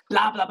and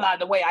blah, blah, blah,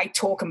 the way I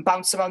talk and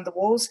bounce around the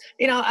walls.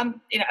 I'm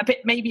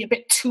maybe a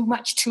bit too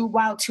much, too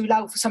wild, too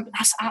loud for something.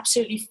 That's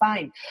absolutely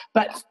fine.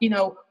 But,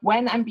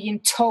 when I'm being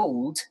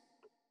told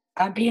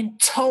I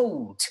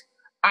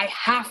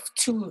have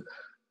to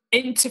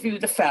interview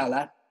the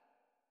fella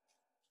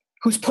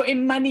who's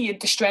putting money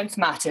into Strength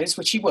Matters,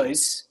 which he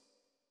was,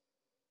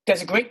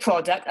 does a great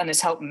product and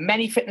has helped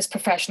many fitness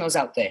professionals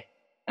out there.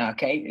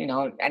 Okay,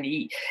 and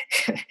he's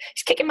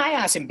kicking my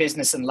ass in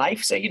business and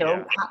life. So,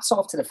 hats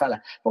off to the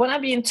fella. But when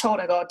I'm being told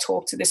I got to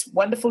talk to this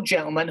wonderful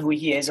gentleman who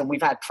he is, and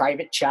we've had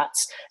private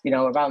chats,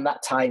 around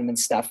that time and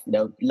stuff,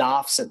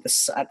 laughs at the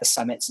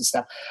summits and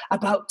stuff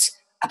about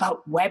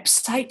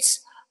websites.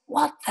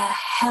 What the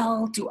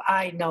hell do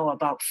I know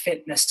about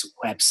fitness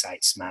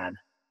websites, man?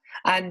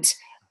 And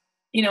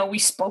we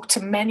spoke to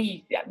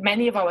many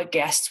of our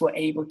guests were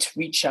able to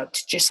reach out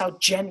to just our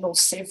general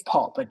civ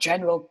pop,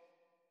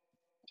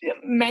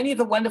 many of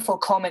the wonderful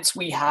comments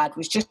we had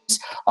was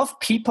just of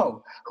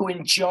people who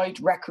enjoyed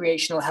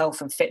recreational health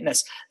and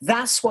fitness.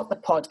 That's what the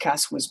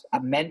podcast was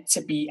meant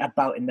to be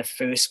about in the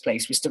first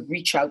place, was to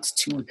reach out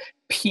to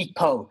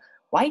people.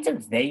 Why do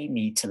they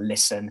need to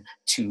listen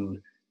to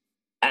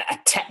a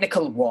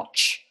technical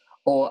watch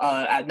or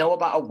know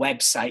about a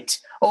website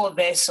or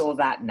this or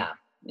that? Nah.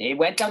 It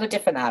went down a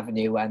different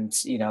avenue, and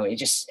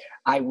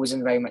I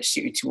wasn't very much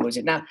suited towards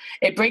it. Now,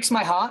 it breaks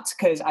my heart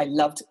because I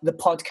loved the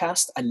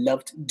podcast. I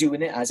loved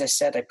doing it. As I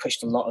said, I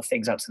pushed a lot of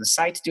things out to the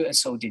side to do it, and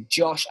so did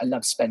Josh. I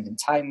loved spending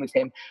time with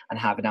him and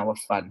having our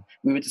fun.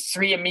 We were the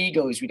three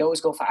amigos. We'd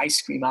always go for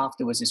ice cream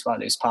afterwards as well.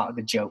 It was part of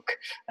the joke.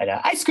 And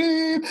ice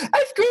cream,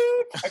 I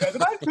got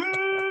some ice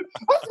cream,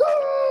 ice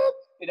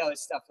cream,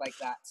 stuff like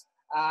that.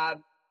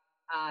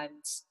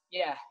 And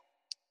yeah.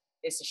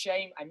 It's a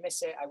shame. I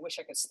miss it. I wish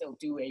I could still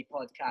do a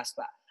podcast,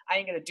 but I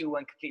ain't going to do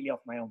one completely off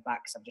my own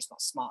back because I'm just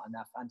not smart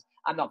enough. And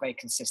I'm not very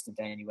consistent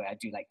anyway. I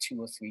do like 2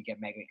 or 3, get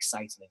mega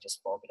excited and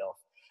just fob it off.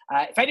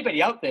 If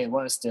anybody out there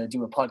wants to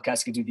do a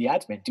podcast, can do the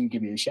admin, do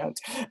give me a shout.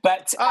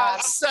 But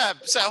Seb,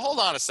 hold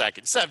on a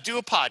second. Seb, do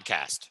a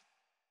podcast.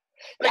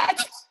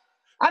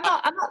 I'm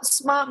not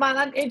smart,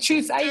 man. In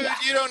truth,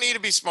 you don't need to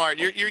be smart.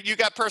 You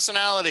got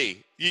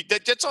personality.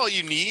 That's all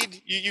you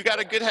need. You got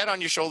a good head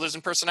on your shoulders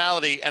and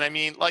personality. And I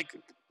mean, like,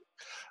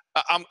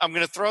 I'm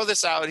going to throw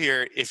this out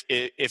here.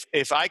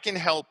 If I can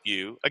help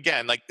you,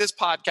 again, like, this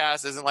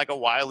podcast isn't like a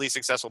wildly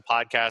successful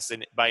podcast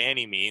by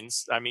any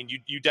means. I mean,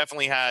 you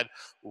definitely had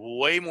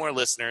way more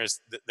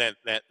listeners than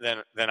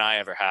I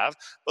ever have.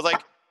 But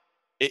like,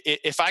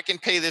 if I can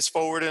pay this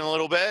forward in a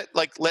little bit,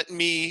 like,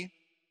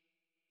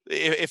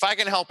 if I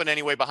can help in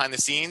any way behind the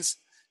scenes,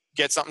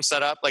 get something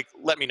set up, like,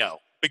 let me know.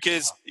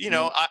 Because,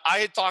 I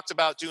had talked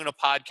about doing a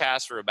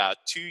podcast for about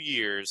 2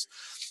 years,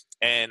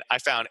 and I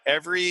found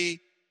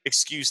every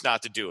excuse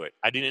not to do it.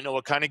 I didn't know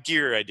what kind of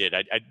gear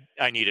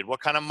I needed, what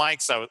kind of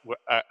mics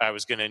I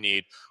was going to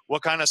need,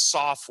 what kind of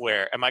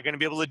software am I going to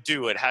be able to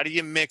do it, how do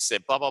you mix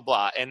it, blah, blah,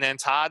 blah. And then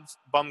Todd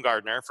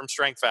Bumgardner from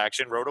Strength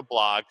Faction wrote a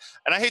blog,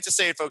 and I hate to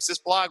say it, folks, this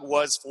blog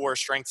was for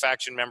Strength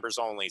Faction members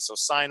only, so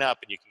sign up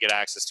and you can get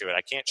access to it.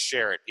 I can't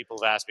share it. People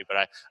have asked me,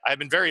 but I've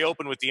been very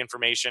open with the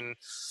information.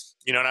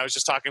 And I was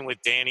just talking with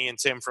Danny and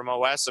Tim from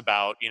OS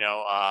about,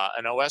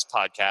 an OS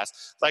podcast.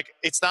 Like,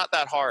 it's not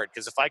that hard,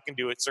 because if I can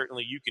do it,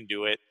 certainly you can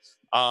do it.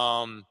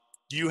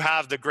 You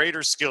have the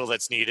greater skill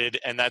that's needed,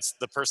 and that's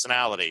the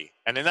personality.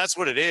 And then that's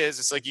what it is.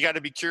 It's like, you got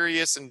to be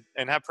curious and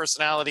have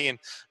personality. And,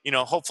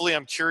 hopefully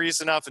I'm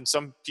curious enough, and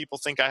some people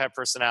think I have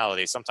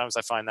personality. Sometimes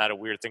I find that a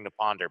weird thing to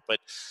ponder.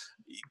 But,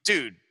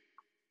 dude,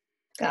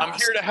 I'm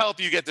here to help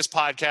you get this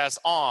podcast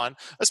on,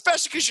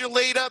 especially because you're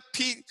laid up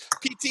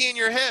PT in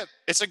your hip.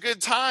 It's a good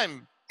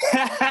time.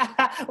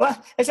 Well,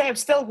 as I say, I'm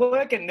still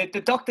working. The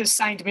doctors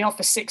signed me off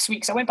for 6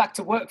 weeks. I went back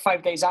to work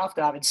 5 days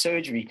after having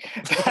surgery.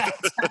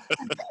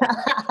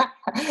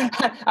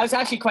 I was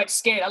actually quite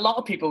scared. A lot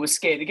of people were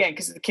scared, again,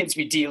 because the kids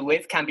we deal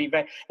with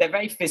they're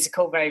very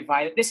physical, very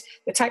violent.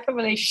 The type of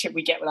relationship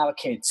we get with our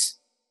kids,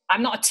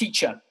 I'm not a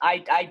teacher.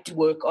 I do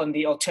work on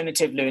the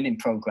alternative learning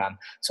program.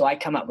 So I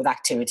come up with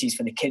activities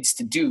for the kids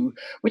to do,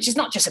 which is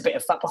not just a bit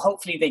of fun, but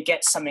hopefully they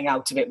get something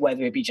out of it,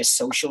 whether it be just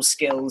social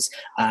skills,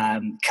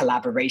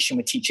 collaboration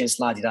with teachers,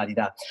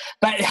 la-di-da-di-da.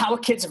 But our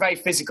kids are very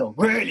physical,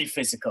 really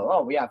physical.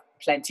 Oh, we have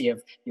plenty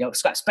of,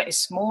 scraps, but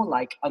it's more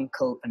like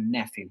uncle and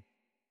nephew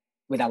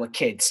with our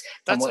kids.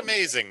 That's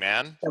amazing,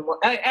 man.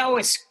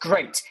 It's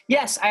great.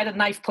 Yes, I had a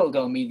knife pulled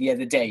on me the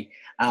other day,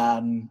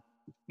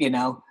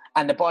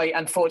 and the boy,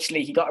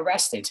 unfortunately, he got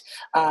arrested.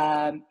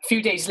 A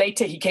few days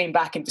later, he came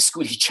back into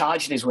school. He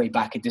charged his way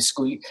back into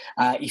school.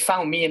 He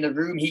found me in the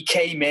room. He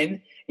came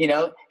in.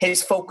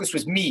 His focus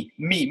was me,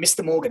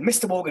 Mr. Morgan.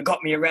 Mr. Morgan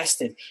got me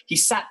arrested. He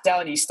sat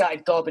down. He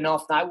started gobbing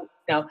off.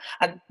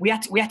 And we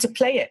had to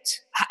play it.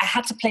 I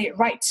had to play it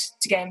right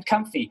to get him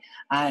comfy.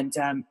 And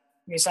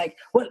he was like,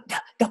 well,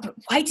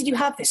 why did you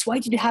have this? Why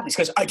did you have this?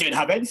 Because I didn't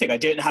have anything. I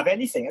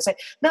was like,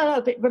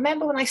 no, but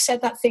remember when I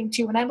said that thing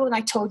to you? Remember when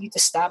I told you to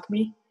stab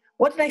me?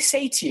 What did I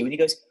say to you? And he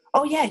goes,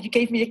 oh, yeah, you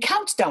gave me a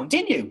countdown,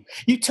 didn't you?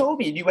 You told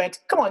me and you went,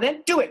 come on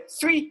then, do it.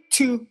 3,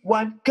 2,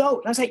 1, go.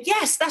 And I was like,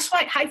 yes, that's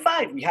right. High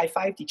five. We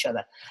high-fived each other.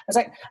 I was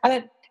like,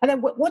 and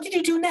then what did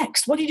you do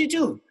next? What did you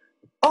do?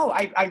 Oh,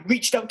 I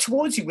reached out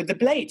towards you with the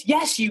blade.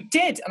 Yes, you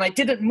did. And I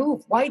didn't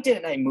move. Why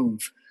didn't I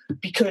move?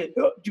 Because,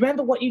 do you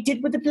remember what you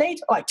did with the blade?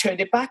 Oh, I turned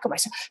it back on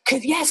myself.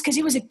 Because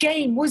it was a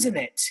game, wasn't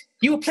it?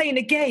 You were playing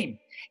a game.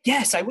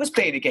 Yes, I was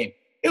playing a game.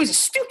 It was a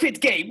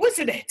stupid game,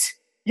 wasn't it?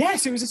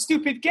 Yes, it was a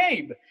stupid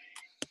game.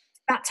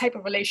 That type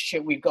of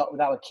relationship we've got with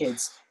our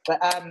kids.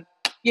 But,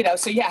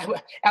 so yeah,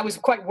 I was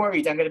quite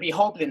worried I'm going to be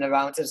hobbling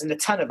around. I was in a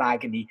ton of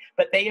agony.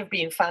 But they have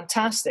been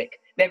fantastic.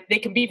 They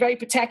can be very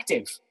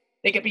protective.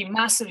 They can be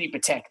massively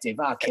protective,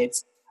 our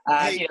kids.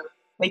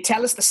 They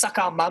tell us to suck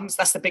our mums.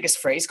 That's the biggest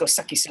phrase. Go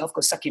suck yourself. Go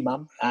suck your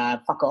mum.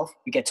 Fuck off.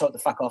 We get told to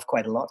fuck off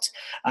quite a lot.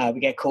 We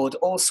get called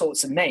all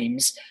sorts of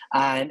names.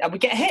 And we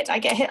get hit. I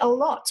get hit a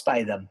lot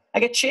by them. I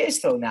get chairs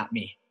thrown at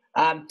me.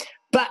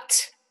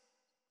 But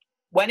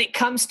when it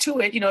comes to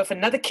it, if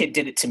another kid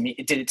did it to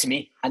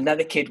me,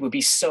 another kid would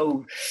be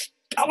so,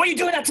 oh, what are you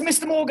doing that to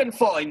Mr. Morgan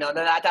for? Then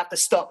I'd have to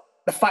stop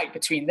the fight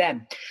between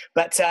them.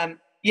 But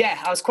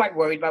I was quite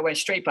worried, but I went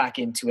straight back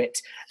into it.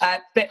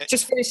 But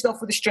just finished off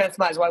with the Strength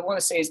Matters. What I want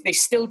to say is they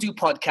still do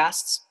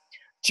podcasts.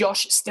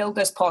 Josh still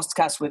does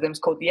podcasts with them. It's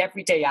called The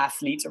Everyday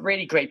Athlete, a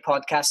really great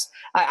podcast.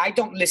 I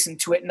don't listen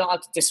to it, not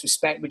out of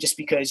disrespect, but just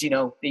because,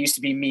 there used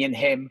to be me and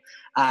him,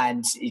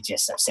 and it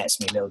just upsets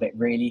me a little bit,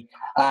 really.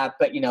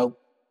 But,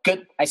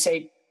 good. I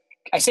say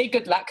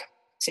good luck.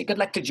 Say good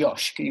luck to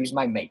Josh, because he was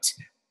my mate.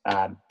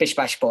 Bish,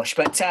 bash, bosh.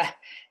 But,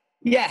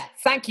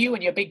 thank you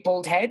and your big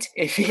bald head.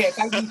 If you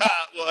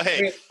well,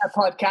 hey, a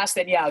podcast,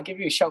 then I'll give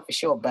you a shout for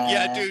sure. But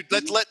yeah, dude,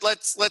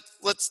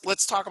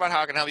 let's talk about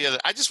how I can help you.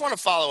 I just want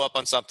to follow up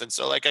on something.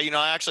 So, I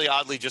actually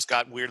oddly just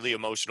got weirdly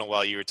emotional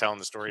while you were telling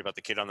the story about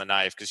the kid on the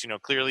knife, because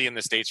clearly in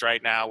the States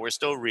right now we're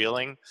still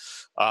reeling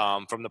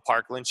from the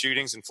Parkland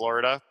shootings in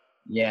Florida.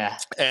 Yeah,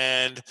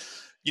 and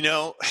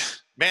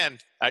man,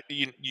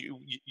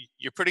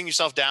 you're putting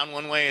yourself down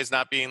one way as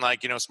not being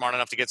smart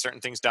enough to get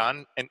certain things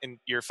done, and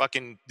you're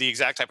fucking the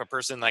exact type of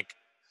person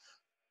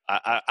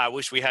I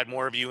wish we had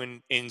more of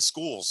you in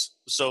schools.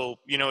 So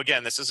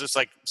again, this is just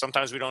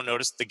sometimes we don't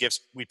notice the gifts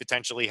we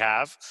potentially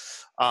have.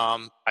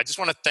 I just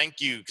want to thank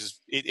you, because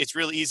it's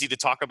really easy to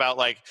talk about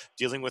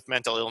dealing with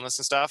mental illness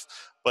and stuff,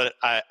 but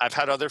I've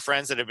had other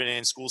friends that have been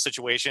in school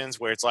situations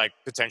where it's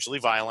potentially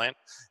violent.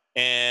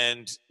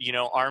 And,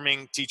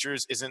 arming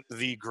teachers isn't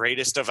the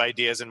greatest of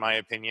ideas, in my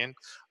opinion.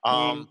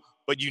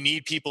 But you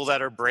need people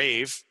that are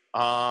brave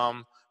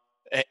and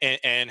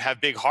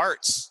have big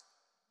hearts,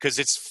 because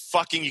it's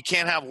fucking, you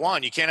can't have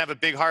one. You can't have a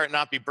big heart and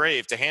not be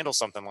brave to handle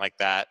something like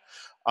that.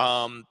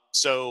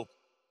 So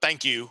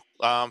thank you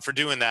for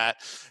doing that.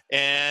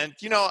 And,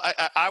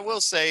 I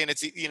will say, and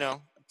it's,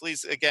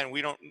 please, again,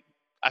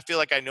 I feel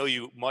like I know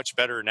you much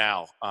better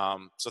now.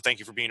 So thank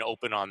you for being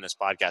open on this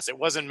podcast. It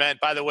wasn't meant,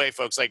 by the way,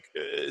 folks,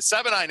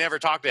 Seb and I never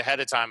talked ahead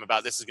of time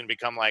about this is going to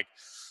become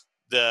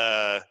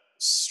the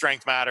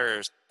Strength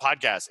Matters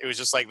podcast. It was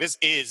just this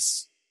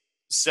is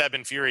Seb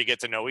and Fury get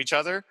to know each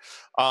other.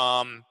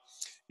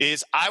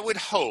 I would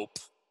hope,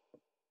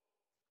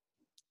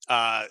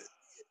 I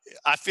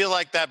feel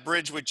like that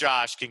bridge with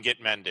Josh can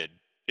get mended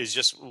is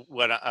just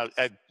what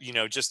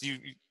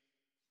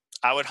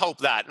I would hope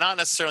that, not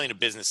necessarily in a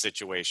business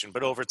situation,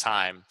 but over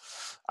time,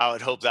 I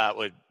would hope that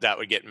would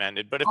get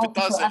mended. But if it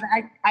doesn't,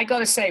 I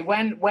gotta say,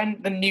 when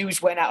the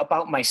news went out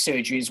about my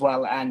surgery as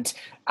well, and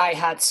I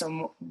had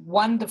some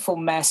wonderful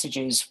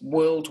messages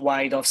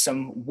worldwide of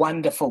some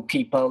wonderful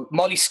people.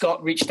 Molly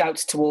Scott reached out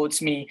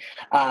towards me.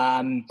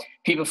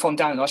 People from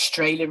down in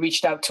Australia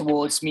reached out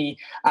towards me.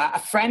 A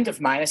friend of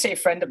mine, I say a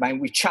friend of mine,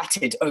 we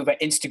chatted over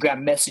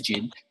Instagram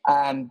messaging.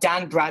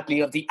 Dan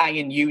Bradley of the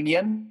Iron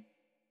Union.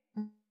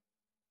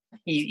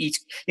 He's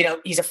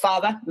a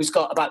father who's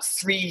got about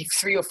three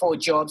or four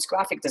jobs,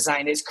 graphic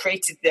designers,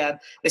 created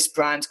this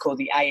brand called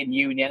the Iron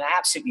Union. I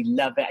absolutely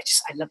love it.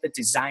 I love the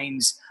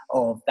designs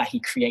that he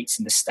creates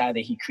and the style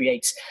that he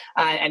creates.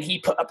 And he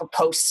put up a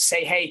post to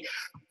say, hey,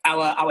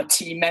 our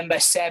team member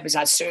Seb has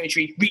had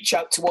surgery. Reach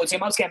out towards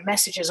him. I was getting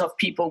messages of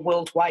people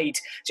worldwide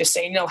just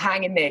saying, "No,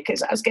 hang in there,"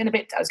 because I was getting a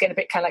bit kind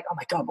of like, "Oh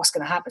my God, what's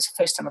going to happen?" It's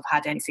the first time I've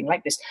had anything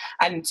like this.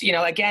 And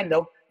again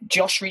though,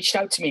 Josh reached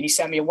out to me and he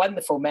sent me a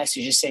wonderful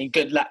message just saying,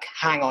 "Good luck,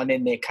 hang on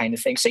in there," kind of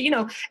thing. So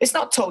it's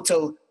not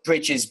total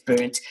bridges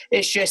burnt.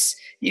 It's just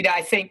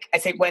I think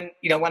when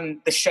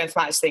when the Strength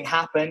Matters thing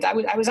happened, I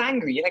was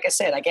angry. Like I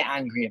said, I get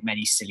angry at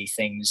many silly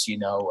things.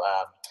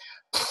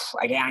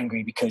 I get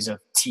angry because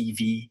of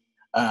TV.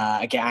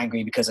 I get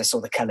angry because I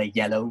saw the color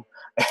yellow.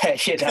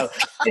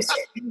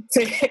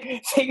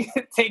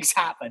 Things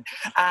happen,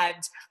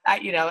 and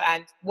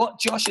and what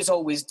Josh has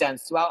always done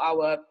throughout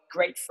our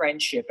great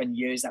friendship and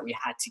years that we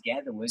had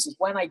together is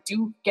when I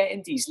do get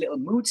in these little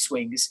mood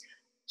swings,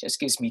 just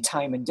gives me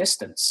time and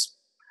distance.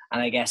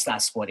 And I guess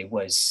that's what it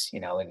was,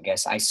 and I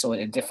guess I saw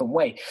it a different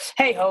way.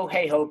 Hey ho,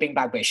 bing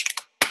bang bish.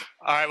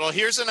 All right, well,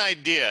 here's an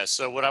idea.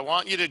 So what I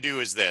want you to do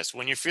is this.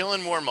 When you're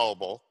feeling more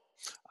mobile,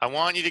 I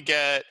want you to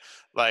get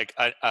like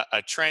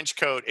a trench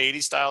coat,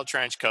 80s style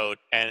trench coat,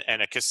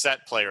 and a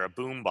cassette player, a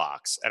boom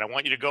box. And I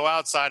want you to go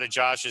outside of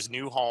Josh's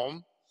new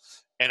home,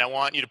 and I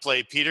want you to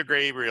play Peter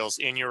Gabriel's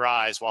In Your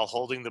Eyes while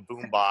holding the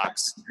boom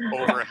box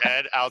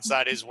overhead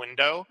outside his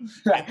window.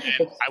 And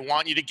I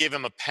want you to give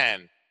him a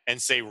pen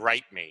and say,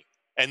 "Write me."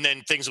 And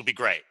then things will be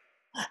great.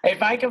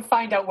 If I can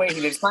find out where he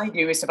lives, mind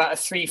you, it's about a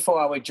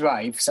 3-4 hour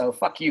drive. So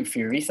fuck you,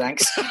 Fury.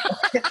 Thanks.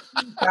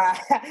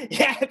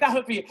 Yeah,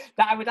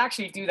 I would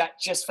actually do that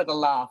just for the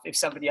laugh. If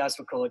somebody else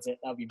records it,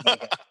 that'd be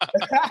bigger.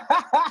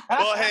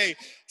 Well, hey,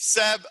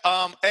 Seb.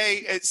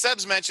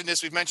 Seb's mentioned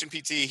this. We've mentioned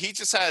PT. He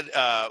just had.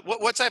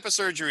 What type of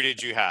surgery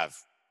did you have?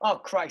 Oh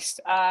Christ!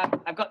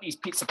 I've got these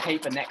bits of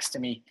paper next to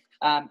me.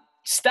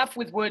 Stuff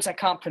with words I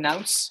can't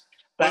pronounce.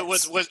 But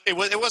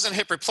it wasn't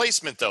hip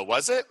replacement though,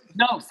 was it?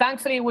 No,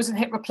 thankfully it wasn't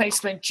hip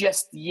replacement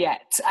just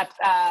yet.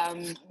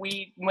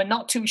 We're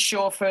not too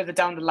sure further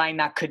down the line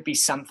that could be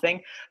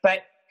something.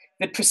 But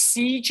the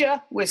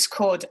procedure was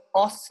called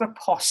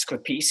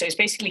arthroscopy. So it's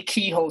basically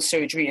keyhole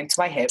surgery into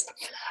my hip.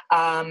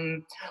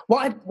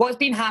 What's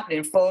been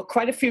happening for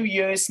quite a few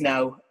years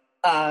now,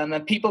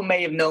 and people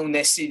may have known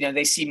this,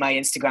 they see my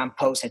Instagram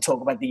posts, I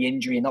talk about the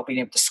injury and not being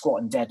able to squat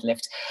and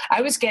deadlift.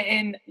 I was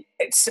getting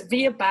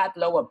severe bad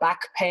lower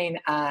back pain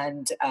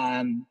and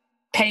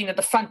pain at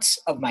the front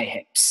of my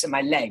hips and my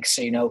legs,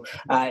 so,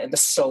 the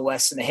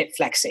psoas and the hip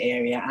flexor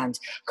area. And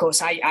of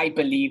course, I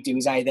believed it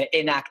was either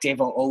inactive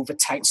or over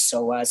tight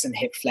psoas and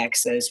hip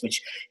flexors, which,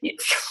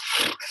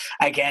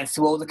 again,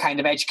 through all the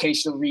kind of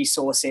educational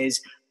resources,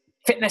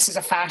 fitness is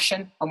a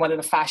fashion, and one of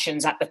the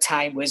fashions at the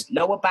time was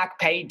lower back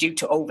pain due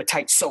to over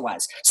tight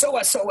psoas.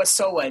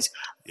 Psoas.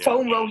 Yeah.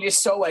 Foam roll your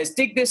psoas.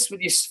 Dig this with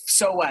your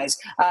psoas.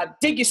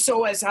 Dig your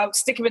psoas out.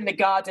 Stick them in the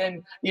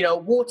garden.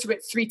 Water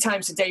it 3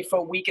 times a day for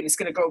a week, and it's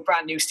going to grow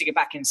brand new. Stick it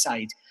back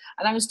inside.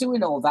 And I was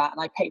doing all that,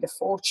 and I paid a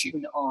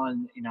fortune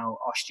on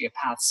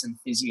osteopaths and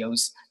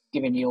physios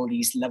giving me all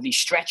these lovely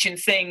stretching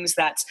things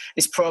that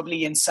is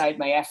probably inside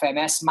my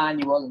FMS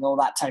manual and all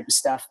that type of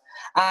stuff.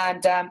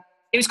 And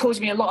it was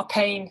causing me a lot of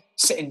pain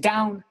sitting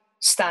down,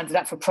 standing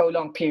up for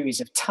prolonged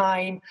periods of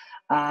time.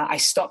 I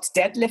stopped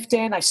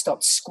deadlifting. I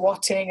stopped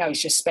squatting. I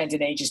was just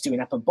spending ages doing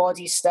upper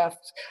body stuff.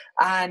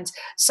 And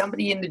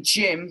somebody in the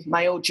gym,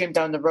 my old gym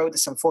down the road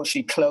that's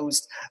unfortunately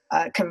closed,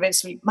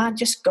 convinced me, "Man,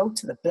 just go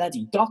to the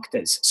bloody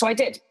doctors." So I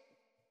did.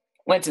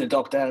 Went to the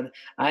doctor,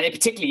 and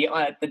particularly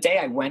the day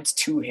I went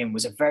to him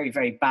was a very,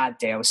 very bad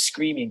day. I was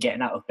screaming,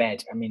 getting out of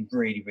bed. I mean,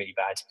 really, really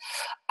bad.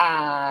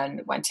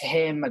 And went to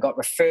him. I got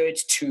referred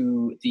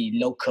to the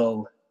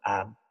local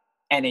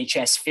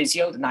NHS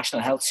physio, the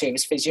National Health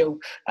Service physio.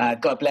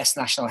 God bless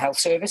National Health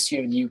Service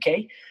here in the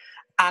UK.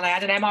 And I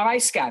had an MRI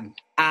scan.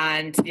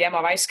 And the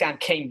MRI scan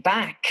came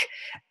back,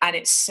 and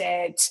it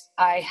said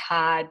I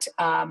had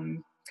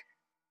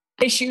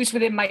issues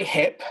within my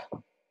hip,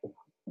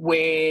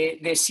 where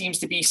there seems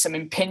to be some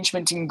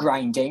impingement and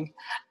grinding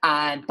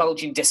and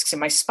bulging discs in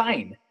my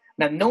spine.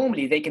 Now,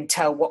 normally they can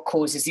tell what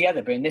causes the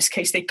other, but in this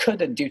case they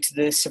couldn't due to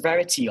the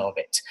severity of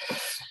it.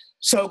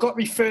 So I got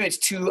referred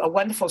to a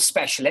wonderful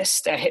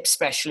specialist, a hip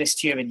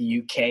specialist here in the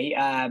UK,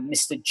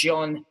 Mr.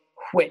 John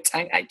Whitt.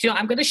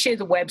 I'm going to share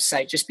the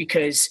website just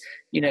because,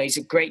 he's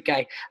a great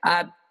guy.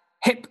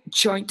 Hip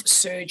joint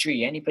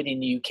surgery. Anybody in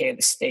the UK or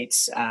the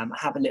States,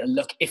 have a little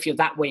look if you're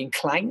that way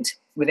inclined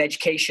with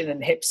education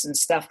and hips and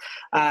stuff.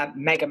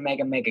 Mega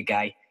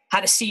guy.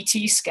 Had a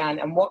CT scan,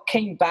 and what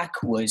came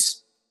back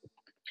was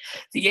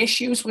the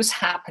issues was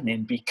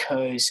happening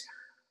because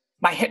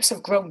my hips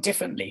have grown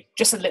differently,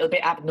 just a little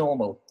bit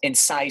abnormal in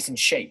size and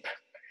shape.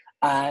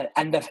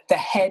 And the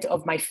head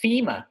of my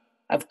femur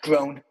have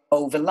grown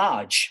over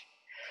large.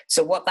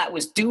 So what that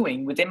was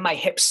doing within my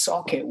hip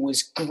socket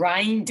was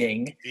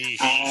grinding,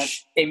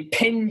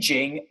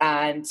 impinging,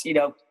 and,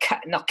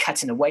 not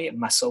cutting away at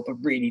muscle, but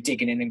really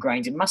digging in and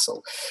grinding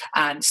muscle,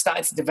 and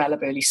started to develop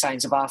early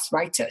signs of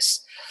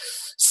arthritis.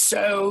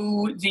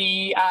 So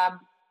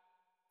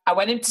I I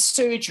went into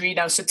surgery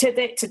now. So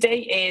today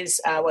is,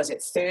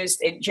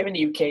 Thursday? Here in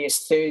the UK is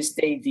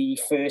Thursday, the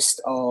 1st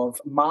of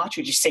March,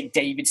 which is St.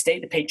 David's Day,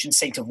 the patron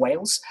saint of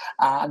Wales,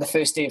 and the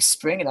first day of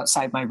spring, and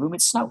outside my room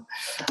it's snow.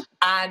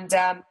 And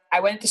I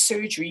went to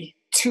surgery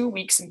 2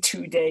 weeks and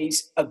 2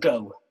 days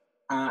ago.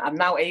 I'm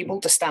now able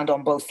to stand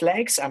on both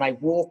legs, and I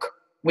walk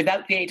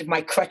without the aid of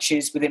my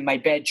crutches within my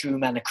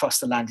bedroom and across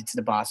the land into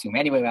the bathroom.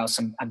 Anywhere else,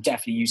 I'm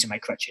definitely using my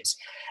crutches.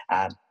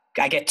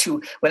 I get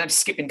when I'm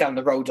skipping down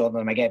the road on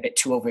them, I get a bit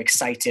too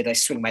overexcited. I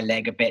swing my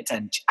leg a bit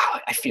and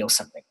I feel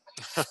something.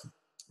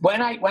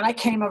 When I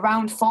came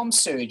around from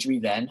surgery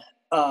then,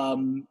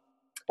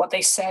 what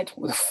they said,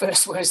 the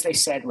first words they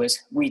said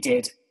was, "We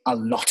did a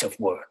lot of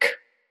work."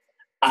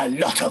 A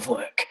lot of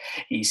work,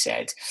 he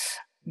said.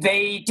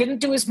 They didn't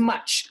do as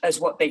much as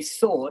what they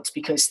thought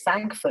because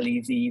thankfully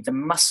the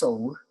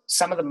muscle,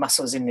 some of the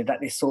muscles in there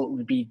that they thought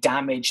would be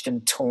damaged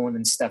and torn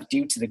and stuff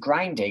due to the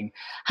grinding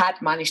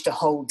had managed to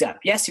hold up.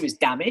 Yes, it was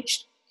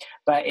damaged,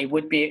 but it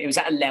was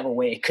at a level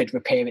where it could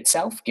repair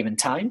itself given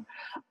time.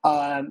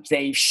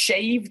 They've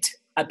shaved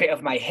a bit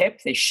of my hip.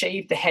 They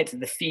shaved the head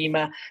of the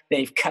femur.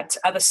 They've cut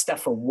other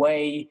stuff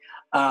away.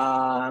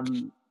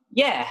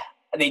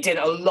 They did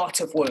a lot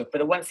of work, but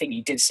the one thing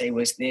he did say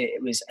was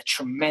it was a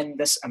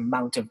tremendous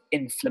amount of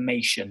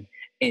inflammation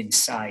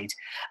inside.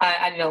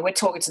 And we're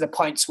talking to the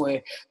points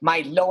where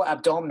my lower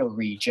abdominal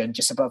region,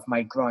 just above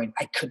my groin,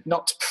 I could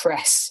not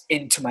press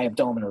into my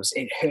abdominals.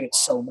 It hurt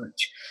so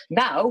much.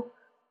 Now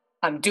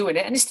I'm doing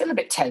it, and it's still a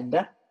bit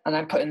tender, and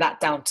I'm putting that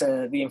down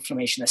to the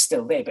inflammation that's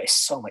still there, but it's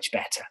so much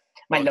better.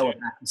 My lower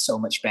back is so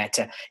much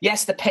better.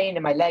 Yes, the pain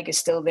in my leg is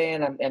still there,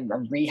 and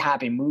I'm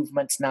rehabbing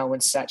movements now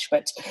and such.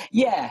 But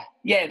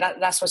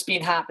that's what's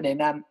been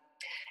happening.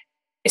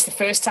 It's the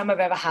first time I've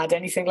ever had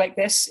anything like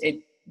this.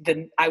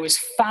 I was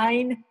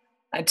fine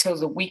until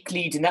the week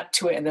leading up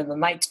to it, and then the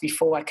night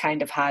before, I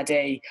kind of had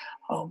a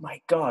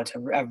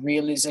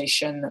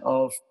realization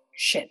of,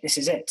 shit, this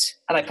is it.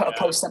 And I put a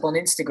post up on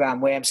Instagram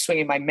where I'm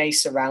swinging my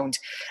mace around,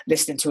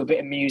 listening to a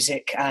bit of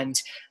music, and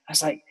I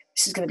was like,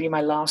 this is going to be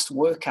my last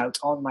workout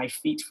on my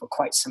feet for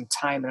quite some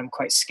time, and I'm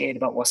quite scared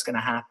about what's going to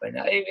happen.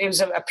 It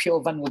was a pure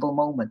vulnerable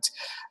moment.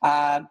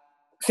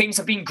 Things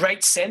have been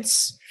great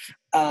since.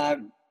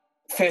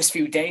 First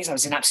few days, I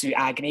was in absolute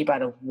agony, but I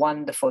had a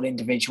wonderful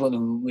individual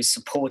who was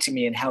supporting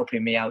me and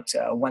helping me out,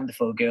 a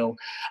wonderful girl.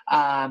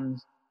 And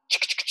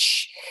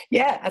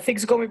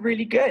things are going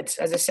really good.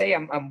 As I say,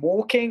 I'm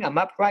walking, I'm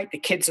upright. The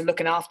kids are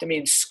looking after me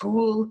in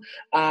school.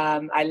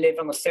 I live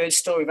on the 3rd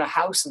story of a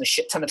house and a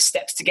shit ton of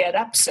steps to get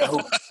up.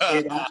 So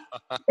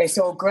it's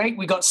all great.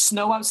 We got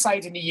snow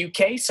outside in the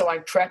UK, so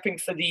I'm prepping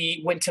for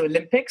the Winter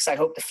Olympics. I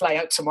hope to fly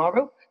out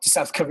tomorrow to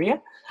South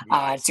Korea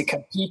to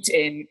compete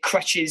in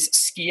crutches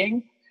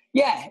skiing.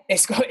 Yeah,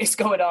 it's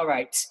going all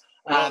right.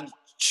 Well,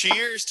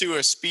 cheers to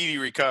a speedy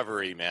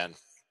recovery, man.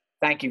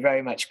 Thank you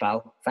very much,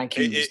 pal. Thank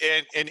you.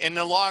 And in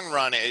the long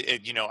run,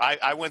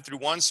 I went through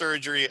one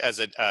surgery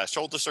as a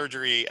shoulder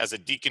surgery as a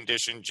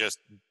deconditioned just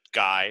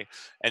guy,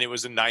 and it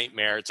was a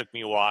nightmare. It took me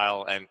a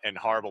while and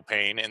horrible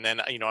pain. And then,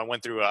 I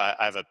went through, I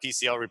have a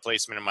PCL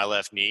replacement in my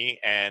left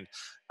knee, and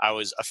I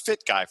was a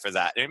fit guy for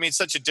that. And it made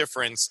such a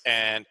difference.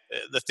 And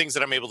the things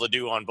that I'm able to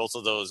do on both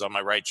of those, on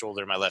my right shoulder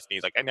and my left knee,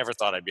 like I never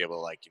thought I'd be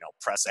able to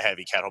press a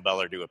heavy kettlebell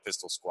or do a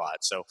pistol squat.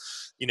 So,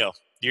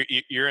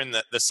 you're in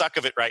the suck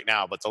of it right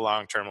now, but the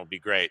long term will be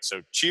great.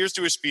 So cheers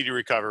to a speedy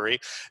recovery.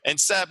 And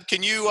Seb,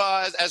 can you,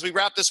 as we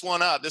wrap this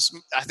one up,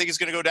 I think is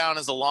going to go down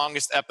as the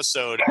longest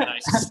episode, and I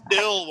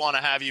still want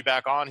to have you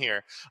back on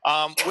here.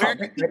 Where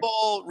can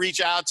people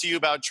reach out to you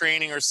about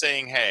training or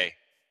saying, hey?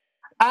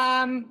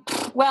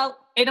 Well,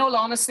 in all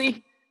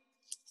honesty,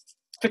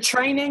 for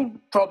training,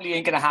 probably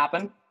ain't going to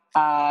happen.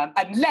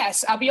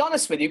 Unless, I'll be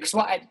honest with you, because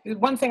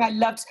one thing I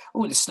loved,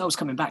 the snow's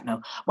coming back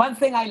now. One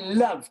thing I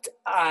loved,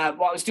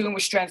 what I was doing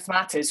with Strength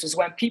Matters, was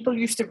when people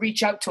used to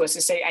reach out to us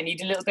and say, I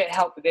need a little bit of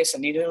help with this, I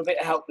need a little bit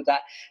of help with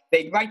that.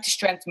 They'd write to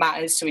Strength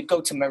Matters, so we'd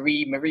go to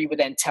Marie. Marie would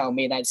then tell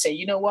me, and I'd say,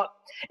 you know what?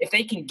 If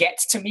they can get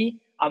to me,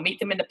 I'll meet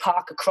them in the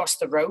park across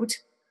the road.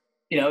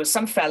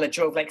 Some fella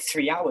drove like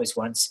 3 hours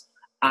once,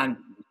 and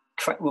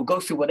we'll go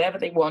through whatever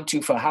they want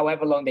to for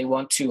however long they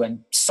want to,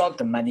 and sod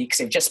the money because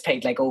they've just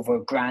paid like over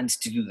 $1,000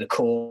 to do the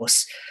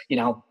course.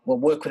 We'll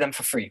work with them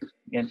for free.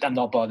 I'm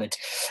not bothered.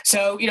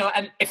 So,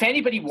 and if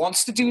anybody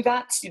wants to do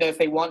that, if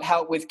they want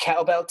help with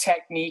kettlebell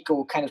technique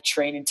or kind of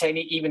training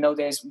technique, even though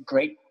there's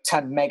great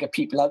ton mega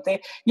people out there,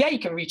 you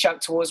can reach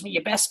out towards me.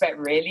 Your best bet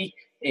really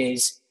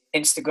is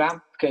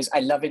Instagram, because I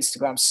love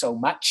Instagram so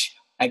much.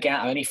 Again,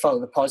 I only follow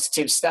the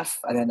positive stuff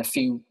and then a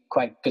few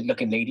quite good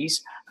looking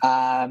ladies.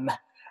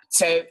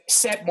 So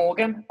Seb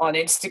Morgan on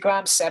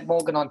Instagram, Seb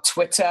Morgan on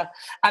Twitter.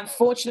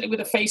 Unfortunately, with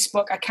the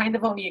Facebook, I kind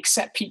of only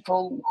accept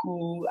people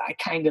who I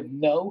kind of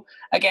know.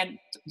 Again,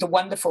 the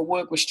wonderful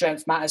work with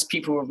Strength Matters,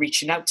 people were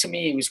reaching out to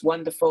me. It was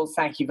wonderful.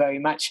 Thank you very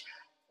much.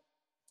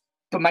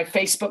 But my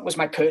Facebook was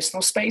my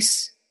personal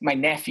space, my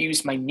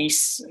nephews, my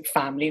niece,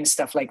 family and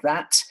stuff like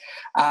that.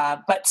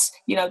 But,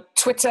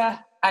 Twitter,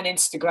 and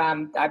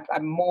Instagram.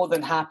 I'm more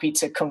than happy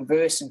to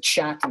converse and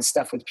chat and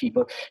stuff with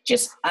people.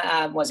 Just,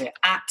 was it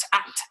at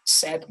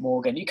Seb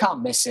Morgan? You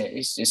can't miss it.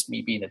 It's just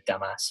me being a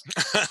dumbass.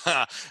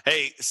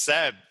 Hey,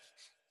 Seb,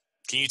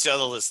 can you tell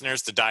the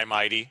listeners to die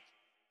mighty?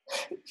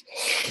 You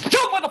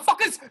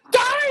motherfuckers,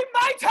 die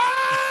mighty!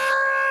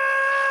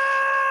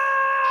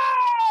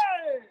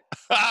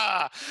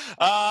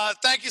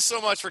 Thank you so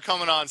much for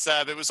coming on,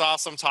 Seb. It was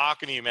awesome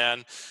talking to you,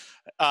 man.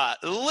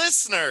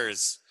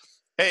 Listeners,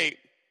 hey,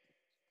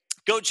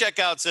 go check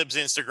out Seb's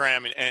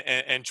Instagram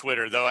and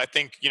Twitter, though. I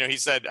think, he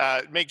said,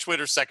 make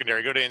Twitter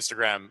secondary. Go to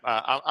Instagram.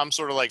 I'm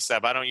sort of like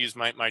Seb. I don't use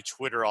my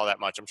Twitter all that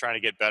much. I'm trying to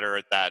get better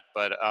at that.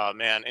 But,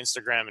 man,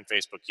 Instagram and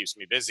Facebook keeps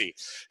me busy.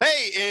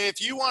 Hey,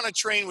 if you want to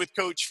train with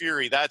Coach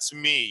Fury, that's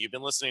me. You've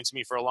been listening to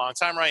me for a long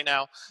time right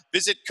now.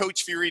 Visit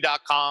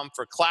CoachFury.com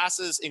for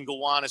classes in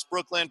Gowanus,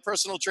 Brooklyn,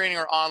 personal training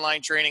or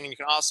online training. And you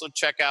can also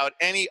check out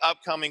any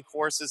upcoming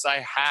courses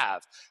I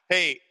have.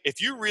 Hey, if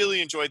you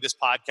really enjoyed this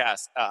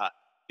podcast,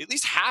 at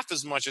least half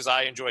as much as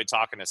I enjoyed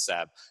talking to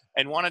Seb,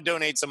 and want to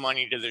donate some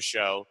money to the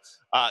show,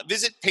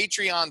 visit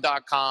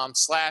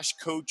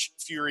patreon.com/Coach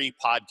Fury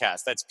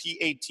Podcast. That's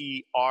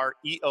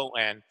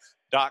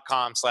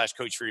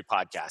patreon.com/Coach Fury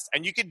Podcast.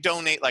 And you can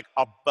donate like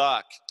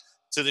 $1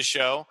 to the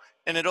show,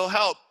 and it'll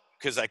help,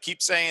 because I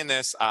keep saying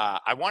this,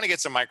 I want to get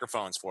some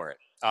microphones for it.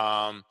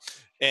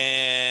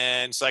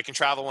 And so I can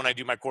travel when I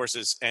do my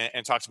courses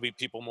and talk to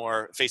people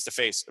more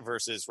face-to-face,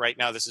 versus right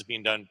now this is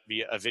being done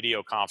via a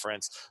video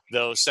conference,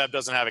 though Seb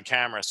doesn't have a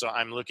camera. So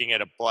I'm looking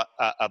at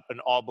an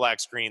all-black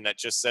screen that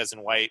just says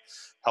in white,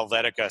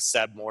 Helvetica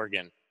Seb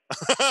Morgan.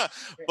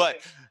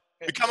 But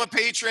become a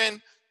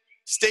patron.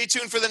 Stay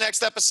tuned for the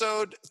next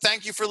episode.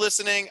 Thank you for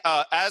listening.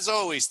 As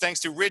always, thanks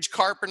to Ridge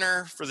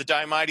Carpenter for the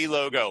Die Mighty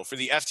logo, for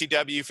the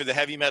FTW, for the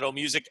heavy metal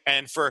music,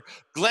 and for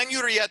Glenn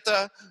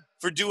Urieta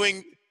for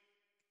doing,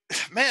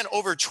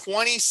 over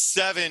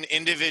 27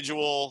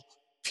 individual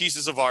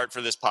pieces of art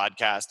for this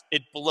podcast.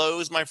 It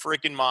blows my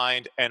freaking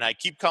mind, and I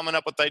keep coming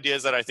up with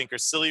ideas that I think are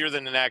sillier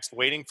than the next,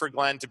 waiting for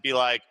Glenn to be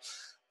like,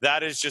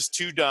 that is just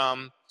too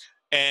dumb.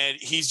 And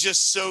he's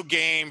just so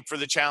game for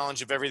the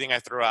challenge of everything I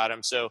throw at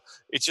him. So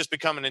it's just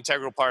become an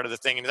integral part of the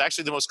thing. And it's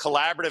actually the most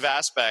collaborative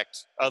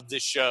aspect of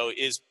this show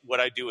is what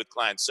I do with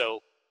Glenn.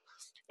 So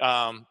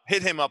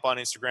hit him up on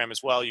Instagram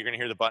as well. You're going to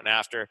hear the button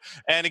after.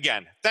 And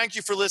again, thank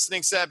you for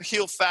listening, Seb.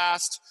 Heal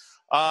fast.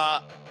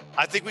 I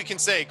think we can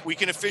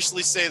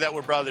officially say that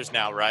we're brothers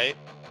now, right?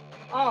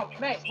 Oh,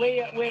 mate,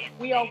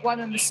 we are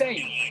one and the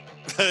same.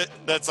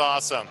 That's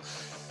awesome.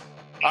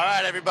 All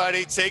right,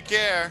 everybody, take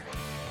care.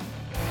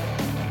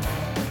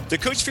 The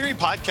Coach Fury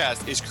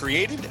podcast is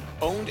created,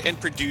 owned, and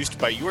produced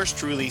by yours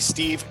truly,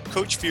 Steve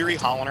Coach Fury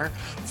Holliner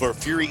for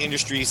Fury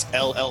Industries,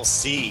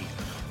 LLC.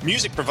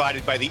 Music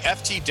provided by the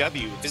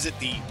FTW. Visit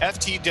the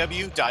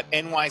ftw.nyc.com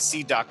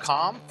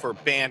for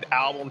band,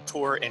 album,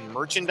 tour, and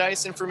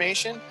merchandise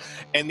information.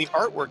 And the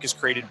artwork is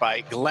created by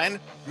Glenn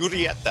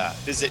Urieta.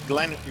 Visit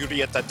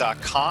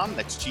glennurieta.com.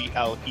 That's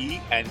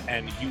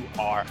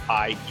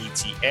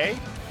GLENNURIETA.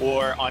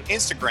 Or on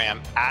Instagram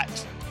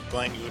at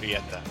Glenn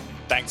Urieta.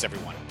 Thanks,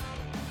 everyone.